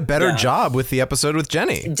they did a better job with the episode with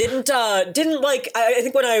Jenny. Didn't like, I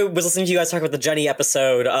think when I was listening to you guys talk about the Jenny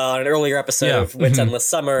episode on an earlier episode of Whit's Endless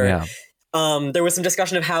Summer, there was some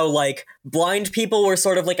discussion of how like blind people were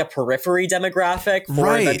sort of like a periphery demographic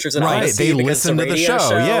for Adventures in Odyssey. They listened to the show.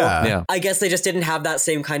 Yeah. I guess they just didn't have that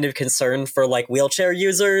same kind of concern for like wheelchair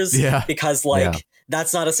users. Yeah. Because like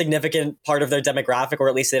that's not a significant part of their demographic, or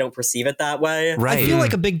at least they don't perceive it that way. Right. I feel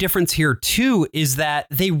like a big difference here too is that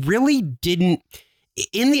they really didn't,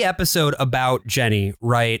 in the episode about Jenny,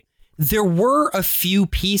 right? There were a few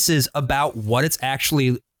pieces about what it's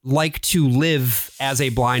actually like to live as a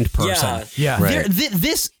blind person. Yeah. Right.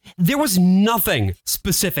 There was nothing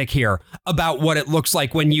specific here about what it looks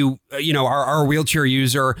like when you are a wheelchair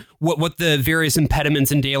user, what the various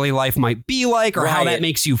impediments in daily life might be like, or how that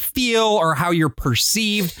makes you feel, or how you're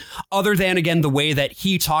perceived, other than, again, the way that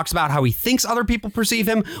he talks about how he thinks other people perceive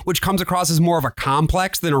him, which comes across as more of a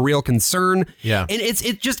complex than a real concern. Yeah. And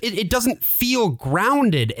it doesn't feel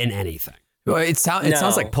grounded in anything. Well, it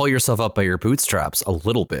sounds like pull yourself up by your bootstraps a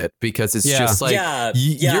little bit, because it's just like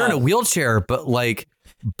you're in a wheelchair, but like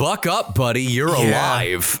buck up, buddy, you're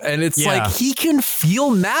alive. And it's like he can feel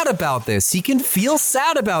mad about this. He can feel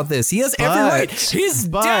sad about this. He has every right. His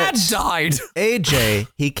dad died. AJ,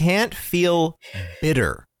 he can't feel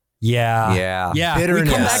bitter. Yeah. Bitterness. We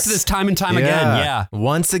come back to this time and time again. Yeah.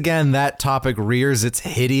 Once again, that topic rears its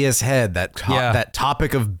hideous head. That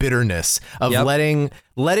topic of bitterness, of letting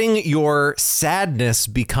your sadness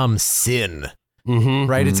become sin.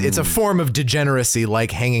 Right? It's a form of degeneracy, like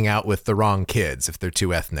hanging out with the wrong kids if they're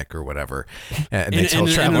too ethnic or whatever. And they tell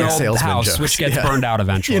traveling salesman house, jokes, which gets burned out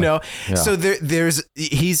eventually. So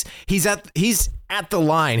he's at the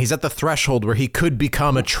line. He's at the threshold where he could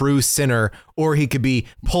become a true sinner, or he could be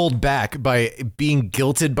pulled back by being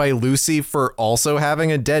guilted by Lucy for also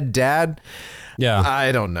having a dead dad. Yeah,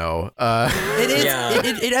 I don't know.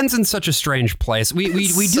 It ends in such a strange place. We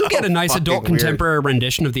do get a nice adult contemporary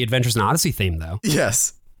rendition of the Adventures in Odyssey theme, though.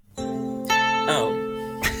 Yes. Oh.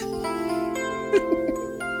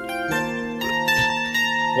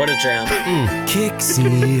 What a jam.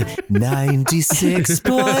 Kixie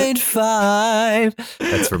 96.5.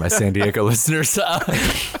 That's for my San Diego listeners.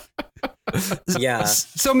 Yeah.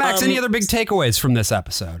 So, Max, any other big takeaways from this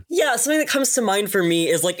episode? Yeah, something that comes to mind for me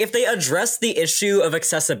is, like, if they address the issue of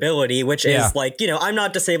accessibility, which is, like, I'm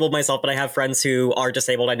not disabled myself, but I have friends who are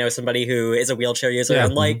disabled. I know somebody who is a wheelchair user,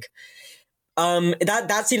 and, like,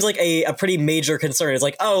 that seems like a pretty major concern. It's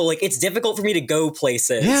like, it's difficult for me to go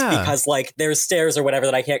places because, like, there's stairs or whatever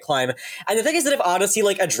that I can't climb. And the thing is that if Odyssey,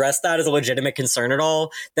 like, addressed that as a legitimate concern at all,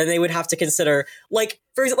 then they would have to consider, like,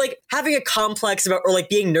 for example, like, having a complex about, or, like,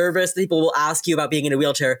 being nervous that people will ask you about being in a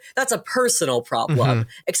wheelchair, that's a personal problem.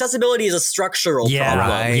 Accessibility is a structural problem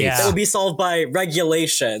that would be solved by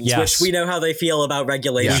regulations, which we know how they feel about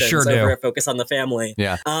regulations over at Focus on the Family.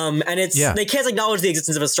 And they can't acknowledge the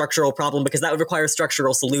existence of a structural problem because that would require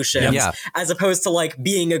structural solutions as opposed to, like,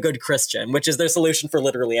 being a good Christian, which is their solution for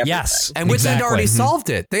literally everything. Yes, and Whit already solved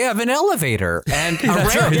it. They have an elevator and a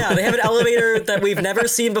ramp. Yeah, they have an elevator that we've never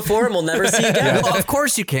seen before and we'll never see again. Well, of course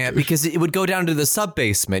you can't, because it would go down to the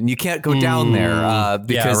sub-basement and you can't go down there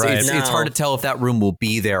because it's hard to tell if that room will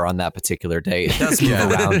be there on that particular day. It does move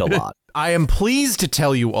around a lot. I am pleased to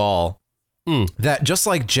tell you all that just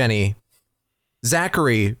like Jenny,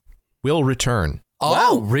 Zachary will return.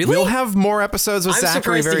 Oh, really? We'll have more episodes with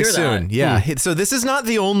Zachary very soon. Yeah. So this is not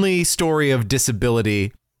the only story of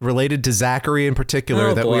disability related to Zachary in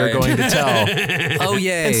particular that we are going to tell. Oh,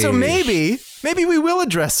 yay. And so maybe we will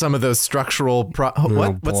address some of those structural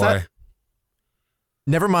what's that?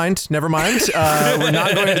 Never mind. We're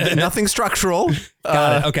not going to nothing structural.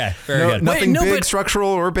 Got it. Okay. Very good. Nothing big, structural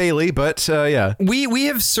or Bailey, but yeah. We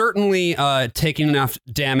have certainly taken enough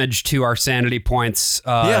damage to our sanity points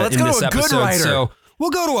let's in go this to a episode. good writer. So we'll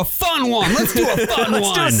go to a fun one. Let's do a fun one.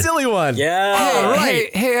 Let's do a silly one. Yeah. All right.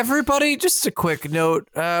 Hey, everybody, just a quick note.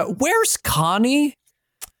 Where's Connie?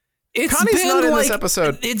 Connie's not in this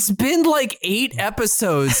episode. It's been like 8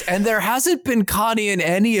 episodes, and there hasn't been Connie in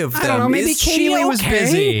any of them. I don't know. Maybe Katie was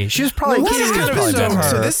busy. She was probably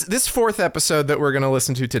So this fourth episode that we're going to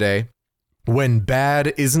listen to today, When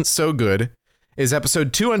Bad Isn't So Good, is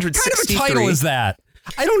episode 263. What kind of a title is that?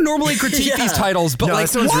 I don't normally critique these titles, but that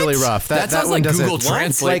sounds really rough. That sounds one like doesn't. Google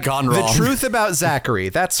Translate gone wrong. The Truth About Zachary,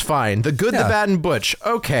 that's fine. The Good, the Bad, and Butch,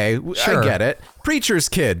 okay, I get it. Preacher's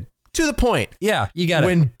Kid, to the point. Yeah, you get it.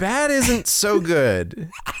 When Bad Isn't So Good.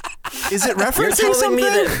 Is it referencing You're telling something? me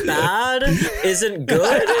that bad isn't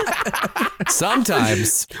good?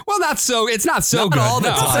 Sometimes. Well, it's not so not good. all the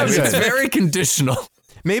time. so It's very conditional.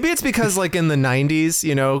 Maybe it's because, like, in the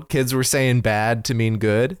 90s, kids were saying bad to mean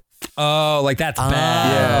good. Oh, like that's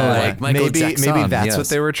bad. Yeah, like Michael maybe Jackson, that's what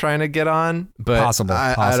they were trying to get on, but Possible.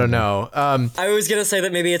 I don't know. I was going to say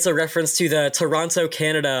that maybe it's a reference to the Toronto,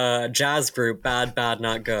 Canada jazz group, Bad,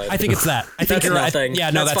 Not Good. I think it's that. I think That's you're nothing. right.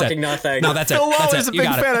 Yeah, no, That's that's fucking it. nothing. No, that's it. Phil That's Waller's it. a You big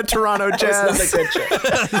got fan it. of Toronto jazz.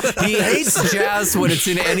 He hates jazz when it's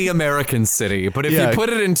in any American city, but if you put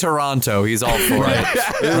it in Toronto, he's all for it.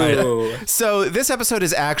 Right. So this episode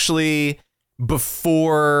is actually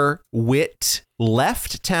before Whit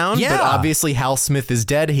left town, but obviously Hal Smith is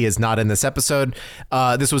dead. He is not in this episode.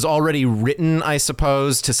 This was already written, I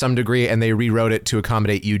suppose, to some degree, and they rewrote it to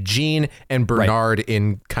accommodate Eugene and Bernard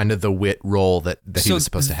in kind of the Whit role that he was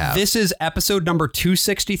supposed to have. This is episode number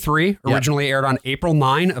 263, originally aired on April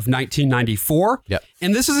 9 of 1994. Yep.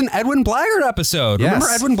 And this is an Edwin Blaggard episode. Yes. Remember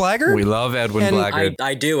Edwin Blaggard? We love Edwin Blaggard.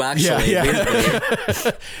 I do, actually.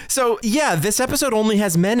 Yeah. So, this episode only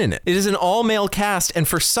has men in it. It is an all-male cast, and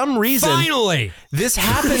for some reason... Finally! This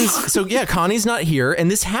happens... So, Connie's not here, and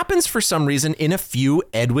this happens for some reason in a few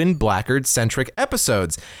Edwin Blaggard-centric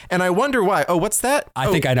episodes. And I wonder why. Oh, what's that? I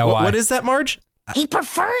think I know why. What is that, Marge? He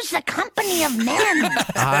prefers the company of men.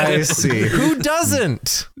 I see. Who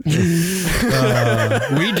doesn't? We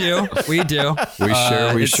do. We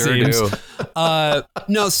sure do.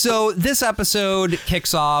 No, so this episode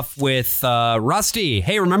kicks off with Rusty.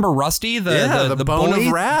 Hey, remember Rusty? The bone bully?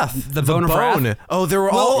 of wrath. The bone of wrath. Oh, there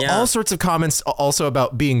were all sorts of comments also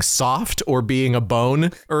about being soft or being a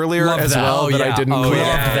bone earlier as well that I didn't include.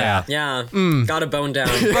 that. Yeah, got a bone down.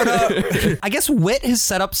 But I guess Whit has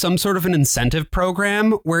set up some sort of an incentive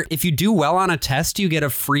program where if you do well on a test, you get a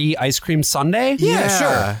free ice cream sundae. Yeah,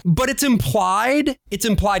 sure. But it's implied,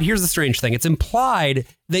 here's the strange thing. It's implied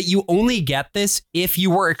that you only get this if you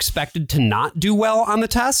were expected to not do well on the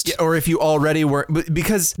test. Yeah, or if you already were,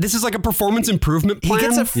 because this is like a performance improvement plan. He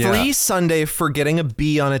gets a free sundae for getting a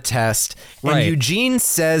B on a test. And Right. Eugene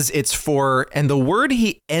says it's for, and the word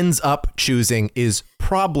he ends up choosing is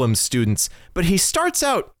problem students, but he starts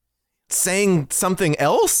out saying something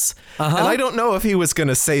else, and I don't know if he was going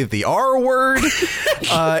to say the R word.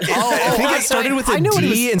 I think it started with a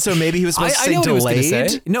D, and so maybe he was supposed to say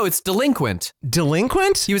delayed. No, it's delinquent.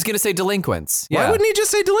 Delinquent? He was going to say delinquents. Why wouldn't he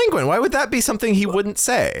just say delinquent? Why would that be something he wouldn't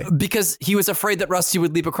say? Because he was afraid that Rusty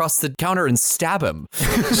would leap across the counter and stab him.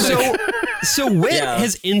 So Whit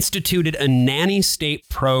has instituted a nanny state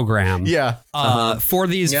program. For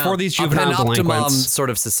these juvenile An delinquents. sort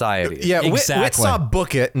of society. Yeah, exactly. Whit saw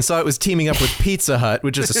Book It and saw it was teaming up with Pizza Hut,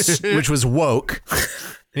 which was woke.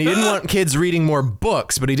 And he didn't want kids reading more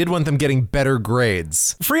books, but he did want them getting better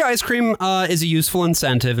grades. Free ice cream is a useful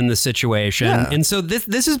incentive in this situation. Yeah. And so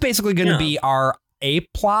this is basically going to be our A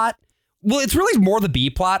plot. Well, it's really more the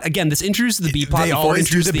B plot. Again, this introduces the B plot. They before always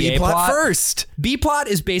do introduce the B plot first. B plot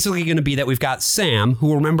is basically going to be that we've got Sam,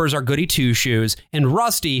 who remembers our goody two-shoes, and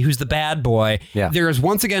Rusty, who's the bad boy. Yeah. There is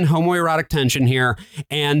once again homoerotic tension here,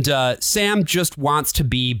 and Sam just wants to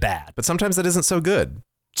be bad. But sometimes that isn't so good.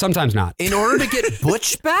 Sometimes not. In order to get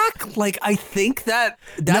Butch back, like I think that's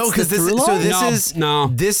no, because the this through line?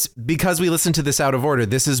 because we listened to this out of order.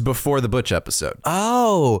 This is before the Butch episode.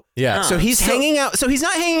 Oh, yeah. So he's hanging out. So he's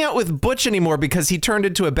not hanging out with Butch anymore because he turned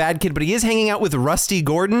into a bad kid. But he is hanging out with Rusty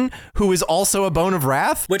Gordon, who is also a bone of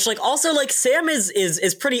wrath. Which, like, also like Sam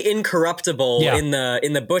is pretty incorruptible in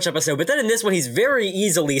the Butch episode, but then in this one he's very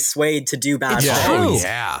easily swayed to do bad things. Oh,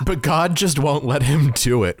 yeah. But God just won't let him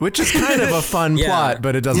do it, which is kind of a fun plot,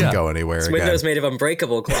 but it doesn't go anywhere. It's again. Windows made of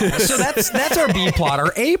unbreakable glass. So that's our B plot.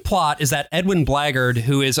 Our A plot is that Edwin Blaggard,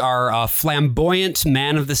 who is our flamboyant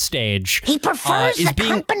man of the stage, He prefers the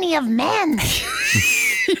company of men.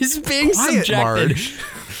 is being subjected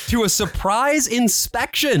to a surprise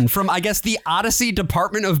inspection from, I guess, the Odyssey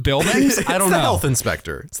Department of Buildings. I don't know. It's the health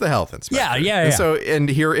inspector. It's the health inspector. Yeah. And so, and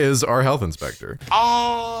here is our health inspector.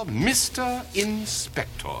 Mr.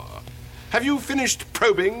 Inspector. Have you finished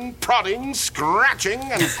probing, prodding, scratching,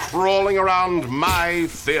 and crawling around my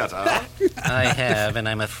theater? I have, and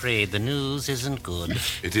I'm afraid the news isn't good.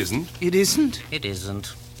 It isn't? It isn't? It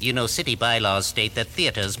isn't. You know, city bylaws state that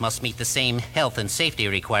theaters must meet the same health and safety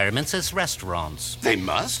requirements as restaurants. They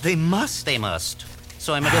must? They must? They must.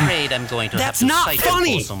 So I'm afraid I'm going to have to not cite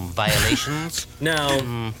funny. you for some violations.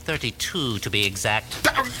 No. 32 to be exact.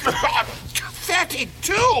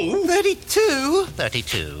 32? 32?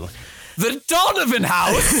 32. The Donovan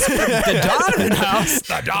House. The Donovan House.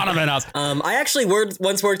 The Donovan House. I actually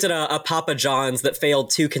once worked at a Papa John's that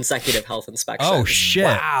failed 2 consecutive health inspections. Oh, shit.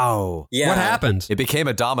 Wow. Yeah. What happened? It became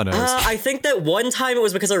a Domino's. I think that one time it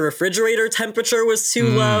was because our refrigerator temperature was too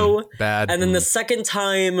low. Bad. And then the second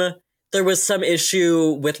time there was some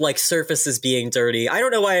issue with like surfaces being dirty. I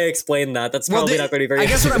don't know why I explained that. That's probably not going to be very I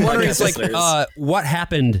guess what I'm wondering podcast is like, listeners. what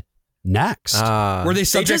happened next? Were they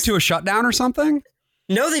subject to a shutdown or something?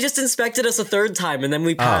 No, they just inspected us a third time and then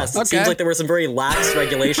we passed. okay. It seems like there were some very lax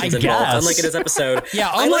regulations involved, unlike in this episode. Yeah,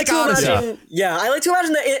 I like to Odyssey. imagine. Yeah, I like to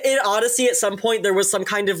imagine that in Odyssey at some point there was some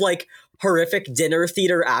kind of like horrific dinner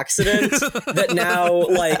theater accident that now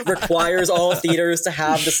like requires all theaters to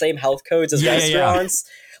have the same health codes as restaurants.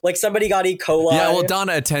 Like somebody got E. coli. Yeah, well,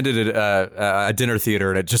 Donna attended a dinner theater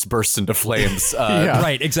and it just burst into flames.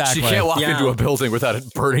 Right, exactly. She can't walk into a building without it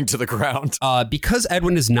burning to the ground. Because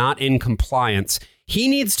Edwin is not in compliance, he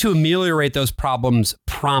needs to ameliorate those problems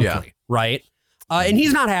promptly, right? And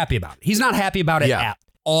he's not happy about it. He's not happy about it at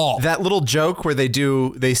all. That little joke where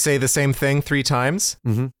they say the same thing 3 times.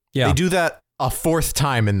 Mm-hmm. Yeah. They do that a 4th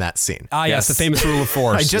time in that scene. Yes, the famous rule of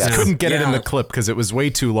force. I just couldn't get it in the clip because it was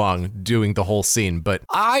way too long doing the whole scene. But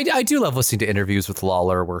I do love listening to interviews with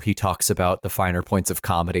Lawler where he talks about the finer points of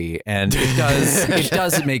comedy, and it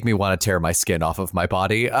does make me want to tear my skin off of my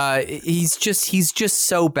body. He's just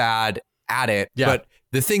so bad at it. Yeah. But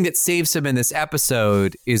the thing that saves him in this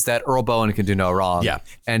episode is that Earl Bowen can do no wrong. Yeah.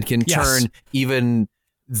 And can turn even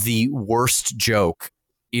the worst joke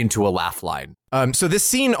into a laugh line. So this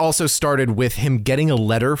scene also started with him getting a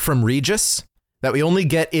letter from Regis that we only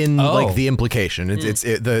get in like the implication.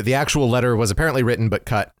 The actual letter was apparently written but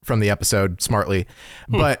cut from the episode smartly.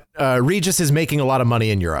 But Regis is making a lot of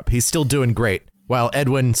money in Europe. He's still doing great, while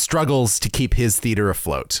Edwin struggles to keep his theater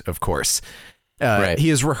afloat, of course. He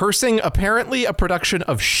is rehearsing apparently a production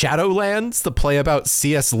of Shadowlands, the play about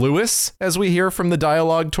C.S. Lewis, as we hear from the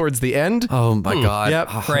dialogue towards the end. Oh my God. Yep.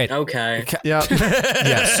 Great. Okay. Yeah.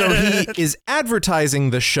 Yeah. So he is advertising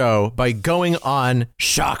the show by going on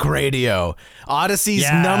Shock Radio, Odyssey's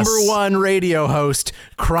 #1 radio host,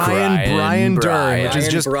 Brian Dern, which is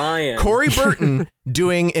just Corey Burton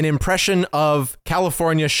doing an impression of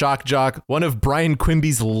California shock jock, one of Brian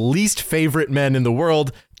Quimby's least favorite men in the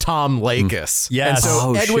world, Tom Lakis. Yes. And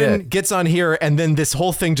so Edwin gets on here, and then this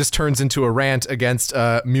whole thing just turns into a rant against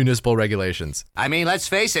municipal regulations. I mean, let's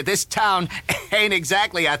face it, this town ain't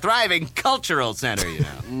exactly a thriving cultural center, you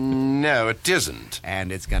know. No, it isn't.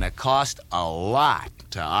 And it's gonna cost a lot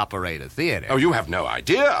to operate a theater. Oh, you have no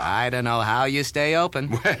idea. I don't know how you stay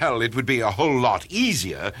open. Well, it would be a whole lot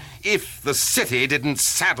easier if the city didn't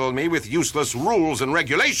saddle me with useless rules and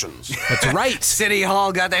regulations. That's right. City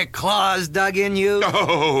Hall got their claws dug in you?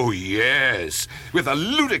 Oh, yes. With a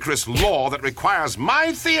ludicrous law that requires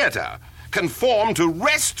my theater conform to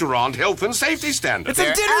restaurant health and safety standards. It's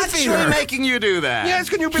a dinner theater. Making you do that. Yes,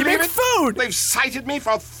 can you believe make it? Food. They've cited me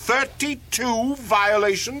for 32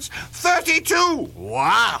 violations. 32!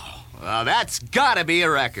 Wow. Well, that's gotta be a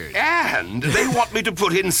record. And they want me to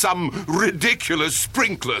put in some ridiculous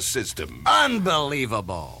sprinkler system.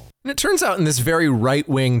 Unbelievable. And it turns out in this very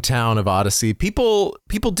right-wing town of Odyssey, people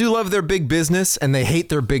do love their big business and they hate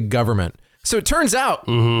their big government. So it turns out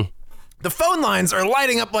the phone lines are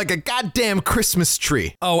lighting up like a goddamn Christmas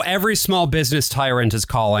tree. Oh, every small business tyrant is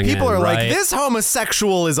calling. People are right? like, this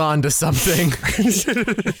homosexual is onto something.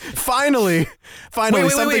 Finally,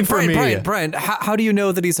 something for me. Brian, how do you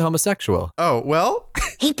know that he's a homosexual? Oh, well.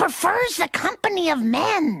 He prefers the company of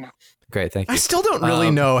men. Great, thank you. I still don't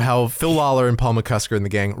really know how Phil Lawler and Paul McCusker and the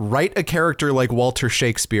gang write a character like Walter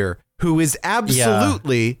Shakespeare, who is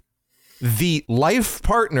absolutely the life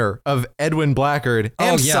partner of Edwin Blackard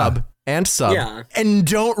and Sub, and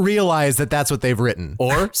don't realize that that's what they've written.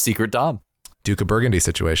 Or Secret Dom. Duke of Burgundy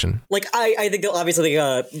situation. Like, I think obviously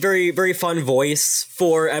a very, very fun voice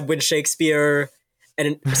for Edwin Shakespeare.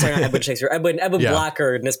 And sorry, not Edwin Shakespeare. Edwin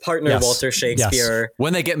Blackard and his partner Walter Shakespeare. Yes.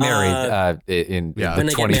 When they get married in the when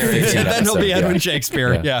they get married. Then he'll be Edwin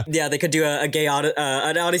Shakespeare. Yeah, they could do a gay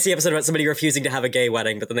an Odyssey episode about somebody refusing to have a gay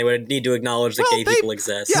wedding, but then they would need to acknowledge that gay people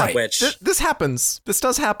exist. Yeah, which this happens. This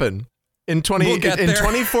does happen. In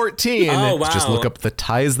 2014, just look up The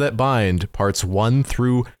Ties That Bind, parts 1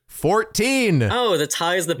 through 14. Oh, The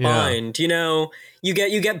Ties That Bind. You know, you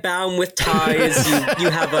get bound with ties.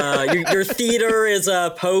 you have your theater is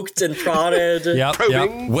poked and prodded.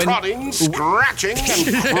 Probing, prodding, scratching,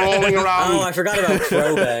 and crawling around. Oh, I forgot about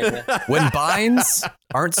probing. When binds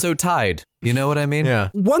aren't so tied. You know what I mean? Yeah.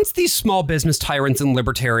 Once these small business tyrants and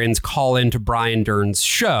libertarians call into Brian Dern's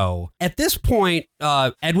show, at this point,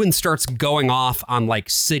 Edwin starts going off on like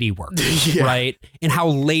city work, right? And how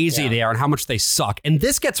lazy they are and how much they suck. And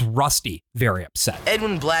this gets Rusty very upset.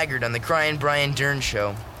 Edwin Blackard on the Crying Brian Dern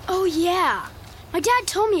show. Oh, yeah. My dad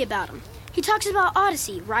told me about him. He talks about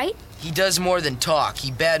Odyssey, right? He does more than talk.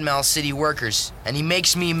 He badmouths city workers, and he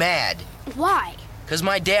makes me mad. Why? 'Cause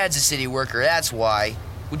my dad's a city worker, that's why.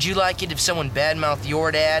 Would you like it if someone badmouthed your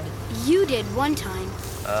dad? You did one time.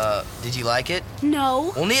 Did you like it?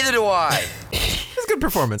 No. Well, neither do I. It's a good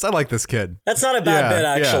performance. I like this kid. That's not a bad bit,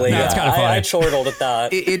 actually. No, it's kind of funny. I chortled at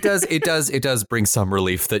that. It does bring some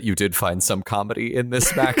relief that you did find some comedy in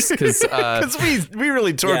this, Max, because we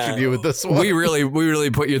really tortured you with this one. We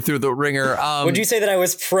really put you through the ringer. Would you say that I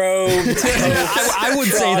was probed? I would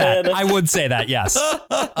say that. I would say that. Yes,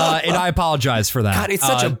 and I apologize for that. God, it's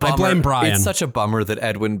such a bummer. I blame Brian. It's such a bummer that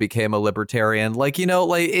Edwin became a libertarian. Like, you know,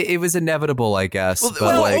 like it was inevitable, I guess.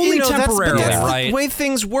 Well, like, only temporarily, that's right? the way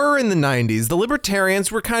things were in the 90s. The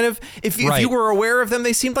libertarians were kind of, if you were aware of them,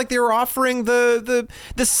 they seemed like they were offering the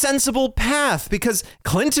sensible path, because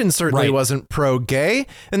Clinton certainly wasn't pro-gay,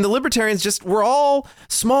 and the libertarians just were all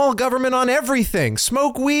small government on everything.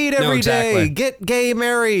 Smoke weed every day, get gay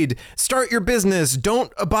married, start your business,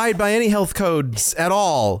 don't abide by any health codes at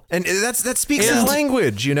all. And that speaks his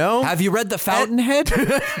language, you know? Have you read The Fountainhead?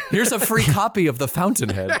 Here's a free copy of The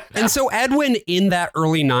Fountainhead. And so Edwin, in that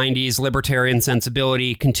early 90s libertarian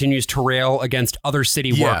sensibility, continues to rail against other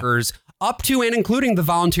city workers, up to and including the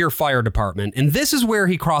volunteer fire department. And this is where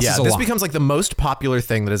he crosses a this line. becomes like the most popular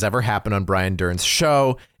thing that has ever happened on Brian Dern's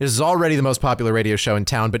show. It is already the most popular radio show in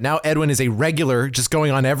town, but now Edwin is a regular, just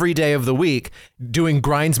going on every day of the week, doing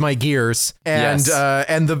Grinds My Gears. And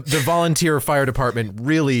the volunteer fire department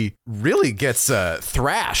really gets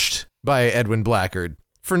thrashed by Edwin Blackard.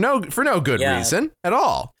 For no good reason at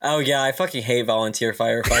all. Oh, yeah, I fucking hate volunteer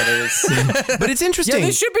firefighters. But it's interesting. Yeah,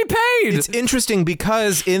 they should be paid. It's interesting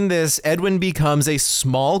because in this, Edwin becomes a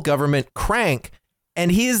small government crank,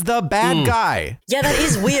 and he is the bad guy. Yeah, that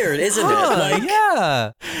is weird, isn't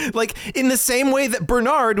it? Like, in the same way that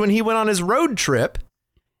Bernard, when he went on his road trip,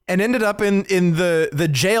 and ended up in the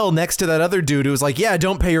jail next to that other dude who was like, yeah,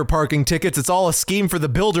 don't pay your parking tickets. It's all a scheme for the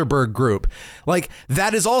Bilderberg group. Like,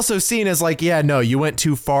 that is also seen as like, yeah, no, you went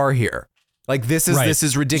too far here. Like, this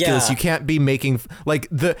is ridiculous. Yeah. You can't be making, like,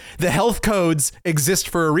 the health codes exist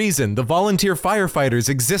for a reason. The volunteer firefighters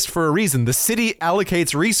exist for a reason. The city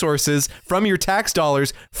allocates resources from your tax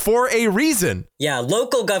dollars for a reason. Yeah,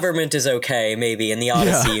 local government is okay, maybe, in the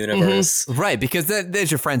Odyssey universe. Mm-hmm. Right, because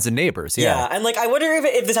there's your friends and neighbors. Yeah, and like, I wonder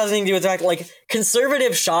if this has anything to do with the fact, like,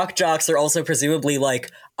 conservative shock jocks are also presumably,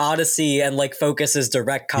 like, Odyssey and, like, Focus's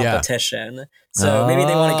direct competition. Yeah. So maybe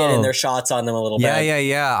they want to get in their shots on them a little bit.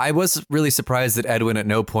 Yeah. I was really surprised that Edwin at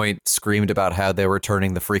no point screamed about how they were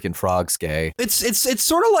turning the freaking frogs gay. It's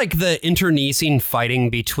sort of like the internecine fighting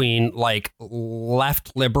between like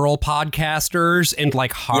left liberal podcasters and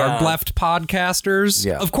like hard left podcasters.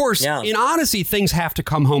 Yeah. Of course, in Odyssey, things have to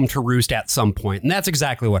come home to roost at some point, and that's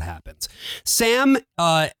exactly what happens. Sam,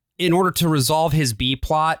 in order to resolve his B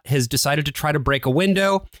plot, has decided to try to break a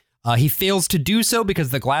window. He fails to do so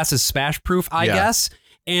because the glass is smash-proof, I guess.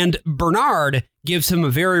 And Bernard gives him a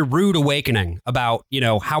very rude awakening about,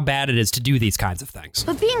 how bad it is to do these kinds of things.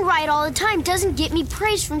 But being right all the time doesn't get me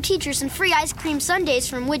praise from teachers and free ice cream sundaes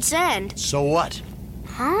from Whit's End. So what?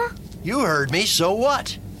 Huh? You heard me, so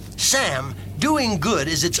what? Sam, doing good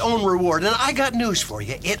is its own reward, and I got news for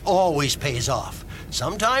you. It always pays off.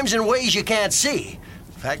 Sometimes in ways you can't see.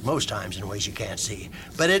 In fact, most times in ways you can't see.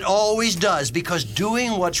 But it always does, because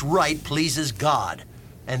doing what's right pleases God.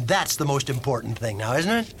 And that's the most important thing now,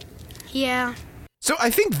 isn't it? Yeah. So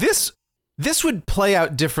I think this would play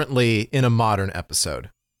out differently in a modern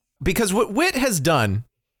episode. Because what Whit has done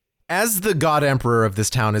as the God Emperor of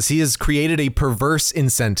this town is he has created a perverse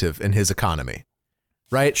incentive in his economy.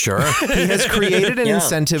 Right? Sure. He has created an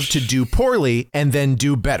incentive to do poorly and then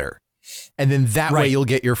do better. And then that way you'll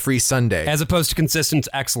get your free sundae. As opposed to consistent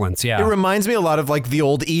excellence, yeah. It reminds me a lot of like the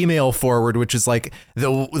old email forward, which is like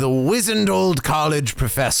the wizened old college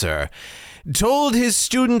professor told his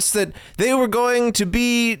students that they were going to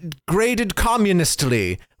be graded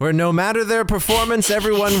communistly, where no matter their performance,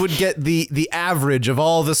 everyone would get the average of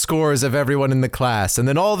all the scores of everyone in the class, and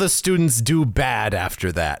then all the students do bad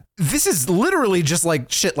after that. This is literally just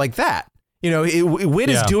like shit like that. Whit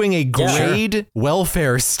is doing a grade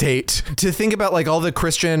welfare state. To think about like all the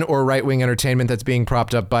Christian or right-wing entertainment that's being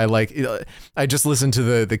propped up by like, I just listened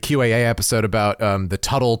to the QAA episode about the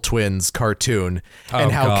Tuttle Twins cartoon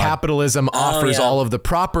and how capitalism offers all of the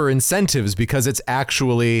proper incentives because it's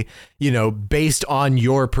actually, based on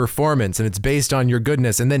your performance and it's based on your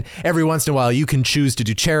goodness. And then every once in a while you can choose to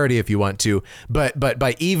do charity if you want to, but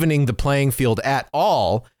by evening the playing field at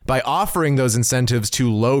all, by offering those incentives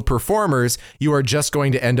to low performers, you are just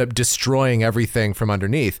going to end up destroying everything from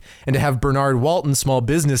underneath. And to have Bernard Walton, small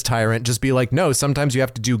business tyrant, just be like, no, sometimes you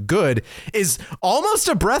have to do good, is almost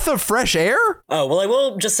a breath of fresh air. Oh, well, I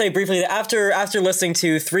will just say briefly that after listening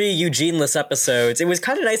to 3 Eugene-less episodes, it was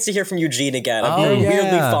kind of nice to hear from Eugene again. I'm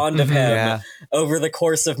weirdly fond of him over the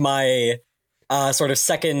course of my sort of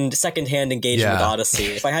second-hand engagement with Odyssey.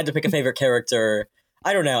 If I had to pick a favorite character,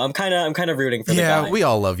 I don't know. I'm kind of rooting for the guy. Yeah, we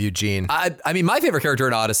all love Eugene. I mean, my favorite character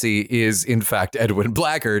in Odyssey is, in fact, Edwin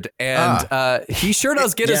Blackard, and he sure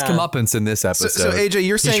does get his comeuppance in this episode. So AJ,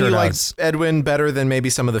 you're saying you like Edwin better than maybe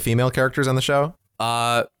some of the female characters on the show?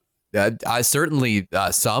 I certainly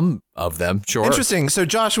some of them. Sure. Interesting. So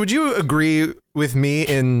Josh, would you agree with me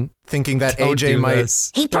in thinking that AJ might?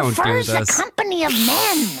 He prefers the company of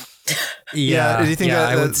men. Do you think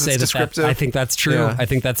I would say descriptive? I think that's true. Yeah. I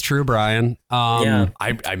think that's true, Brian. I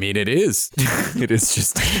mean, it is. it is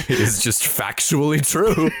just factually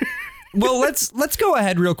true. Well, let's go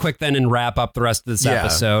ahead real quick then and wrap up the rest of this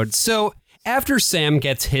episode. So after Sam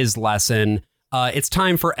gets his lesson, it's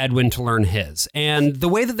time for Edwin to learn his. And the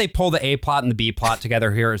way that they pull the A plot and the B plot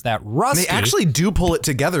together here is that Rusty... They actually do pull it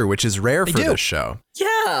together, which is rare for this show. Yeah,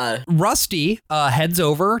 Yeah. Rusty heads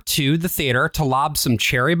over to the theater to lob some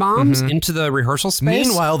cherry bombs into the rehearsal space.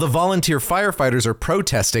 Meanwhile, the volunteer firefighters are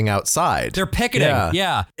protesting outside. They're picketing,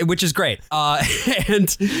 yeah, which is great. And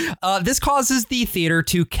this causes the theater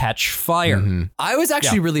to catch fire. I was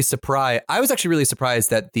actually really surprised.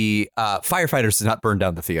 That the firefighters did not burn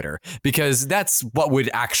down the theater, because that's what would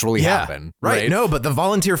actually happen. Right. No, but the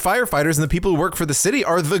volunteer firefighters and the people who work for the city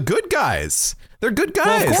are the good guys. They're good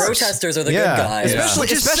guys. Well, protesters are the good guys.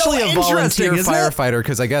 Especially a volunteer firefighter,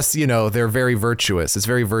 because I guess, they're very virtuous. It's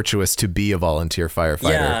very virtuous to be a volunteer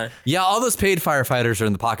firefighter. Yeah, all those paid firefighters are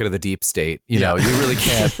in the pocket of the deep state. You know, you really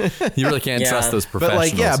can't trust those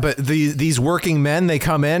professionals. But these working men, they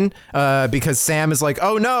come in because Sam is like,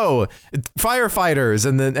 oh no, firefighters,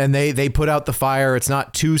 and they put out the fire. It's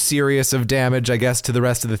not too serious of damage, I guess, to the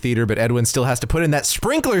rest of the theater, but Edwin still has to put in that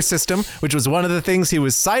sprinkler system, which was one of the things he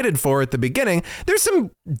was cited for at the beginning. There's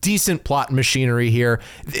some decent plot machinery here.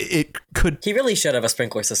 He really should have a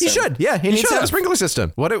sprinkler system. He should, yeah. He needs to have a sprinkler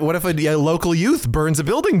system. What if a local youth burns a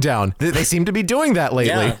building down? They seem to be doing that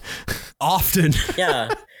lately. Yeah. Often.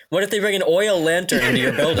 Yeah. What if they bring an oil lantern into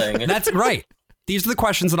your building? That's right. These are the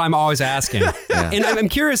questions that I'm always asking. And I'm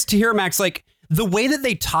curious to hear, Max, like, the way that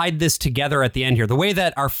they tied this together at the end here, the way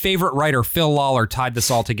that our favorite writer, Phil Lawler, tied this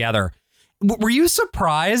all together. Were you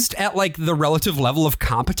surprised at like the relative level of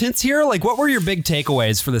competence here? Like, what were your big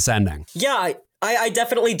takeaways for this ending? Yeah, I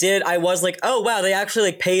definitely did. I was like, oh, wow, they actually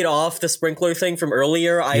like paid off the sprinkler thing from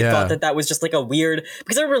earlier. I thought that was just like a weird,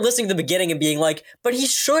 because I remember listening to the beginning and being like, but he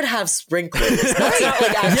should have sprinklers. That's not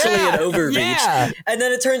like actually an overreach. Yeah. And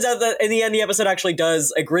then it turns out that in the end, the episode actually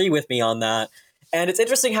does agree with me on that. And it's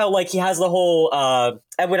interesting how like he has the whole,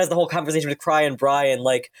 Edwin has the whole conversation with Cry and Brian,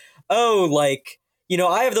 like, oh, like,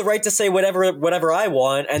 I have the right to say whatever I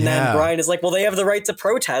want. And then Brian is like, well, they have the right to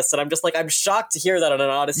protest. And I'm just like, I'm shocked to hear that on an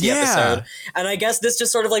Odyssey episode. And I guess this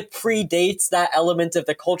just sort of like predates that element of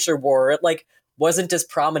the culture war. It like wasn't as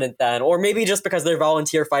prominent then, or maybe just because they're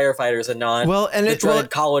volunteer firefighters and not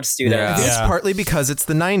college students. It's partly because it's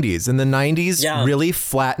the 90s, and the 90s really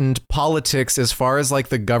flattened politics as far as like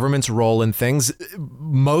the government's role in things.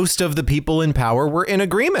 Most of the people in power were in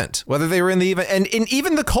agreement, whether they were in the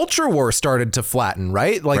even the culture war started to flatten,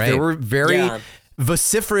 right? Like there were very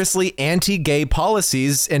vociferously anti-gay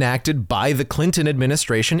policies enacted by the Clinton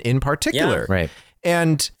administration in particular. Right.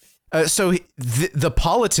 And so the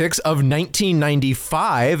politics of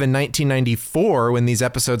 1995 and 1994, when these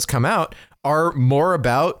episodes come out, are more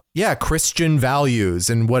about, Christian values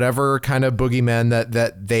and whatever kind of boogeyman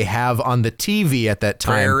that they have on the TV at that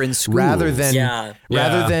time, prayer in schools. rather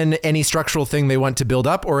than any structural thing they want to build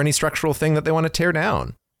up or any structural thing that they want to tear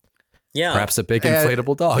down. Yeah. Perhaps a big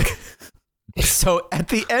inflatable dog. So at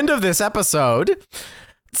the end of this episode,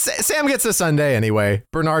 Sam gets a sundae anyway.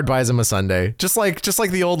 Bernard buys him a sundae. Just like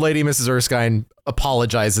the old lady, Mrs. Erskine,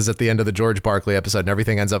 apologizes at the end of the George Barkley episode and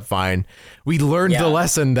everything ends up fine. We learned the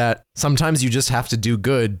lesson that sometimes you just have to do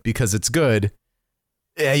good because it's good.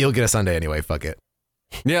 Yeah, you'll get a sundae anyway. Fuck it.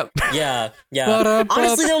 Yep. Yeah.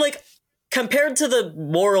 Honestly, though, like, compared to the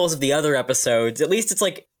morals of the other episodes, at least it's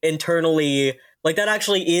like internally... Like, that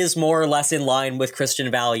actually is more or less in line with Christian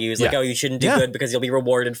values. Like, oh, you shouldn't do good because you'll be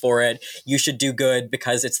rewarded for it. You should do good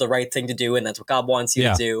because it's the right thing to do, and that's what God wants you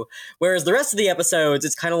to do. Whereas the rest of the episodes,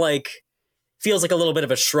 it's kind of like, feels like a little bit of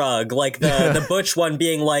a shrug. Like, the Butch one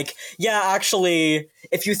being like, actually,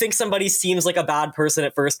 if you think somebody seems like a bad person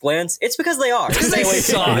at first glance, it's because they are. Because they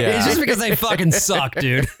suck. It's just because they fucking suck,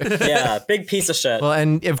 dude. Big piece of shit. Well,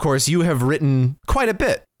 and of course, you have written quite a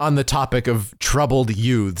bit on the topic of troubled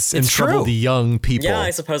youths and troubled young people. Yeah, I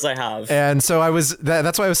suppose I have. And so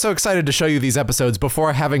that's why I was so excited to show you these episodes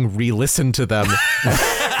before having re-listened to them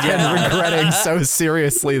and regretting so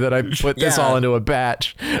seriously that I put this all into a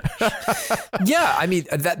batch. I mean,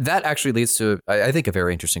 that actually leads to, I think, a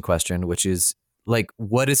very interesting question, which is, like,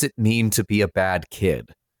 what does it mean to be a bad kid?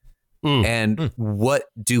 And what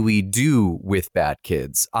do we do with bad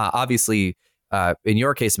kids? Obviously, in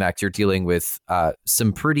your case, Max, you're dealing with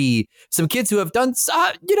some kids who have done,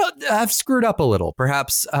 have screwed up a little,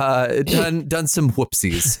 perhaps done some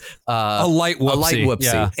whoopsies, a light whoopsie.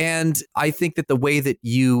 Yeah. And I think that the way that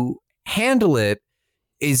you handle it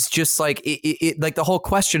is just like it like the whole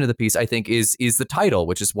question of the piece, I think, is the title,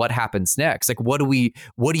 which is what happens next. Like, what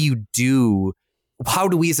do you do? How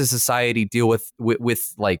do we as a society deal with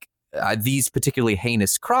like these particularly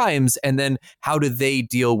heinous crimes, and then how do they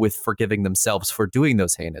deal with forgiving themselves for doing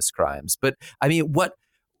those heinous crimes? But I mean, what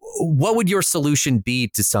would your solution be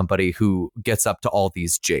to somebody who gets up to all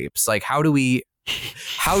these japes? Like, how do we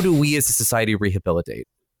as a society rehabilitate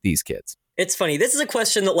these kids? It's funny. This is a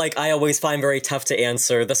question that, like, I always find very tough to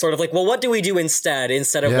answer. The sort of like, well, what do we do instead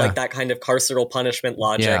of like that kind of carceral punishment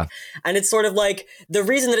logic? Yeah. And it's sort of like, the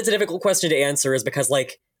reason that it's a difficult question to answer is because,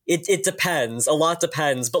 like, it depends. A lot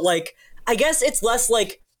depends. But, like, I guess it's less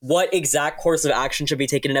like what exact course of action should be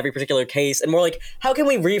taken in every particular case, and more like, how can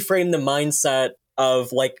we reframe the mindset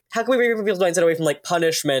of, like, how can we reframe people's mindset away from, like,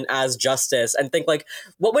 punishment as justice, and think, like,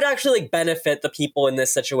 what would actually, like, benefit the people in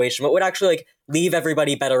this situation? What would actually, like, leave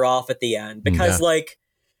everybody better off at the end? Because, like,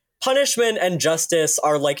 punishment and justice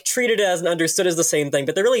are, like, treated as and understood as the same thing,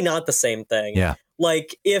 but they're really not the same thing. Yeah.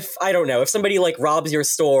 Like, if somebody, like, robs your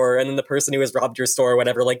store, and then the person who has robbed your store or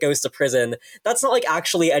whatever, like, goes to prison, that's not, like,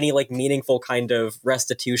 actually any, like, meaningful kind of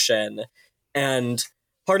restitution. And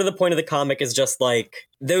part of the point of the comic is just, like,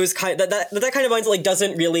 those kind that kind of mindset, like,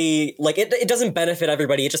 doesn't really, like, it doesn't benefit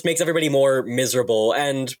everybody. It just makes everybody more miserable.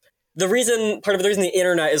 And part of the reason the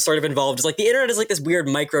internet is sort of involved is, like, the internet is, like, this weird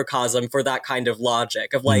microcosm for that kind of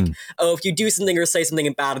logic of, like, oh, if you do something or say something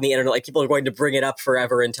bad on the internet, like, people are going to bring it up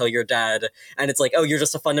forever until you're dead. And it's like, oh, you're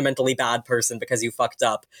just a fundamentally bad person because you fucked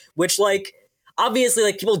up. Which, like, obviously,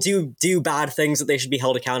 like, people do bad things that they should be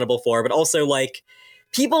held accountable for, but also, like,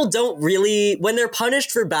 people don't really, when they're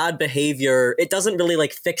punished for bad behavior, it doesn't really,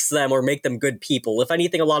 like, fix them or make them good people. If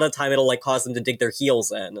anything, a lot of the time it'll, like, cause them to dig their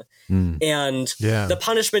heels in. And the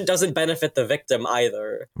punishment doesn't benefit the victim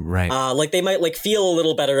either. Right. Like, they might, like, feel a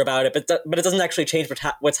little better about it, but it doesn't actually change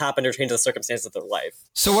what's happened or change the circumstances of their life.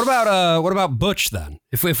 So what about Butch then?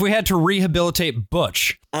 If we had to rehabilitate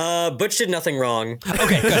Butch. Butch did nothing wrong.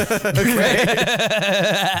 Okay,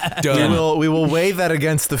 good. We will weigh that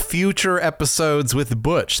against the future episodes with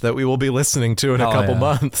Butch that we will be listening to in a couple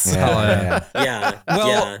months.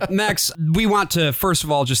 Well, Max, we want to first of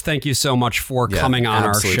all just thank you so much for coming on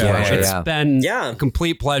our show. It's been a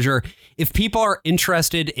complete pleasure. If people are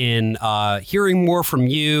interested in hearing more from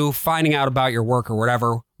you, finding out about your work or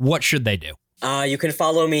whatever, what should they do? You can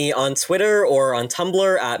follow me on Twitter or on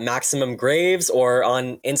Tumblr at Maximum Graves, or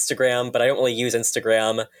on Instagram, but I don't really use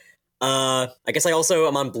Instagram. I guess I also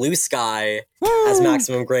am on Blue Sky as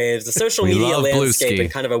Maximum Graves. The social media landscape in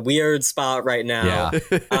kind of a weird spot right now.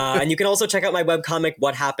 And you can also check out my webcomic,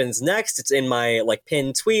 What Happens Next. It's in my, like,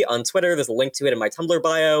 pinned tweet on Twitter. There's a link to it in my Tumblr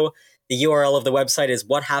bio. The URL of the website is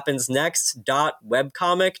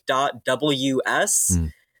whathappensnext.webcomic.ws.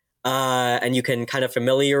 And you can kind of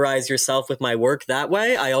familiarize yourself with my work that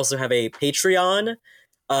way. I also have a Patreon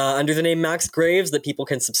under the name Max Graves that people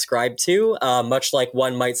can subscribe to, much like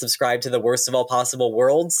one might subscribe to the Worst of All Possible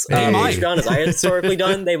Worlds Patreon, as I had historically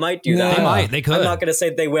done. They might do that. They could. I'm not going to say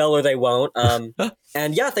they will or they won't.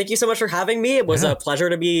 And yeah, thank you so much for having me. It was a pleasure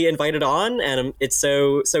to be invited on, and it's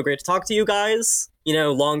so great to talk to you guys. You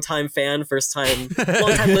know, long-time fan, long-time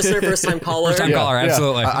listener, first-time caller. First-time caller,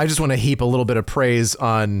 absolutely. I just want to heap a little bit of praise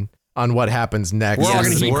on What Happens Next. We're all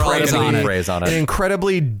going to heap praise on it. An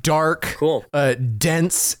incredibly dark,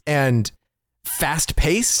 dense, and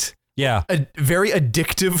fast-paced. Yeah. A very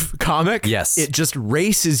addictive comic. Yes. It just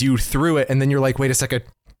races you through it, and then you're like, wait a second,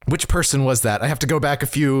 which person was that? I have to go back a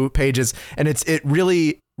few pages, and it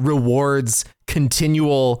really rewards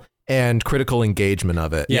continual and critical engagement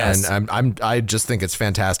of it. Yes. And I just think it's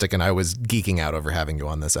fantastic, and I was geeking out over having you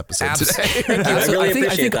on this episode today.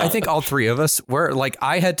 I think all three of us were, like,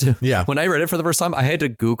 I had to, when I read it for the first time, I had to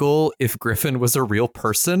Google if Griffin was a real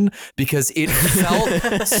person, because it felt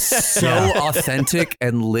so authentic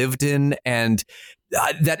and lived in, and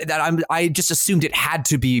I just assumed it had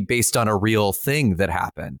to be based on a real thing that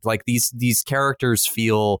happened. Like, these characters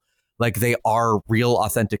feel like they are real,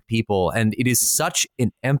 authentic people. And it is such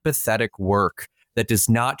an empathetic work that does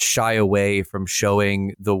not shy away from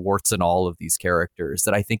showing the warts and all of these characters,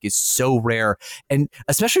 that I think is so rare, and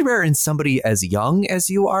especially rare in somebody as young as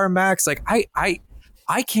you are, Max. Like, I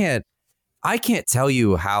can't tell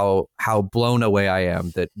you how blown away I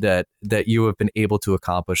am that you have been able to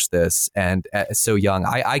accomplish this, and so young.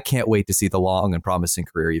 I can't wait to see the long and promising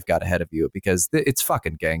career you've got ahead of you, because it's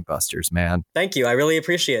fucking gangbusters, man. Thank you. I really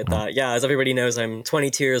appreciate that. Yeah, as everybody knows, I'm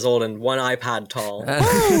 22 years old and one iPad tall.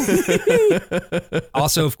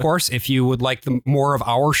 Also, of course, if you would like more of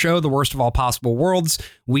our show, The Worst of All Possible Worlds,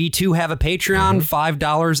 we too have a Patreon,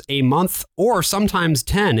 $5 a month, or sometimes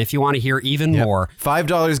 $10 if you want to hear even more.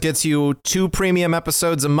 $5 gets you 2 premium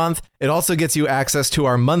episodes a month. It also gets you access to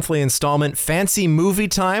our monthly installment, Fancy Movie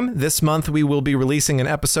Time. This month, we will be releasing an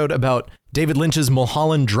episode about David Lynch's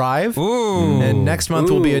Mulholland Drive. Ooh. And next month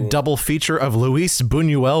will be a double feature of Luis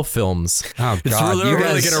Buñuel films. Oh, God. They're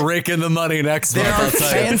really going to rake in the money next month. They are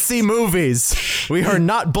fancy movies. We are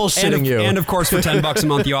not bullshitting you. And of course, for $10 a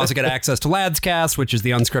month, you also get access to Lads Cast, which is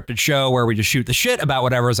the unscripted show where we just shoot the shit about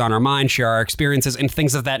whatever is on our mind, share our experiences, and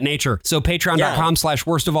things of that nature. So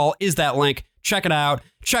patreon.com/worstofall is that link. Check it out.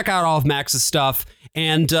 Check out all of Max's stuff.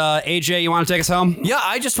 And AJ, you want to take us home? Yeah,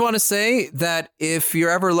 I just want to say that if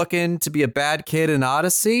you're ever looking to be a bad kid in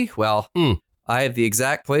Odyssey, well, I have the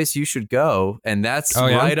exact place you should go, and that's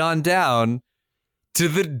right on down to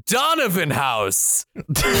the Donovan House.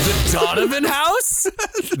 The Donovan House?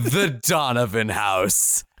 The Donovan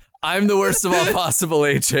House. I'm the worst of all possible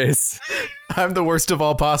AJs. I'm the worst of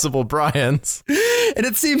all possible Brians. And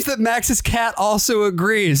it seems that Max's cat also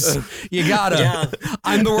agrees. You gotta.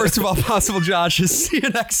 I'm the worst of all possible Joshes. See you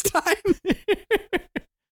next time.